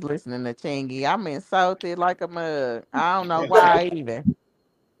 Said I was listening to Chingy. I'm insulted like a mug. I don't know why either.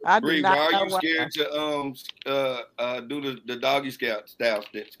 I do not why know are you scared to do the doggy style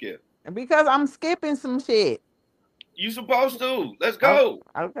skip? Because I'm skipping some shit. You supposed to. Let's go.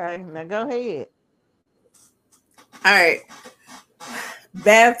 Okay, now go ahead. All right.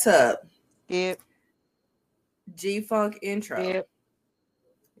 Bathtub. Skip. G-Funk intro. Skip.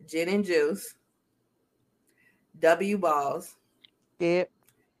 Gin and Juice. W Balls. Skip.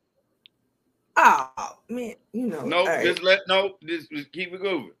 Oh man, you know. No, just keep it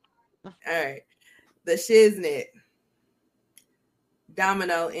moving. All right. The Shiznit.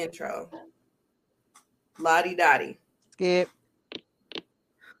 Domino intro. Lottie Dottie. Skip.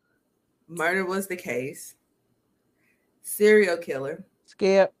 Murder Was the Case. Serial Killer.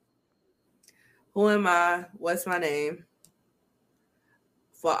 Skip. Who Am I? What's My Name?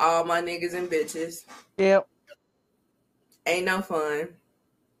 For All My Niggas and Bitches. Skip. Ain't No Fun.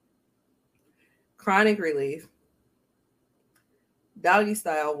 Chronic Relief. Doggy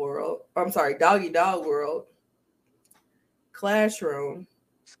Style World. Doggy Dog World. Classroom.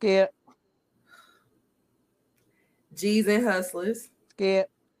 Skip. G's and Hustlers. Skip.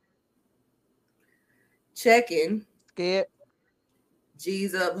 Check-In. Skip.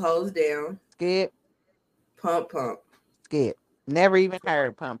 G's Up, Hoes Down. Skip. Pump Pump. Skip. Never even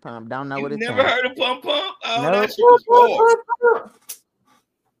heard Pump Pump. Don't know what it's never heard of Pump Pump? Oh, nope. That shit is hard.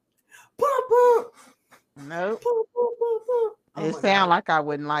 Pump Pump. Nope. Pump, pump, pump, pump. Oh it sounds like I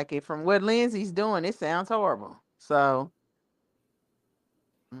wouldn't like it. From what Lindsay's doing, it sounds horrible. So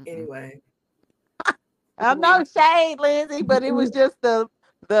anyway. No shade, Lindsay, but it was just the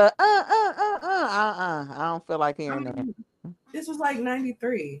I don't feel like hearing that. This was like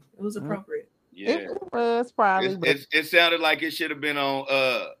 93. It was appropriate. Yeah, it was probably. It sounded like it should have been on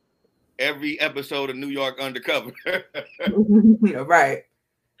every episode of New York Undercover. Right.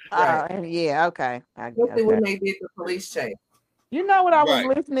 Yeah. Okay. Especially when they did the police chase. You know what I was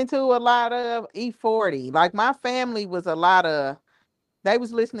listening to a lot of? E40. Like my family was a lot of. They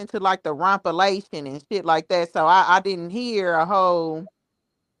was listening to like the Rompilation and shit like that. So I didn't hear a whole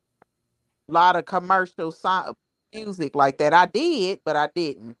lot of commercial music like that. I did, but I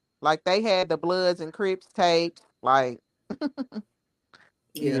didn't. Like they had the Bloods and Crips tapes. Like,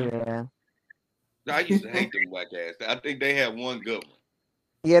 yeah. I used to hate them whack ass. I think they had one good one.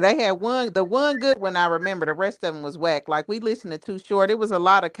 Yeah, they had the one good one I remember. The rest of them was whack. Like we listened to Too Short. It was a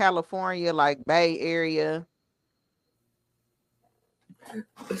lot of California, like Bay Area.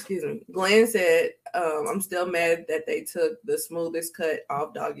 Excuse me. Glenn said, I'm still mad that they took the smoothest cut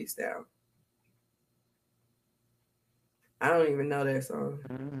off Doggy Style. I don't even know that song.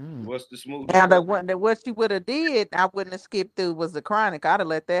 Mm-hmm. What's the smooth? Now what she would have did, I wouldn't have skipped through was the Chronic. I'd have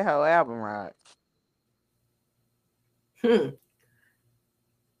let that whole album ride.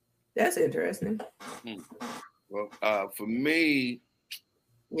 That's interesting. Well, for me,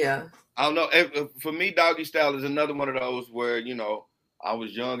 yeah, I don't know. For me, Doggy Style is another one of those where I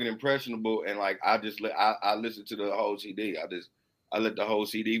was young and impressionable, and like I listened to the whole CD. I let the whole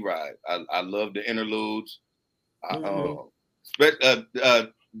CD ride. I love the interludes. W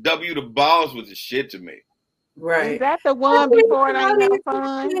the Balls was the shit to me. Is Right. that the one before It Ain't No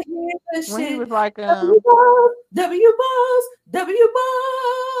Fun? When he was like, W balls, W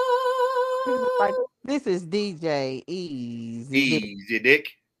balls. he was like, this is DJ Easy. Easy dick.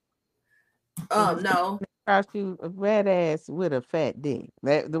 No. Across you a red ass with a fat dick.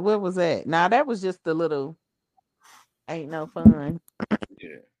 What was that? Nah, that was just the little Ain't No Fun.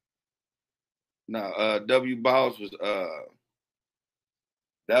 Yeah. No, W Balls was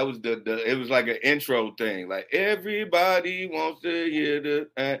that was the it was like an intro thing. Like everybody wants to hear the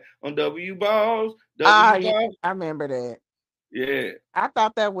on W Balls. W Yeah, Balls. I remember that. Yeah. I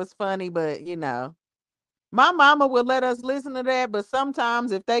thought that was funny, but you know, my mama would let us listen to that, but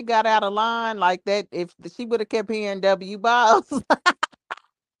sometimes if they got out of line like that, if she would have kept hearing W Balls,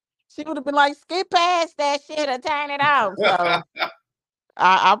 she would have been like, skip past that shit or turn it off. So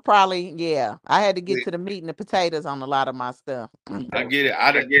I probably, yeah, I had to get to the meat and the potatoes on a lot of my stuff. I get it.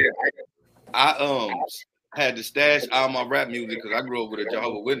 I had to stash all my rap music because I grew up with a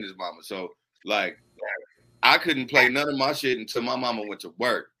Jehovah's Witness mama. So like I couldn't play none of my shit until my mama went to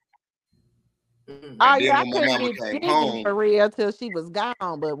work. And Oh then yeah, I when my couldn't mama get came jiggy home, for real till she was gone.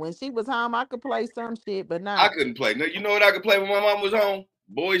 But when she was home, I could play some shit, but I not. couldn't play. No, you know what I could play when my mom was home?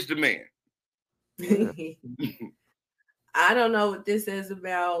 Boys to Men. I don't know what this is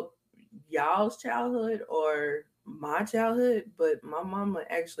about y'all's childhood or my childhood, but my mama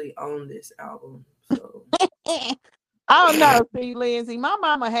actually owned this album. So Oh no, see, Lindsay, my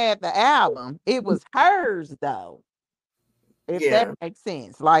mama had the album. It was hers though. If that yeah, makes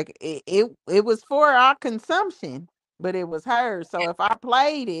sense. Like it was for our consumption, but it was hers. So if I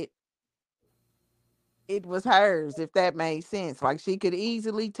played it, it was hers, if that made sense. Like she could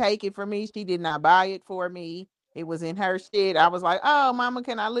easily take it from me. She did not buy it for me. It was in her shit. I was like, oh, mama,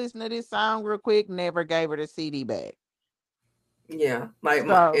 can I listen to this song real quick? Never gave her the CD back. yeah. Like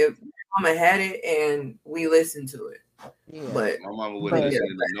So, if mama had it and we listened to it. yeah. But my mama wasn't listening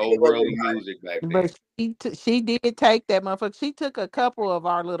to no it wasn't worldly mine. music back then. But she did take that motherfucker. She took a couple of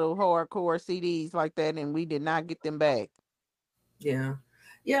our little hardcore CDs like that, and we did not get them back. Yeah.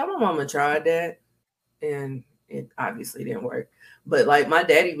 Yeah, my mama tried that and it obviously didn't work. But like my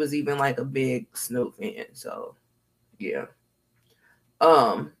daddy was even like a big Snoop fan. So yeah.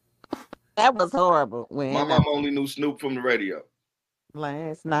 That was horrible. When My mom only knew Snoop from the radio.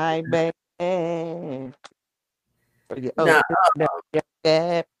 last night, baby. Now,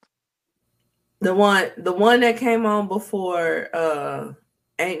 yeah. the one that came on before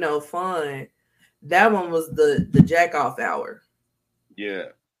Ain't No Fun, that one was the jack off hour. Yeah.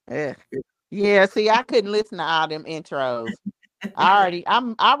 Yeah, see, I couldn't listen to all them intros.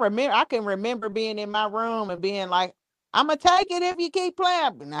 I can remember being in my room and being like, I'm gonna take it if you keep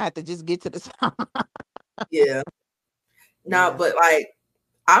playing. And I had to just get to the song. Yeah. No, Yeah. but like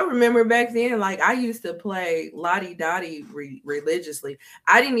I remember back then, like I used to play Lottie Dottie religiously.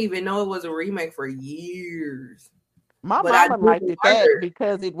 I didn't even know it was a remake for years. My But mama liked it that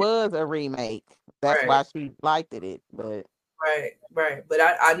because it was a remake. That's why she liked it. But right. But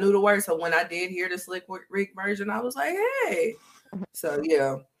I knew the words, so when I did hear the Slick Rick version, I was like, hey. So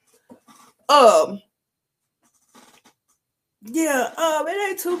yeah. It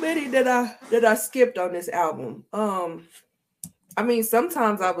ain't too many that I skipped on this album. I mean,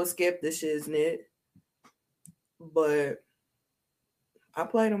 sometimes I would skip the Shiznit, but I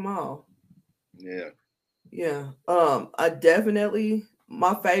played them all. Yeah. Yeah. I definitely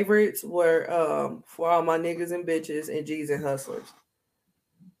my favorites were For All My Niggas and Bitches and G's and Hustlers.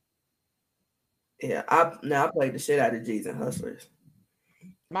 Yeah, I played the shit out of G's and Hustlers.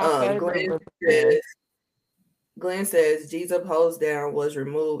 my favorite Glenn says G's Up Hoes Down was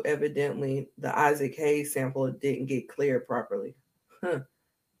removed. Evidently, the Isaac Hayes sample didn't get cleared properly. Huh.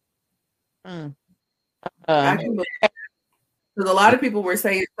 I can believe because a lot of people were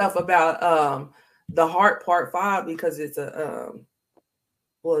saying stuff about the Heart Part 5 because it's a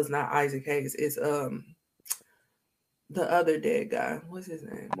well, it's not Isaac Hayes, it's the other dead guy. What's his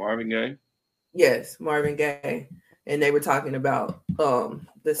name? Marvin Gaye. Yes, Marvin Gaye. And they were talking about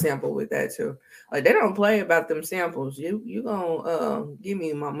the sample with that too. Like they don't play about them samples. You gonna give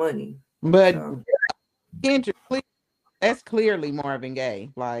me my money. But Kendrick, that's clearly Marvin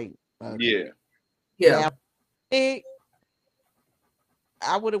Gaye. Like yeah. Now, I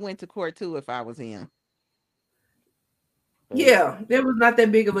would have went to court too if I was him. Yeah, there was not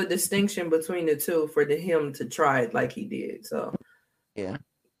that big of a distinction between the two for him to try it like he did. So yeah.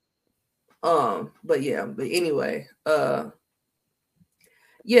 But anyway,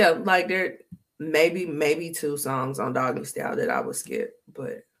 Yeah, like there maybe 2 songs on Doggy Style that I would skip,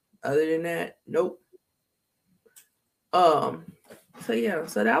 but other than that, nope. So yeah,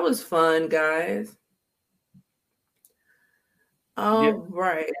 so that was fun, guys. All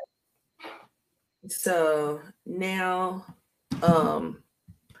right. So now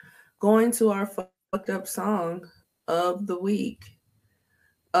going to our fucked up song of the week.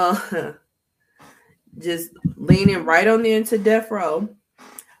 Just leaning right on into Death Row.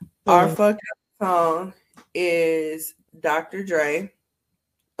 Our fucked up song is Dr. Dre,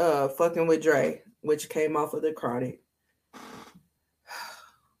 Fucking with Dre, which came off of The Chronic.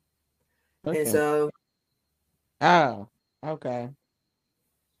 Okay. And so, oh, okay.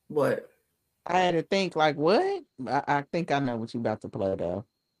 What? I had to think like, what? I think I know what you about to play though.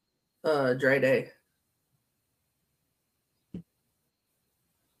 Dre Day.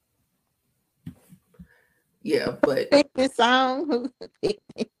 Yeah, but Pick this song.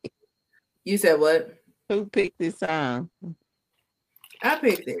 You said what? Who picked this song? I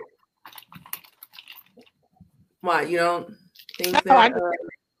picked it. Why you don't think No, that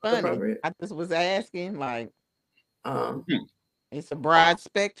funny. appropriate? I just was asking, like, Um, it's a broad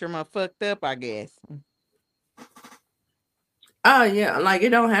spectrum of fucked up, I guess. Oh yeah, like it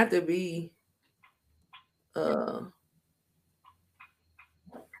don't have to be.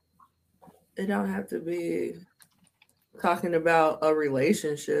 It don't have to be talking about a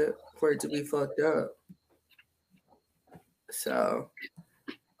relationship for it to be fucked up. So,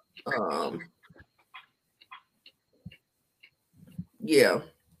 yeah.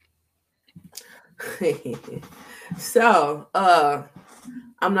 So,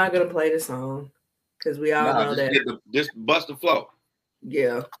 I'm not gonna play the song because we all know that. Just bust the flow.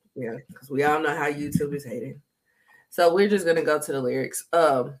 Yeah, because we all know how YouTube is hating. So we're just gonna go to the lyrics.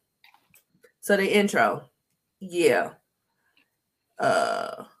 So the intro, yeah.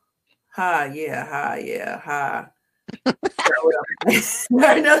 Hi, yeah, hi.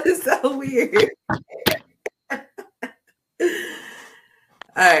 I know it's so weird. All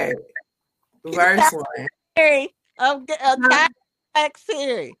right, verse 1. Siri, I'm like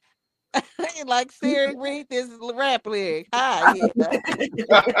Siri. Like Siri, read this rap lyric. Hi,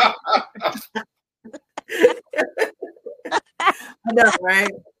 yeah. I know,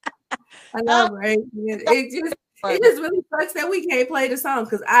 right? I know, right? It just really sucks that we can't play the song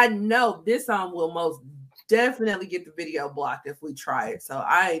because I know this song will most definitely get the video blocked if we try it. So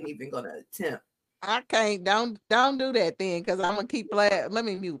I ain't even gonna attempt. I can't. Don't do that thing because I'm gonna keep playing. Let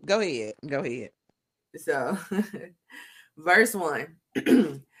me mute. Go ahead. So, verse 1,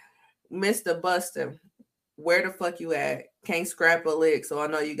 Mr. Buster, where the fuck you at? Can't scrap a lick, so I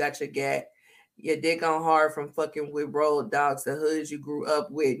know you got your gat. Your dick on hard from fucking with road dogs, the hoods you grew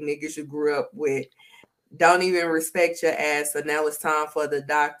up with, niggas you grew up with. Don't even respect your ass, so now it's time for the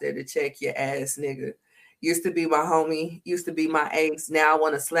doctor to check your ass, nigga. Used to be my homie, used to be my ace. Now I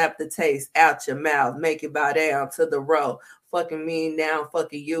want to slap the taste out your mouth, make it bow down to the row. Fucking me now,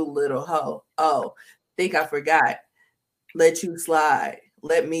 fucking you, little hoe. Oh, think I forgot. Let you slide.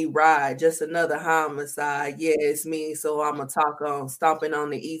 Let me ride. Just another homicide. Yeah, it's me, so I'ma talk on. Stomping on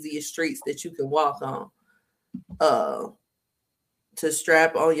the easiest streets that you can walk on. To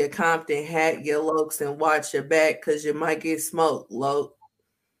strap on your Compton hat, your lokes, and watch your back, cause you might get smoked, loke.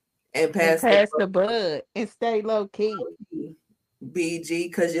 And pass the bud and stay low key.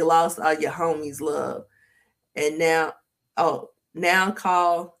 BG, cause you lost all your homies' love. And now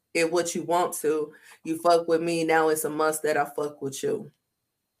call it what you want to. You fuck with me, now it's a must that I fuck with you.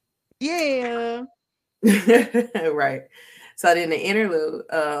 Yeah. Right. So then the interlude,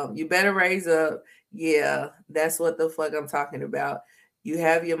 you better raise up. Yeah, that's what the fuck I'm talking about. You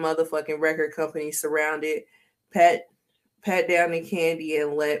have your motherfucking record company surrounded. Pat down the candy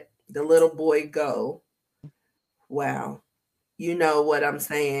and let the little boy go. Wow. You know what I'm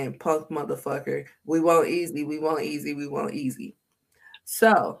saying, punk motherfucker. We want easy, we want easy, we want easy.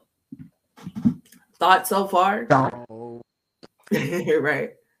 So, thoughts so far? Oh.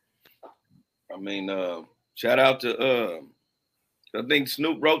 Right. I mean, shout out to I think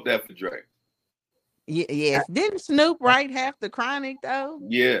Snoop wrote that for Dre. Yes. Didn't Snoop write half the Chronic though?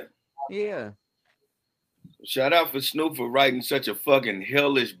 Yeah. Yeah. Shout out for Snoop for writing such a fucking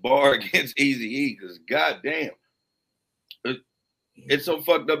hellish bar against Eazy-E, because goddamn. It's so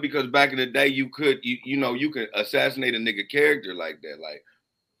fucked up because back in the day you could assassinate a nigga character like that. Like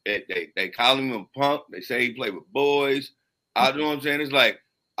they call him a punk, they say he played with boys. I know what I'm saying? It's like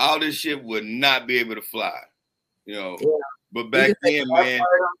all this shit would not be able to fly. You know. Yeah. But back then, man.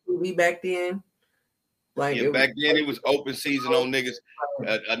 Back then. Like back then it was open season on niggas.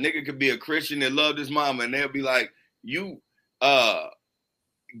 A nigga could be a Christian that loved his mama and they'll be like, you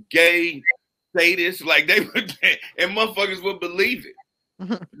gay sadists, like they would, and motherfuckers would believe it.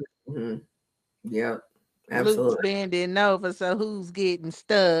 Mm-hmm. Yep, Luke's absolutely. bending over, so who's getting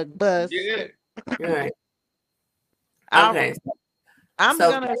stuck? Bust. Yeah. Right. All Okay. right. I'm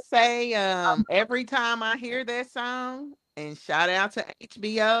So gonna say every time I hear that song, and shout out to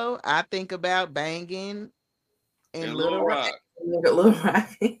HBO, I think about Banging in And Little Lil Rock Rock. Little Rock.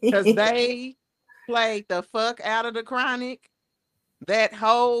 because they played the fuck out of the Chronic, that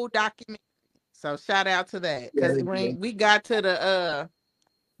whole documentary. So shout out to that. Yeah, Because when we got to the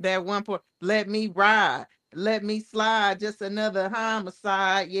that one point, let me ride, let me slide, just another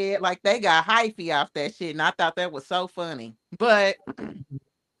homicide. Yeah, like they got hyphy off that shit, and I thought that was so funny. But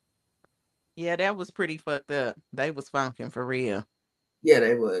yeah, that was pretty fucked up. They was funking for real. yeah,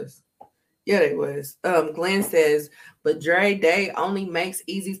 they was. Yeah, they was. Glenn says, but Dre Day only makes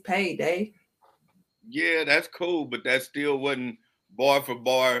Easy's payday. Yeah, that's cool, but that still wasn't bar for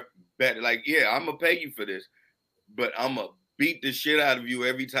bar better. Like, yeah, I'm gonna pay you for this, but I'm gonna beat the shit out of you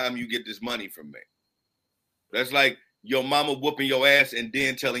every time you get this money from me. That's like your mama whooping your ass and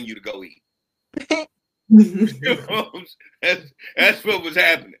then telling you to go eat. That's what was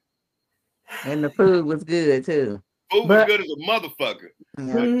happening. And the food was good too. Food was good as a motherfucker.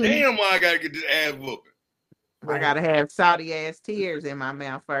 Yeah. But damn, why I gotta get this ass whooping? I gotta have salty ass tears in my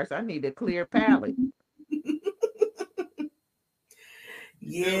mouth first. I need a clear palate.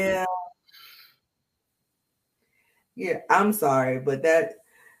 Yeah. Yeah, I'm sorry, but that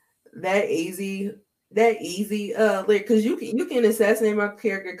easy because you can assassinate my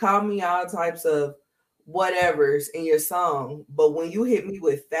character, call me all types of whatevers in your song, but when you hit me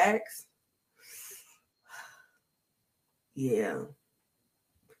with facts, yeah.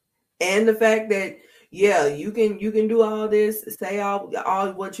 And the fact that you can do all this, say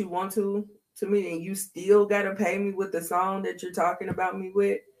all what you want to me, and you still gotta pay me with the song that you're talking about me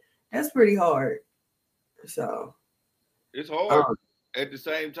with. That's pretty hard. So it's hard. At the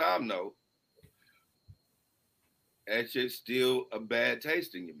same time, though, that shit's still a bad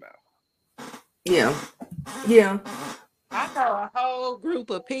taste in your mouth. Yeah. I know a whole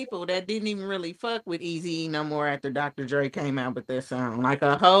group of people that didn't even really fuck with Eazy no more after Dr. Dre came out with that song. Like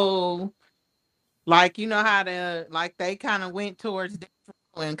a whole, like you know how they kind of went towards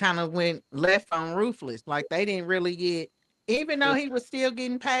and kind of went left on Ruthless. Like they didn't really get, even though he was still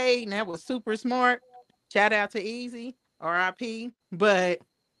getting paid and that was super smart. Shout out to Eazy, R.I.P. But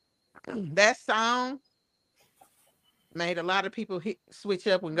that song made a lot of people switch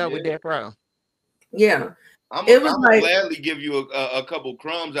up and go with Death Row. Yeah. I'm gonna gladly give you a couple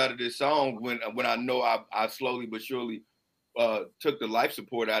crumbs out of this song when I know I slowly but surely took the life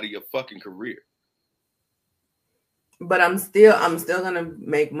support out of your fucking career. But I'm still gonna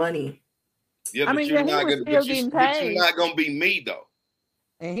make money. Yeah, but you're not gonna be me though.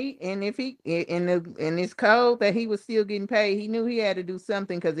 And if he in his code that he was still getting paid, he knew he had to do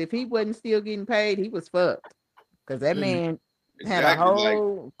something, because if he wasn't still getting paid, he was fucked. Because that man had a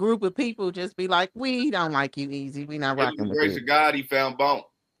whole group of people just be like, we don't like you, Easy. We not rocking with you. Grace of God, he found Bone.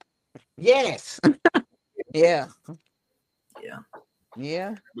 Yes. Yeah. Yeah.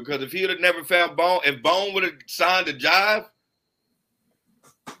 Yeah. Because if he would have never found Bone, if Bone would have signed a jive,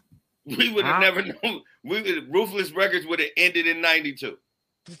 we would have never known. Ruthless Records would have ended in 92.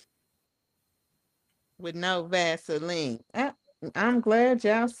 With no Vaseline. I'm glad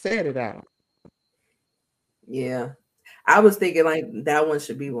y'all said it out. Yeah. I was thinking like that one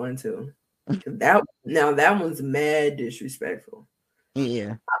should be one too. That one's mad disrespectful. Yeah. I'm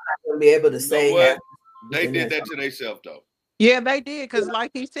not gonna be able to say what? They did that to themselves though. Yeah, they did, because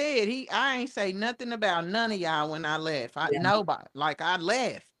like he said, I ain't say nothing about none of y'all when I left. Nobody. Like I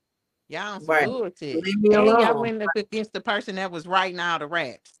left. Y'all on some bullshit. Leave me alone. Y'all went up against the person that was writing all the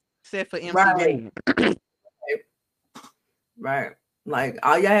raps, except for MC Ren. Right. Like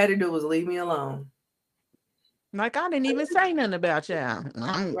all y'all had to do was leave me alone. Like I didn't even say nothing about y'all.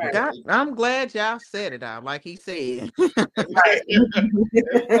 I'm glad y'all said it out, like he said. Right.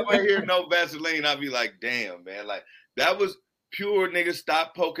 If I hear no Vaseline, I'll be like, damn, man. Like that was pure nigga.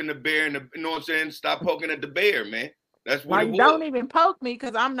 Stop poking the bear you know what I'm saying? Stop poking at the bear, man. That's what it was. Don't even poke me,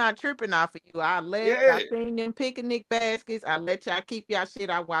 because I'm not tripping off of you. I left. I seen them picnic baskets. I let y'all keep y'all shit.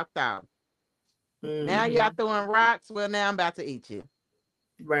 I walked out. Now y'all throwing rocks. Well, now I'm about to eat you.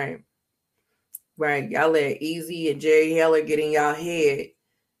 Right. Y'all let Easy and Jerry Heller get in y'all head,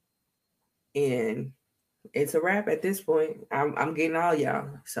 and it's a wrap at this point. I'm getting all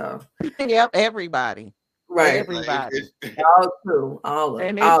y'all. So yep, everybody. Right. Everybody. All true. All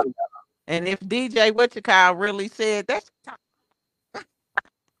of y'all. And if DJ Whatchacall really said that's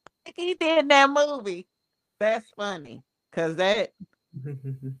he did that movie, that's funny. Cause that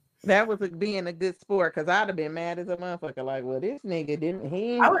That was being a good sport because I'd have been mad as a motherfucker. Like, well, this nigga didn't.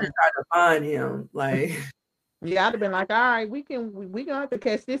 I would have tried to find him. Like, yeah, I'd have been like, all right, we gonna have to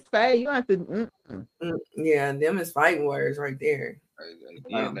catch this fade. You have to. yeah, them is fighting words right there.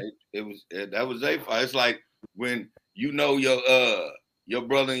 Again, that was their fight. It's like when you know your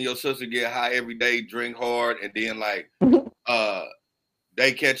brother and your sister get high every day, drink hard, and then like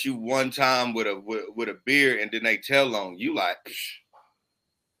they catch you one time with a beer, and then they tell on you like. Psh.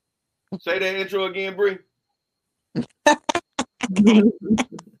 Say that intro again, Bree.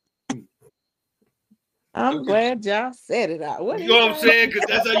 I'm glad y'all said it out. You know what I'm saying? Because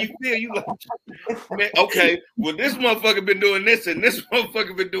that's how you feel. You like, man, okay, well, this motherfucker been doing this and this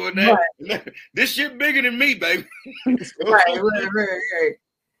motherfucker been doing that. Right. This shit bigger than me, baby. right.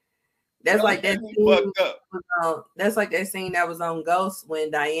 That's like that scene. That's like that scene that was on Ghost when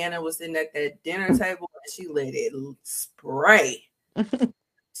Diana was sitting at that dinner table and she let it spray.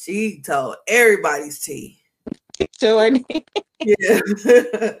 She told everybody's tea. Sure. Yeah.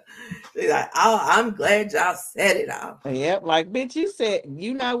 Like, I'm glad y'all said it all. Yep, like bitch, you said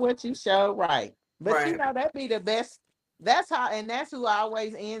you know what you showed right. But right. You know that be the best. That's how, and that's who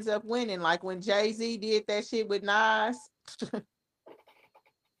always ends up winning. Like when Jay-Z did that shit with Nas.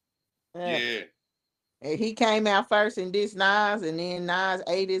 Yeah. And he came out first and dissed Nas, and then Nas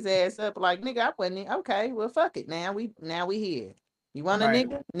ate his ass up. Like, nigga, I wasn't okay. Well, fuck it. Now we here. You want a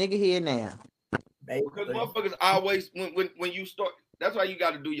nigga? Nigga here now. Because motherfuckers always when you start. That's why you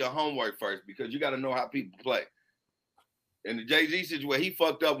got to do your homework first, because you got to know how people play. In the Jay-Z situation, he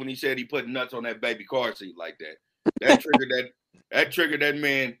fucked up when he said he put nuts on that baby car seat like that. That triggered that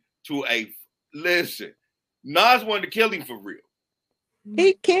man to a listen. Nas wanted to kill him for real.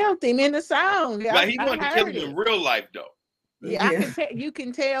 He killed him in the song. Like he wanted to kill him in real life, though. Yeah, you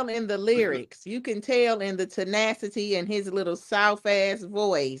can tell in the lyrics. You can tell in the tenacity and his little soft ass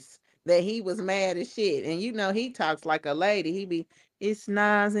voice that he was mad as shit. And you know he talks like a lady. He be, it's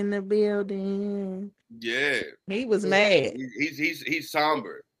Nas in the building. Yeah, he was mad. He's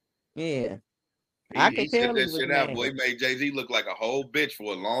somber. Yeah, I can tell that shit out. Boy, he made Jay-Z look like a whole bitch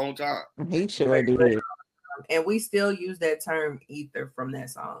for a long time. He sure did. And we still use that term ether from that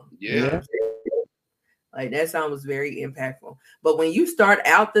song. Yeah. Like that song was very impactful. But when you start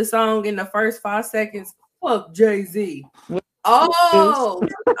out the song in the first 5 seconds, fuck Jay-Z. Oh,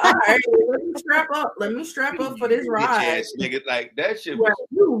 all right. Let me strap up for this ride. Nigga, like that shit.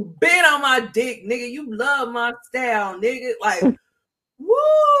 You been on my dick, nigga. You love my style, nigga. Like,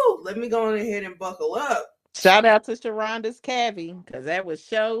 woo! Let me go on ahead and buckle up. Shout out to Sharonda's Cavi, because that was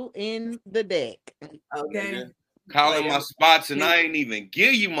show in the deck. Okay. Yeah. Calling my spots and I ain't even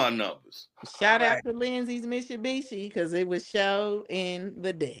give you my numbers. Shout out to Lindsay's Mitsubishi, because it was show in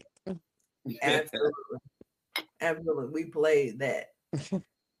the deck. Absolutely. We played that. That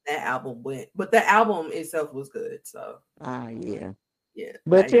album went. But the album itself was good. So yeah. Yeah.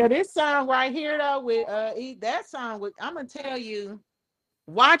 But this song right here though, with that song with, I'm gonna tell you,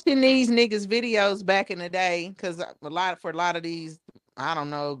 watching these niggas videos back in the day, because for a lot of these, I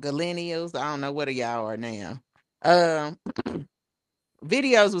don't know, millennials, I don't know what y'all are now.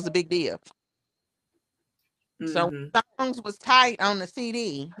 Videos was a big deal. So songs was tight on the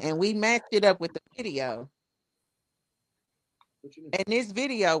CD, and we matched it up with the video. And this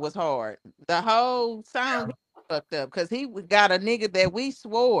video was hard. The whole song fucked up because he got a nigga that we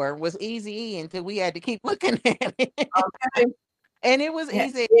swore was Eazy-E until we had to keep looking at it. Okay. And it was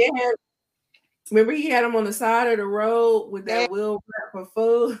easy. Remember he had him on the side of the road with that Will Rap for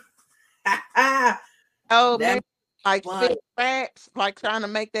food. Oh man, like spit raps, like trying to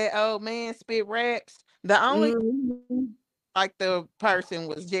make that old man spit raps. The only like the person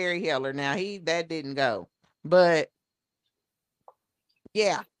was Jerry Heller. Now that didn't go, but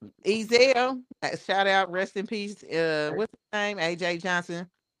yeah, Ezel, shout out, rest in peace. What's his name? AJ Johnson.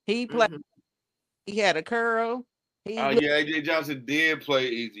 He played. He had a curl. AJ Johnson did play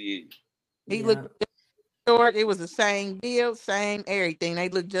Eazy-E. He looked short. It was the same build, same everything. They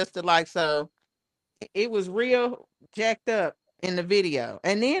looked just alike. So it was real jacked up in the video.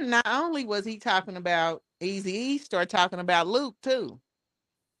 And then not only was he talking about Eazy-E, started talking about Luke too.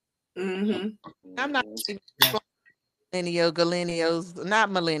 I'm not millennials, not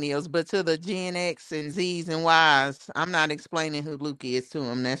millennials, but to the Gen X and Z's and Y's, I'm not explaining who Luke is to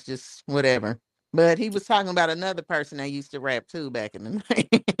them. That's just whatever. But he was talking about another person that used to rap too back in the night.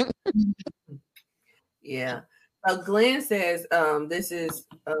 Yeah. So Glenn says this is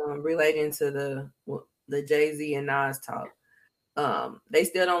relating to the Jay-Z and Nas talk. They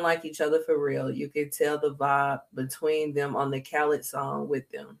still don't like each other for real. You can tell the vibe between them on the Khaled song with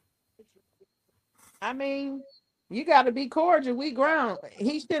them. I mean, You got to be cordial. We grown.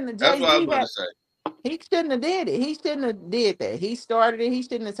 He shouldn't have. That's what I was Jay-Z about had, to say. he shouldn't have did it. He shouldn't have did that. He started it. He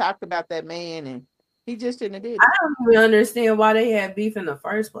shouldn't have talked about that man, and he just shouldn't have did I it. don't even understand why they had beef in the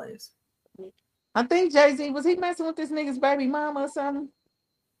first place. I think Jay-Z was he messing with this nigga's baby mama or something?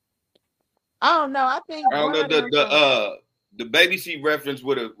 I don't know. I think I don't one know of them from the baby seat reference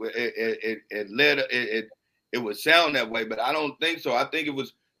would have it led it would sound that way, but I don't think so. I think it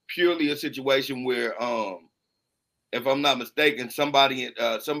was purely a situation where if I'm not mistaken, somebody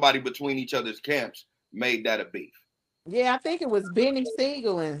between each other's camps made that a beef. I think it was Benny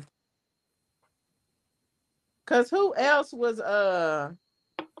Siegel and because who else was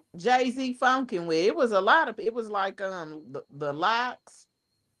Jay-Z funking with? It was a lot of it was like the Locks.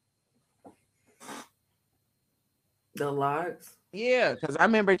 The Locks. Yeah, because I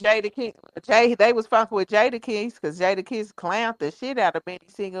remember they was fucking with Jadakiss because Jadakiss clowned the shit out of Benny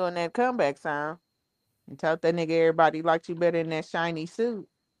Siegel in that comeback song and told that nigga everybody liked you better in that shiny suit.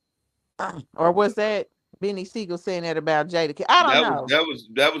 Or was that Benny Siegel saying that about Jadakiss? I don't know.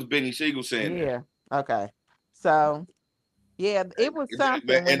 That was Benny Siegel saying that. Yeah. Okay. So yeah, it was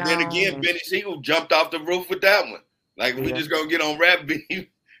something And then again, Benny Siegel jumped off the roof with that one. Like we just gonna get on rap beef.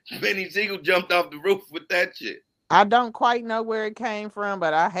 Benny Siegel jumped off the roof with that shit. I don't quite know where it came from,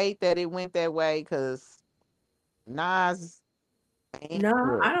 but I hate that it went that way because Nas ain't No,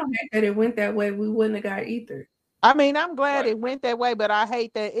 good. I don't hate that it went that way. We wouldn't have got either. I mean, I'm glad it went that way, but I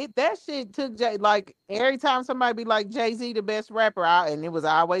hate that that shit took like every time somebody be like Jay-Z the best rapper out, and it was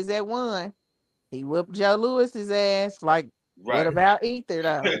always that one. He whooped Joe Lewis's ass. Like, what about Ether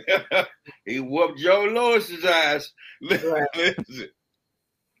though? He whooped Joe Lewis's ass. Right. Listen.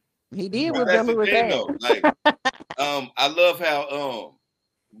 He did whoop Joe Lewis's ass. Like, I love how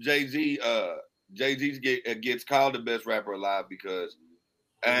Jay-Z gets called the best rapper alive because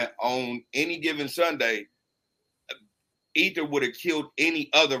on any given Sunday, Ether would have killed any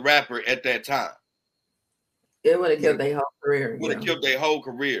other rapper at that time. It would have killed their whole career. Would have killed their whole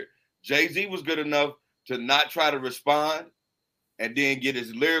career. Jay-Z was good enough to not try to respond and then get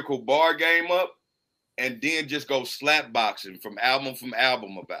his lyrical bar game up and then just go slap boxing from album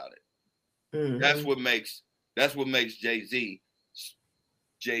about it. Mm-hmm. That's what makes Jay-Z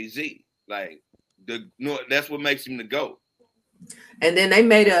Jay-Z. Like that's what makes him the GOAT. And then they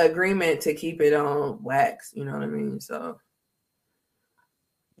made an agreement to keep it on wax, you know what I mean? So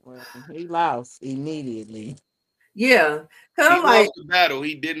well, he lost immediately. Yeah. He lost the battle.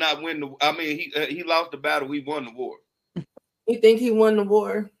 He did not win he lost the battle. He won the war. You think he won the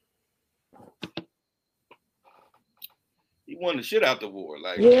war? He won the shit out the war.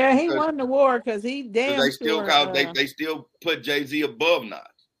 Like he won the war because he damn they still they still put Jay-Z above Nas.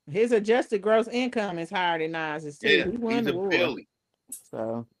 His adjusted gross income is higher than Nas's too. Yeah, he won the war. Billy.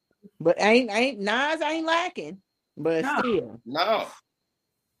 So, but ain't Nas ain't lacking, but still no,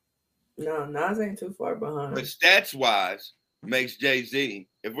 Nas ain't too far behind. But stats wise, makes Jay-Z.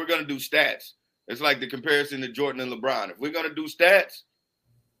 If we're gonna do stats, it's like the comparison to Jordan and LeBron. If we're gonna do stats,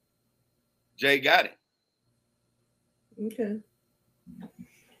 Jay got it. Okay.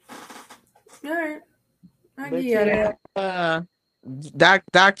 All right. I get that.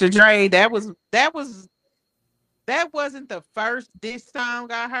 Dr. Dre, that wasn't the first diss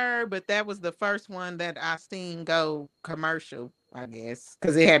song I heard, but that was the first one that I seen go commercial, I guess,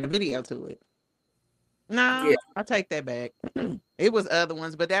 because it had a video to it. No, I'll take that back. It was other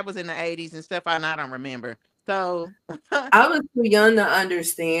ones, but that was in the 80s and stuff I don't remember. So I was too young to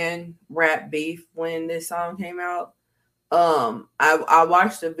understand rap beef when this song came out. I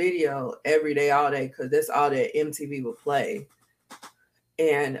watched the video every day, all day, because that's all that MTV would play.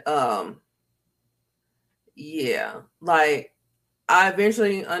 And like I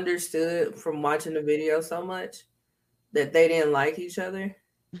eventually understood from watching the video so much that they didn't like each other,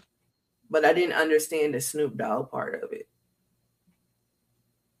 but I didn't understand the Snoop Dogg part of it.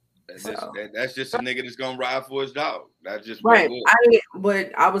 That's just a nigga that's gonna ride for his dog. That's just right.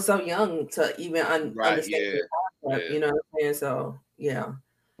 But I was so young to even understand the concept, you know what I'm saying? So yeah.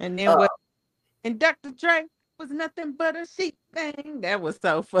 And then and Dr. Dre was nothing but a sheep thing. That was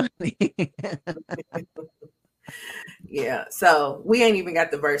so funny. Yeah. So we ain't even got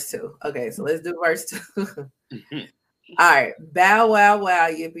the verse 2. Okay, so let's do verse 2. All right. Bow wow wow,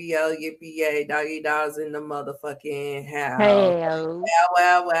 yippee yo, yippee yay, doggy dogs in the motherfucking house. Bow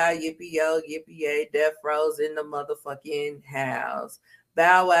wow wow, yippee yo, yippee yay, death rows in the motherfucking house.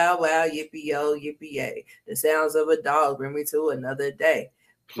 Bow wow wow, yippee yo, yippee yay. The sounds of a dog bring me to another day.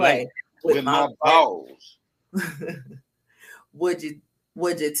 Play with my balls. Would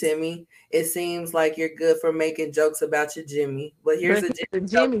Would you, Timmy? It seems like you're good for making jokes about your Jimmy. But here's the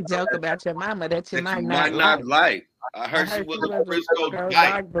Jimmy joke about your mama that you might not like. like. I heard she was a Frisco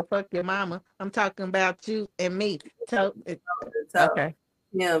dyke. But fuck your mama. I'm talking about you and me. Okay.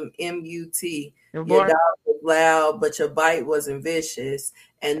 Him, M-U-T. Your dog was loud, but your bite wasn't vicious.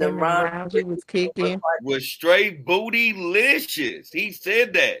 And the rhymes he was kicking was straight bootylicious. He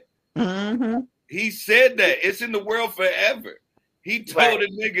said that. Mm-hmm. He said that. It's in the world forever. He told a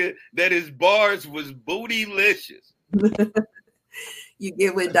nigga that his bars was bootylicious. You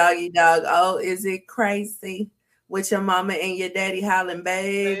get with Doggy Dog. Oh, is it crazy? With your mama and your daddy hollering,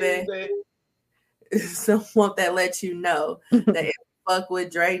 baby. So won't that let you know that if you fuck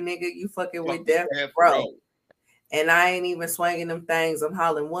with Dre, nigga, you fucking with Death Row. And I ain't even swinging them things. I'm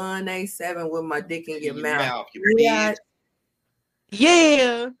hollering 187 with my dick in your mouth.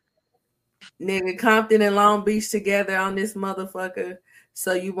 Yeah. Nigga, Compton and Long Beach together on this motherfucker.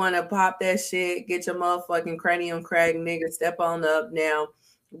 So you want to pop that shit, get your motherfucking cranium crack, nigga, step on up now.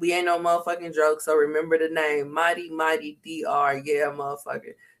 We ain't no motherfucking joke, so remember the name. Mighty DR. Yeah,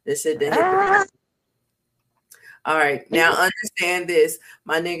 motherfucker. This shit done hit the All right, now understand this.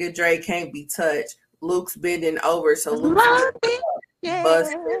 My nigga Dre can't be touched. Luke's bending over, so Luke's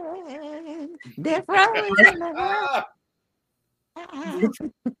busted.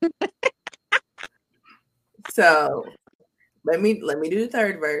 So let me do the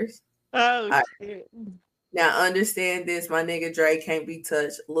third verse. Oh shit. Now understand this, my nigga Dre can't be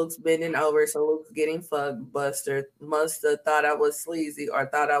touched. Luke's bending over, so Luke's getting fucked. Buster must have thought I was sleazy or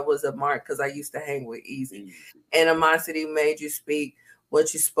thought I was a mark because I used to hang with Easy. Animosity made you speak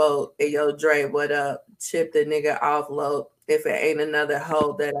what you spoke. Hey, yo, Dre, what up? Chip the nigga offload. If it ain't another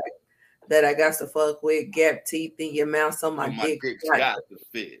hoe that I got to fuck with, gap teeth in your mouth, so my dick's got to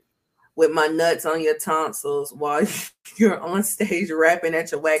fit. With my nuts on your tonsils while you're on stage rapping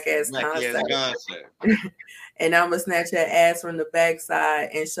at your whack ass concert. And I'm gonna snatch your ass from the backside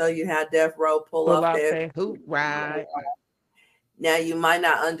and show you how Death Row pull off that hoop ride. Now you might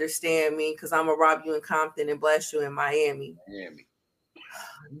not understand me because I'm gonna rob you in Compton and blast you in Miami.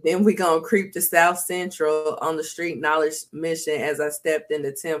 Then we gonna creep to South Central on the street knowledge mission as I stepped in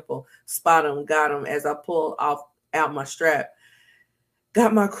the temple. Spot him, got him as I pull out my strap.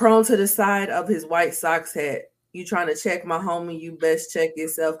 Got my chrome to the side of his white socks hat. You trying to check my homie, you best check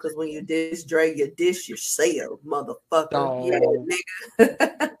yourself because when you dish Dre, you dish yourself, motherfucker. Oh. Yeah,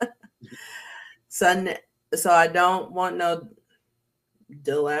 nigga. So I don't want no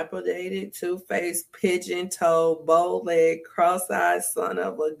dilapidated, two-faced, pigeon-toed, bow-legged, cross-eyed son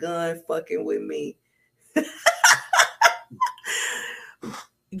of a gun fucking with me.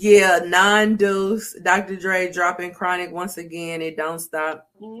 Yeah, non-deuce. Dr. Dre dropping chronic once again. It don't stop.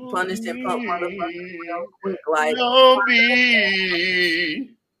 Punished and pump motherfuckers real quick. Like, don't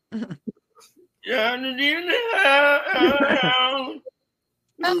be.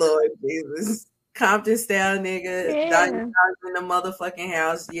 Lord Jesus. Compton style nigga. Yeah. Doggy Dog's in the motherfucking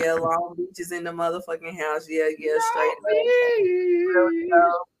house. Yeah, Long Beach is in the motherfucking house. Yeah, straight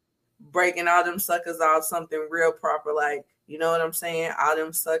up. Breaking all them suckers off something real proper, like, you know what I'm saying? All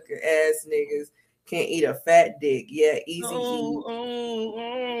them sucker ass niggas can't eat a fat dick. Yeah, easy.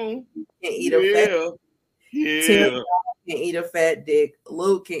 Can't eat a fat dick. Yeah. Tim can eat a fat dick.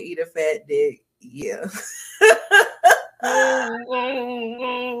 Luke can eat a fat dick. Yeah.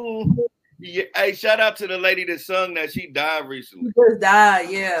 Yeah. Hey, shout out to the lady that sung that. She died recently. She just died,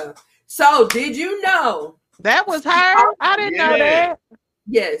 yeah. So did you know that was her? I didn't know that.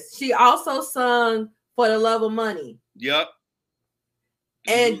 Yes, she also sung For the Love of Money. Yep.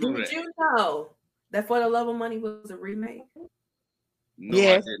 And did you know that For the Love of Money was a remake? No,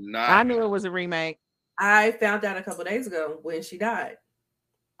 yes, I did not. I knew it was a remake. I found out a couple days ago when she died.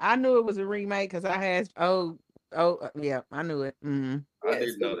 I knew it was a remake because I had yeah, I knew it. Mm-hmm. I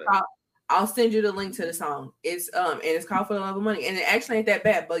didn't know that. I'll send you the link to the song. It's and it's called For the Love of Money, and it actually ain't that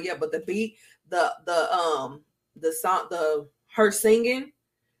bad. But yeah, but the beat, the song, her singing,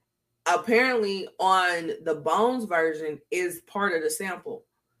 apparently on the Bones version is part of the sample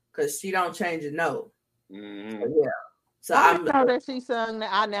because she don't change a note. Mm-hmm. Yeah. So I didn't know that she sung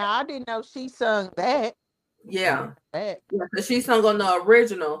that. Now I didn't know she sung that. Yeah. Yeah, she sung on the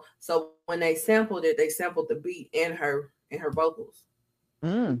original. So when they sampled it, they sampled the beat in her vocals.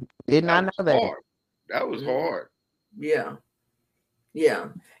 Did not know that. Hard. That was hard. Yeah. Yeah.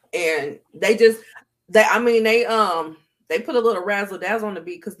 And they put a little razzle dazzle on the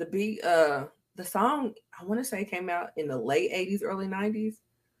beat because the beat, the song, I want to say came out in the late 80s, early 90s.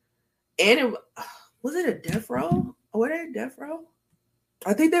 And was it a Death Row? Or were they Death Row?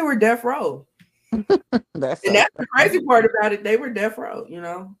 I think they were Death Row. That's And so that's the crazy part about it. They were Death Row, you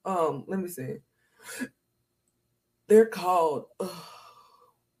know. Let me see. They're called. I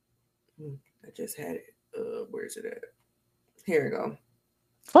just had it. Where's it at? Here we go.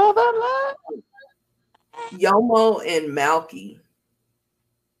 for the love. Yomo and Malky.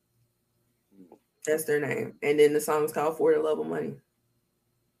 That's their name. And then the song is called For the Love of Money.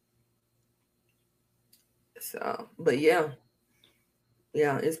 So, but yeah.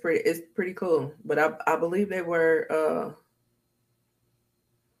 Yeah, it's pretty cool. But I believe they were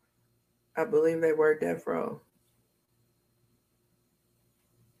Death Row.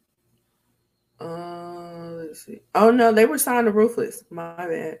 Let's see. Oh no, they were signed to Ruthless. My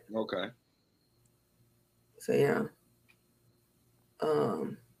bad. Okay. So yeah.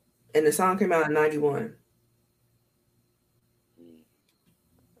 And the song came out in 91.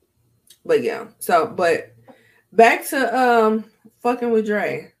 But yeah. So but back to fucking with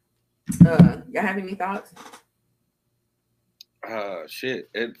Dre. Y'all have any thoughts? Shit.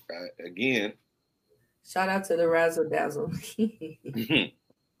 Again. Shout out to the Razzle Dazzle.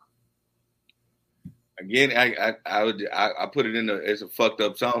 Again, I put it in it's a fucked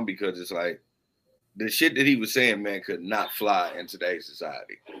up song because it's like the shit that he was saying, man, could not fly in today's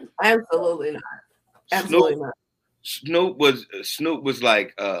society. Absolutely not. Absolutely not. Snoop was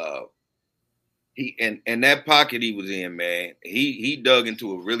like he and that pocket he was in, man. He dug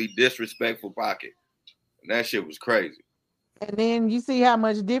into a really disrespectful pocket. And that shit was crazy. And then you see how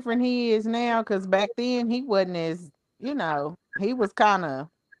much different he is now, because back then he wasn't as, he was kind of,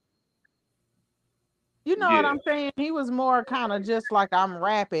 what I'm saying? He was more kind of just like I'm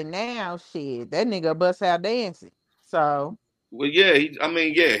rapping now. Shit, that nigga bust out dancing. So. Well, yeah, he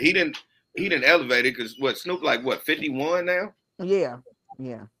didn't elevate it because Snoop like 51 now? Yeah.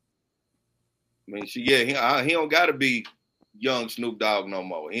 I mean, he don't gotta be young Snoop Dogg no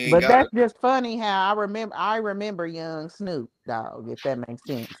more. But that's just funny how I remember young Snoop Dogg, if that makes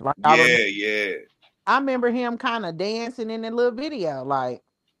sense. Like I remember him kind of dancing in the little video, like,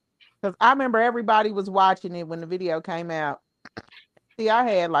 because I remember everybody was watching it when the video came out. See, I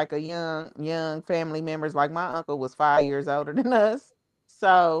had like a young family members. Like my uncle was 5 years older than us,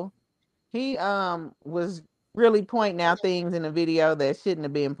 so he was really pointing out things in the video that shouldn't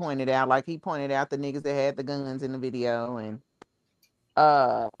have been pointed out. Like he pointed out the niggas that had the guns in the video, and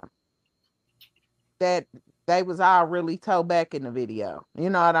that they was all really toe back in the video.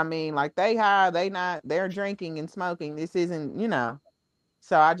 You know what I mean? Like they high, they're drinking and smoking. This isn't,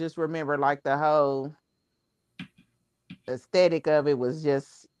 So I just remember like the whole aesthetic of it was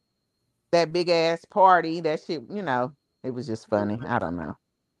just that big ass party. That shit, it was just funny. I don't know.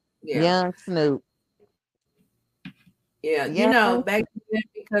 Yeah. Young Snoop. Yeah, back then,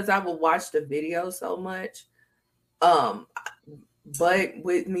 because I would watch the video so much, but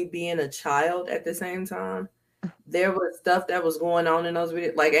with me being a child at the same time, there was stuff that was going on in those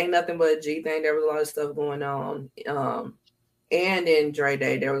videos. Like, ain't nothing but a G thing. There was a lot of stuff going on. And in Dre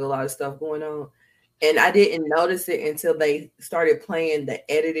Day, there was a lot of stuff going on. And I didn't notice it until they started playing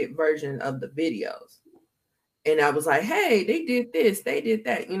the edited version of the videos. And I was like, hey, they did this, they did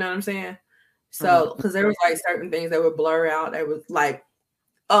that. You know what I'm saying? So, because there was like certain things that would blur out. That was like,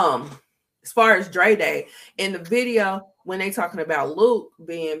 as far as Dre Day, in the video, when they talking about Luke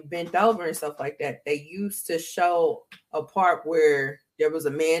being bent over and stuff like that, they used to show a part where there was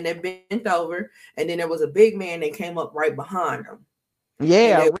a man that bent over, and then there was a big man that came up right behind him.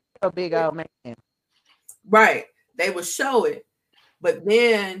 Yeah, a big old man. Right. They would show it. But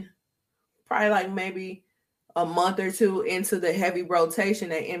then probably like maybe a month or two into the heavy rotation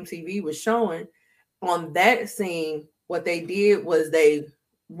that MTV was showing, on that scene, what they did was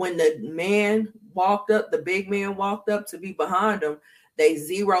when the man walked up, the big man walked up to be behind him, they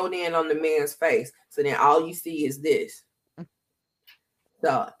zeroed in on the man's face. So then all you see is this.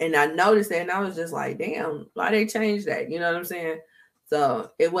 So, and I noticed that, and I was just like, damn, why they changed that? You know what I'm saying?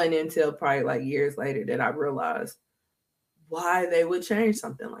 So it wasn't until probably like years later that I realized why they would change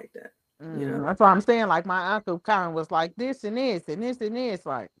something like that. You know, that's what I'm saying. Like my uncle kind of was like this and this and this and this,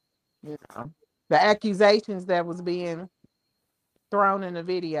 like, the accusations that was being thrown in the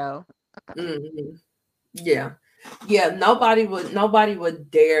video. Mm-hmm. Yeah. Nobody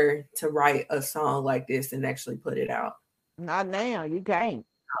would dare to write a song like this and actually put it out. Not now. You can't.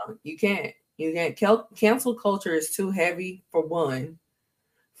 No, you can't. You can't. Cancel culture is too heavy, for one.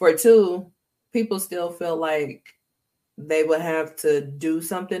 For two, people still feel like they would have to do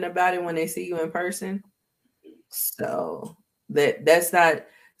something about it when they see you in person. So that's not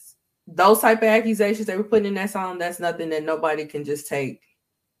those type of accusations they were putting in that song. That's nothing that nobody can just take.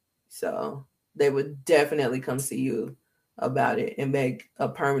 So they would definitely come see you about it and make a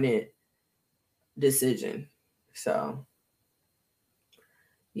permanent decision. So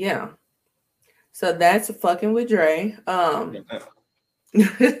yeah. So that's fucking with Dre.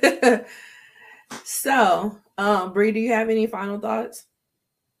 So, Bree, do you have any final thoughts?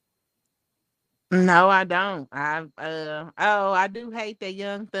 No, I don't. I do hate that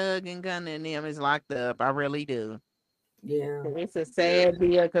Young Thug and Gunna and them is locked up. I really do. Yeah. It's a sad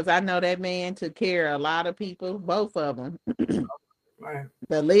deal because I know that man took care of a lot of people, both of them. Right.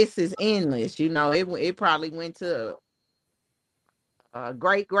 The list is endless. You know, it probably went to a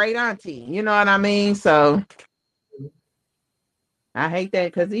great auntie. You know what I mean? So I hate that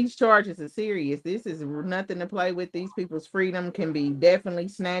because these charges are serious. This is nothing to play with. These people's freedom can be definitely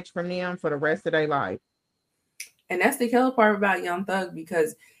snatched from them for the rest of their life. And that's the killer part about Young Thug,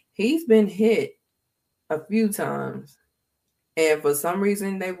 because he's been hit a few times, and for some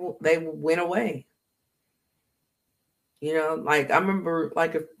reason they went away. You know, like I remember,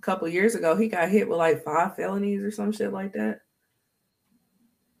 like a couple of years ago, he got hit with like 5 felonies or some shit like that,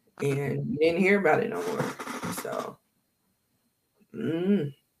 and you didn't hear about it no more. So, I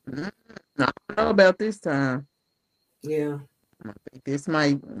don't know about this time. Yeah, I think this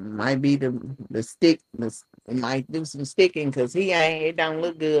might be the stick. It might do some sticking because it don't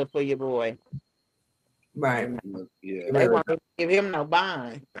look good for your boy. Right. Yeah. They won't give him no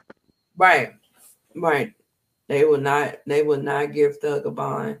bond. Right. They would not give Thug a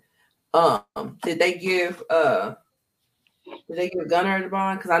bond. Did they give Gunner the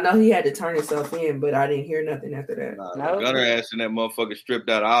bond? Because I know he had to turn himself in, but I didn't hear nothing after that. Nah, Gunner ass and that motherfucker stripped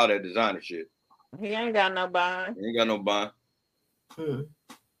out all that designer shit. He ain't got no bond. He ain't got no bond. Because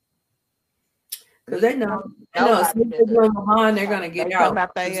they know if they give them a bond, they're gonna get out.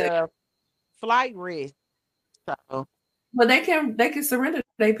 About their flight risk. So, but they can surrender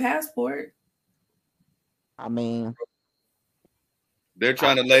their passport. I mean, they're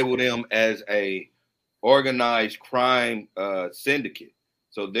trying to label them as a organized crime syndicate.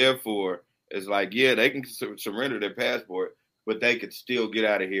 So therefore, it's like, yeah, they can surrender their passport, but they could still get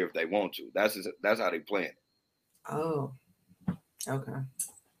out of here if they want to. That's how they plan it. Oh, okay.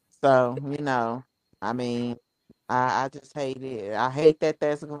 So, you know, I mean, I just hate it. I hate that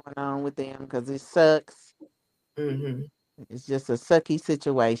that's going on with them because it sucks. Mm-hmm. It's just a sucky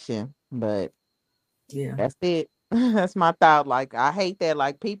situation, but yeah, that's it. That's my thought. Like, I hate that.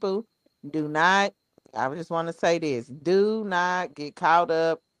 Like, people do not, I just want to say this, do not get caught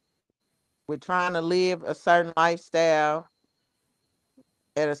up with trying to live a certain lifestyle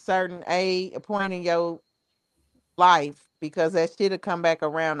at a certain age, a point in your life, because that shit'll come back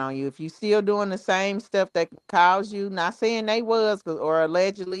around on you. If you still doing the same stuff that caused you, not saying they was or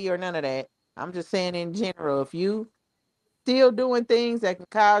allegedly or none of that. I'm just saying in general, if you still doing things that can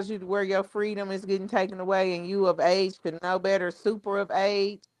cause you to where your freedom is getting taken away and you of age to know better, super of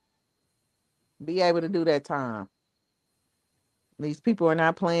age, be able to do that time. These people are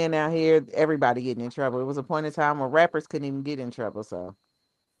not playing out here. Everybody getting in trouble. It was a point in time where rappers couldn't even get in trouble. So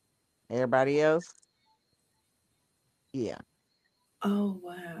everybody else, yeah. Oh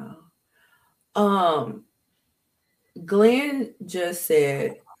wow. Glenn just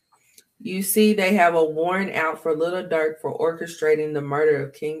said, you see, they have a warrant out for Lil Durk for orchestrating the murder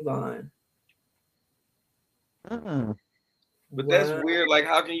of King Von. But that's weird. Like,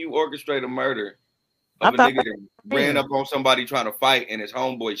 how can you orchestrate a murder of a nigga that ran up on somebody trying to fight and his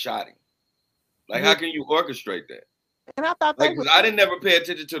homeboy shot him? Like, how can you orchestrate that? And I thought like, I didn't never pay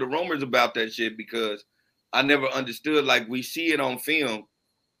attention to the rumors about that shit because I never understood. Like, we see it on film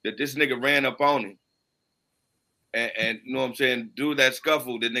that this nigga ran up on him. And you know what I'm saying? Dude, that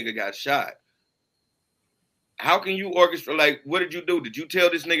scuffle, the nigga got shot. How can you orchestrate? Like, what did you do? Did you tell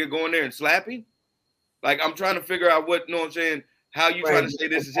this nigga go in there and slap him? Like, I'm trying to figure out what, you know what I'm saying? How you trying to say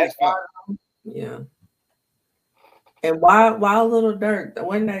this is his fault? Yeah. And why Lil Durk?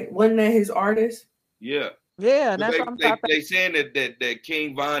 Wasn't that his artist? Yeah. Yeah, that's what I'm talking about. They saying that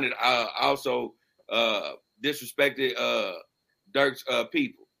King Von had also disrespected Durk's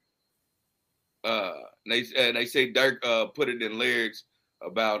people. They say Durk put it in lyrics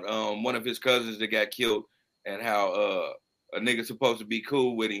about one of his cousins that got killed and how a nigga supposed to be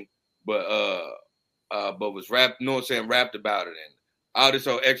cool with him, but was rapped about it and all this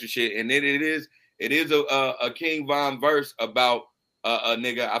whole extra shit. And then it is a King Von verse about a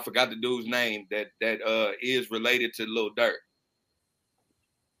nigga, I forgot the dude's name, that is related to Lil Durk.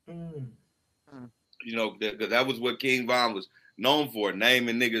 You know, because that was what King Von was known for,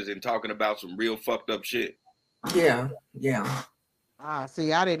 naming niggas and talking about some real fucked up shit. Yeah.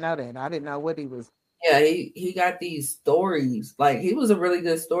 See, I didn't know that. I didn't know what he was. Yeah, he got these stories. Like, he was a really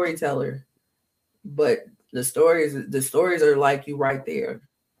good storyteller, but the stories are like you right there.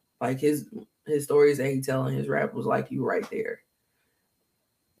 Like, his his stories that he tell in his rap was like you right there.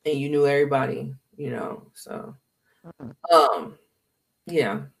 And you knew everybody, you know. So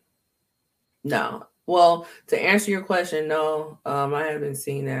yeah. No. Well, to answer your question, no, I haven't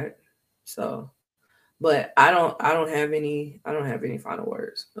seen that. So, but I don't have any final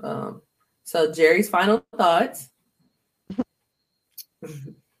words. So Jerry's final thoughts.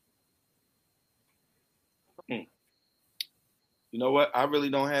 You know what? I really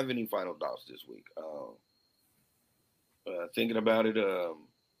don't have any final thoughts this week. Thinking about it,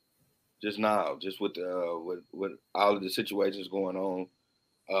 just now, just with all of the situations going on.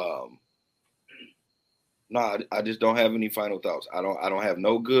 No, I just don't have any final thoughts. I don't have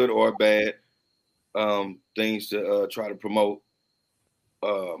no good or bad things to try to promote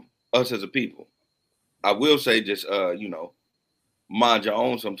us as a people. I will say just mind your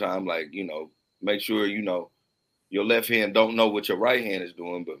own sometime. Like, make sure your left hand don't know what your right hand is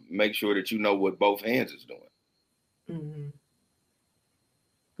doing, but make sure that you know what both hands is doing. Mm-hmm.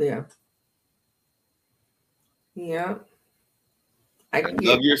 Yeah. Yeah. And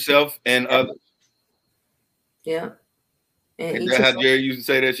love yourself and others. Yeah. And is that how Jerry used to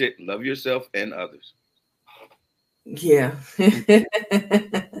say that shit? Love yourself and others. Yeah.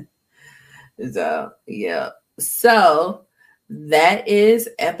 So, yeah. So that is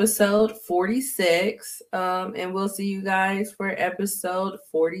episode 46. And we'll see you guys for episode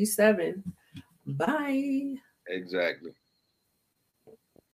 47. Bye. Exactly.